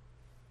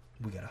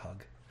 We gotta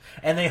hug.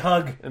 And they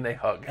hug. And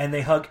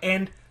they hug.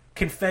 And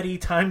confetti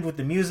timed with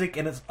the music,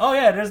 and it's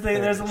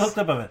there's a little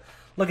clip of it.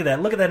 Look at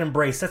that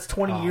embrace. That's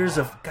 20 years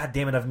of God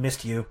damn it, I've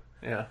missed you.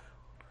 Yeah.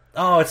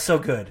 Oh, it's so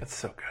good. It's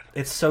so good.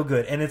 It's so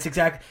good, and it's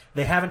exact.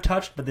 They haven't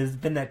touched, but there's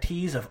been that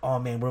tease of, oh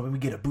man, when we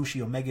get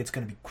Ibushi Omega, it's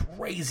going to be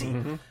crazy.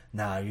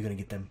 Nah, you're going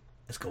to get them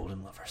as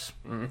Golden Lovers,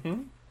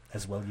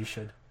 as well. You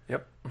should.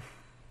 Yep.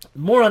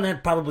 More on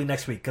that probably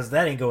next week because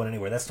that ain't going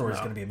anywhere. That story's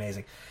going to be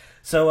amazing.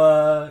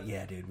 So,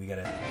 yeah, dude, we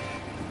gotta.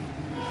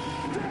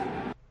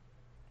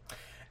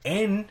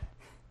 And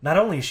not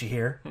only is she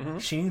here,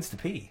 she needs to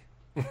pee.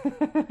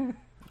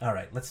 All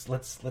right, let's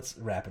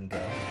wrap and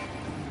go.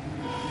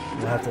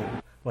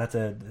 We'll have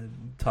to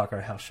talk our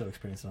house show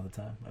experience another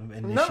time.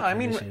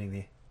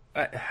 Initiating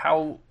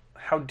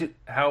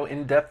how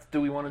in depth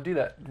do we want to do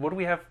that? What do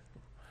we have?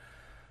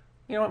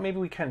 You know what? Maybe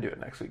we can do it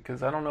next week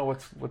because I don't know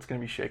what's going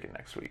to be shaken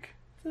next week.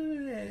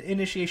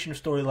 initiation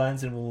of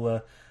storylines, and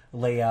we'll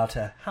lay out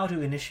how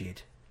to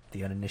initiate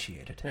the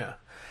uninitiated. Yeah.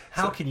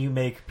 How can you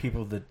make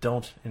people that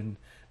don't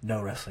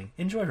know wrestling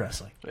enjoy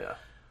wrestling? Yeah.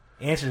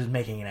 The answer is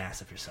making an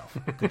ass of yourself.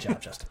 Good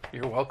job, Justin.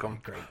 You're welcome.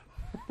 Great.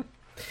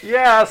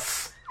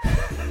 Yes!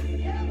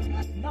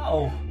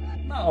 No.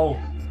 Oh,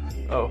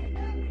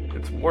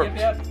 it's warped.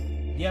 Yep.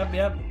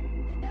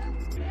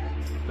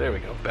 There we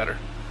go. Better.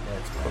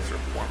 That's Closer,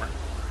 warmer.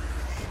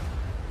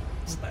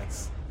 It's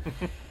nice.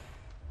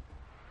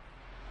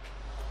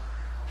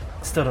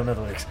 Still don't know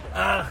the lyrics.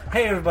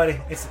 Hey everybody,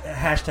 it's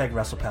hashtag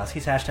WrestlePals.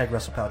 He's hashtag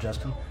WrestlePal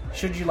Justin.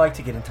 Should you like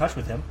to get in touch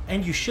with him,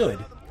 and you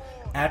should,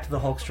 at the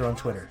Hulkster on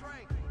Twitter.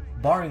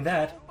 Barring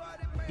that,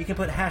 you can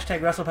put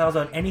hashtag WrestlePals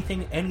on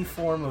anything, any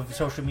form of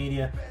social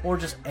media, or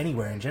just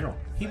anywhere in general.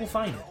 He will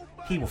find it.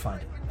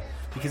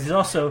 Because he's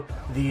also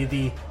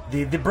the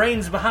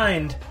brains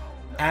behind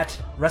at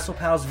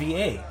WrestlePals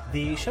VA,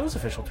 the show's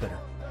official Twitter.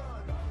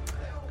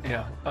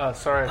 Yeah.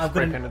 Sorry, I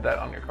spray painted that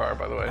on your car,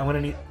 by the way. I'm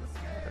gonna need.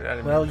 I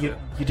didn't Well, mean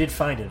you did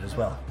find it as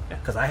well,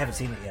 because I haven't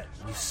seen it yet.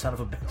 You son of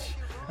a bitch.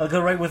 I'll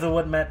go right with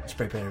what Matt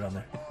spray painted on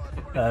there.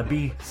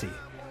 BC.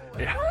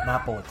 Yeah.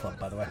 Not Bullet Club,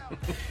 by the way.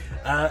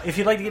 If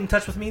you'd like to get in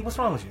touch with me, what's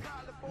wrong with you?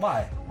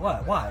 Why?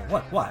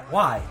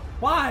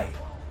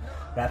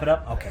 Wrap it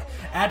up? Okay.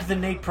 Add the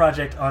Nate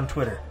Project on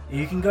Twitter.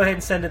 You can go ahead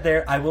and send it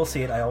there. I will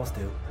see it. I always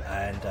do.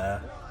 And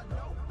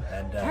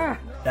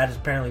that is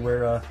apparently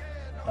where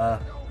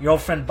your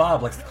old friend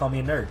Bob likes to call me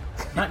a nerd.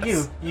 Not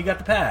you. You got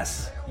the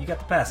pass.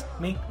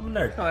 Me? I'm a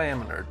nerd. I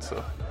am a nerd,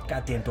 so.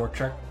 Goddamn dork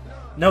truck.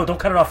 No, don't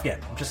cut it off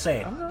yet. I'm just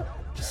saying.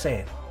 Just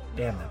saying.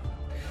 Damn them.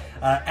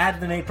 Add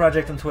the Nate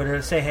Project on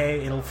Twitter. Say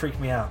hey, it'll freak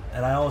me out.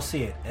 And I always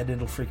see it, and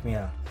it'll freak me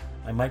out.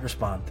 I might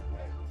respond.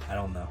 I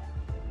don't know.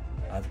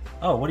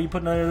 What are you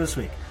putting on there this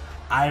week?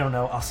 I don't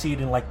know. I'll see it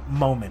in like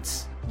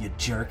moments, you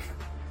jerk.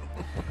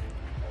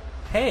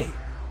 Hey.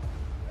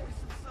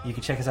 You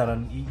can check us out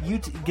on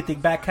YouTube. Get the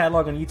back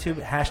catalog on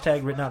YouTube.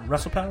 Hashtag written out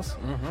WrestlePals.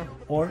 Mm-hmm.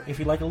 Or if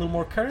you like a little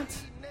more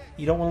current,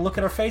 you don't want to look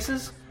at our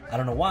faces. I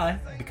don't know why,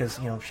 because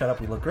shut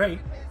up, we look great.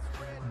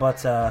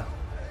 But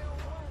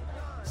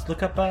just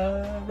look up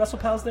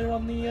WrestlePals there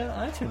on the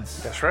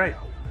iTunes. That's right.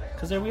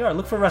 Because there we are.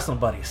 Look for Wrestling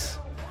Buddies.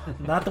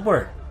 Not the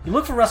word. You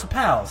look for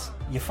WrestlePals,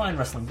 you find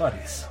Wrestling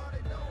Buddies,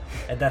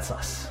 and that's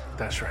us.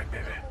 That's right,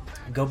 baby.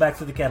 Go back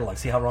through the catalog.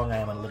 See how wrong I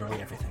am on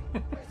literally everything.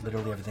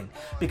 Literally everything.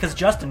 Because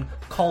Justin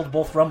called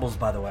both Rumbles,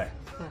 by the way.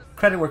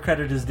 Credit where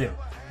credit is due.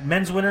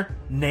 Men's winner,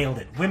 nailed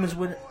it. Women's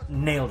winner,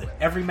 nailed it.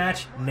 Every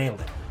match,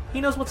 nailed it.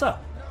 He knows what's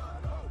up.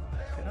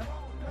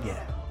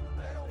 Yeah.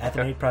 At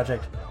the Nate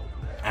Project,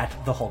 at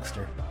the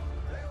Hulkster.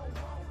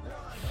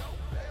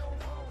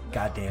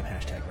 Goddamn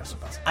hashtag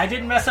WrestlePals. I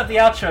didn't mess up the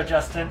outro,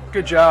 Justin.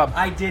 Good job.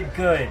 I did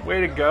good.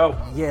 Way to go.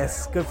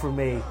 Yes, good for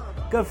me.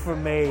 Good for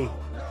me.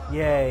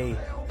 Yay.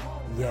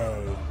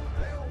 Yay.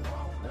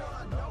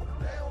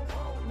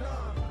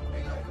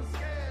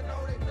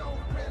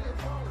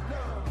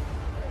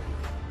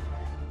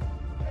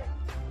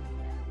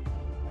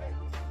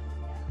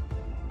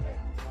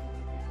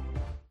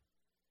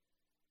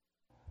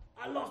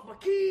 I lost my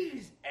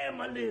keys and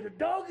my little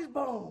dog is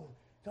bone.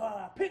 So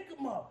I pick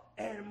him up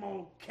and I'm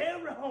gonna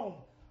carry home.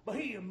 But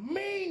he a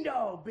mean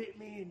dog bit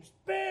me in the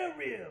spare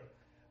rib.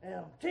 And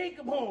I'm take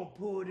him home,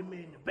 put him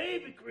in the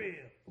baby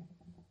crib.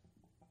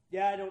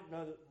 Yeah, I don't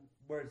know the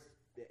words,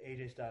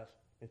 AJ Styles.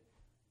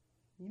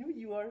 You know what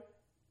you are?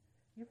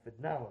 You're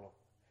phenomenal.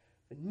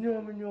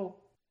 Phenomenal.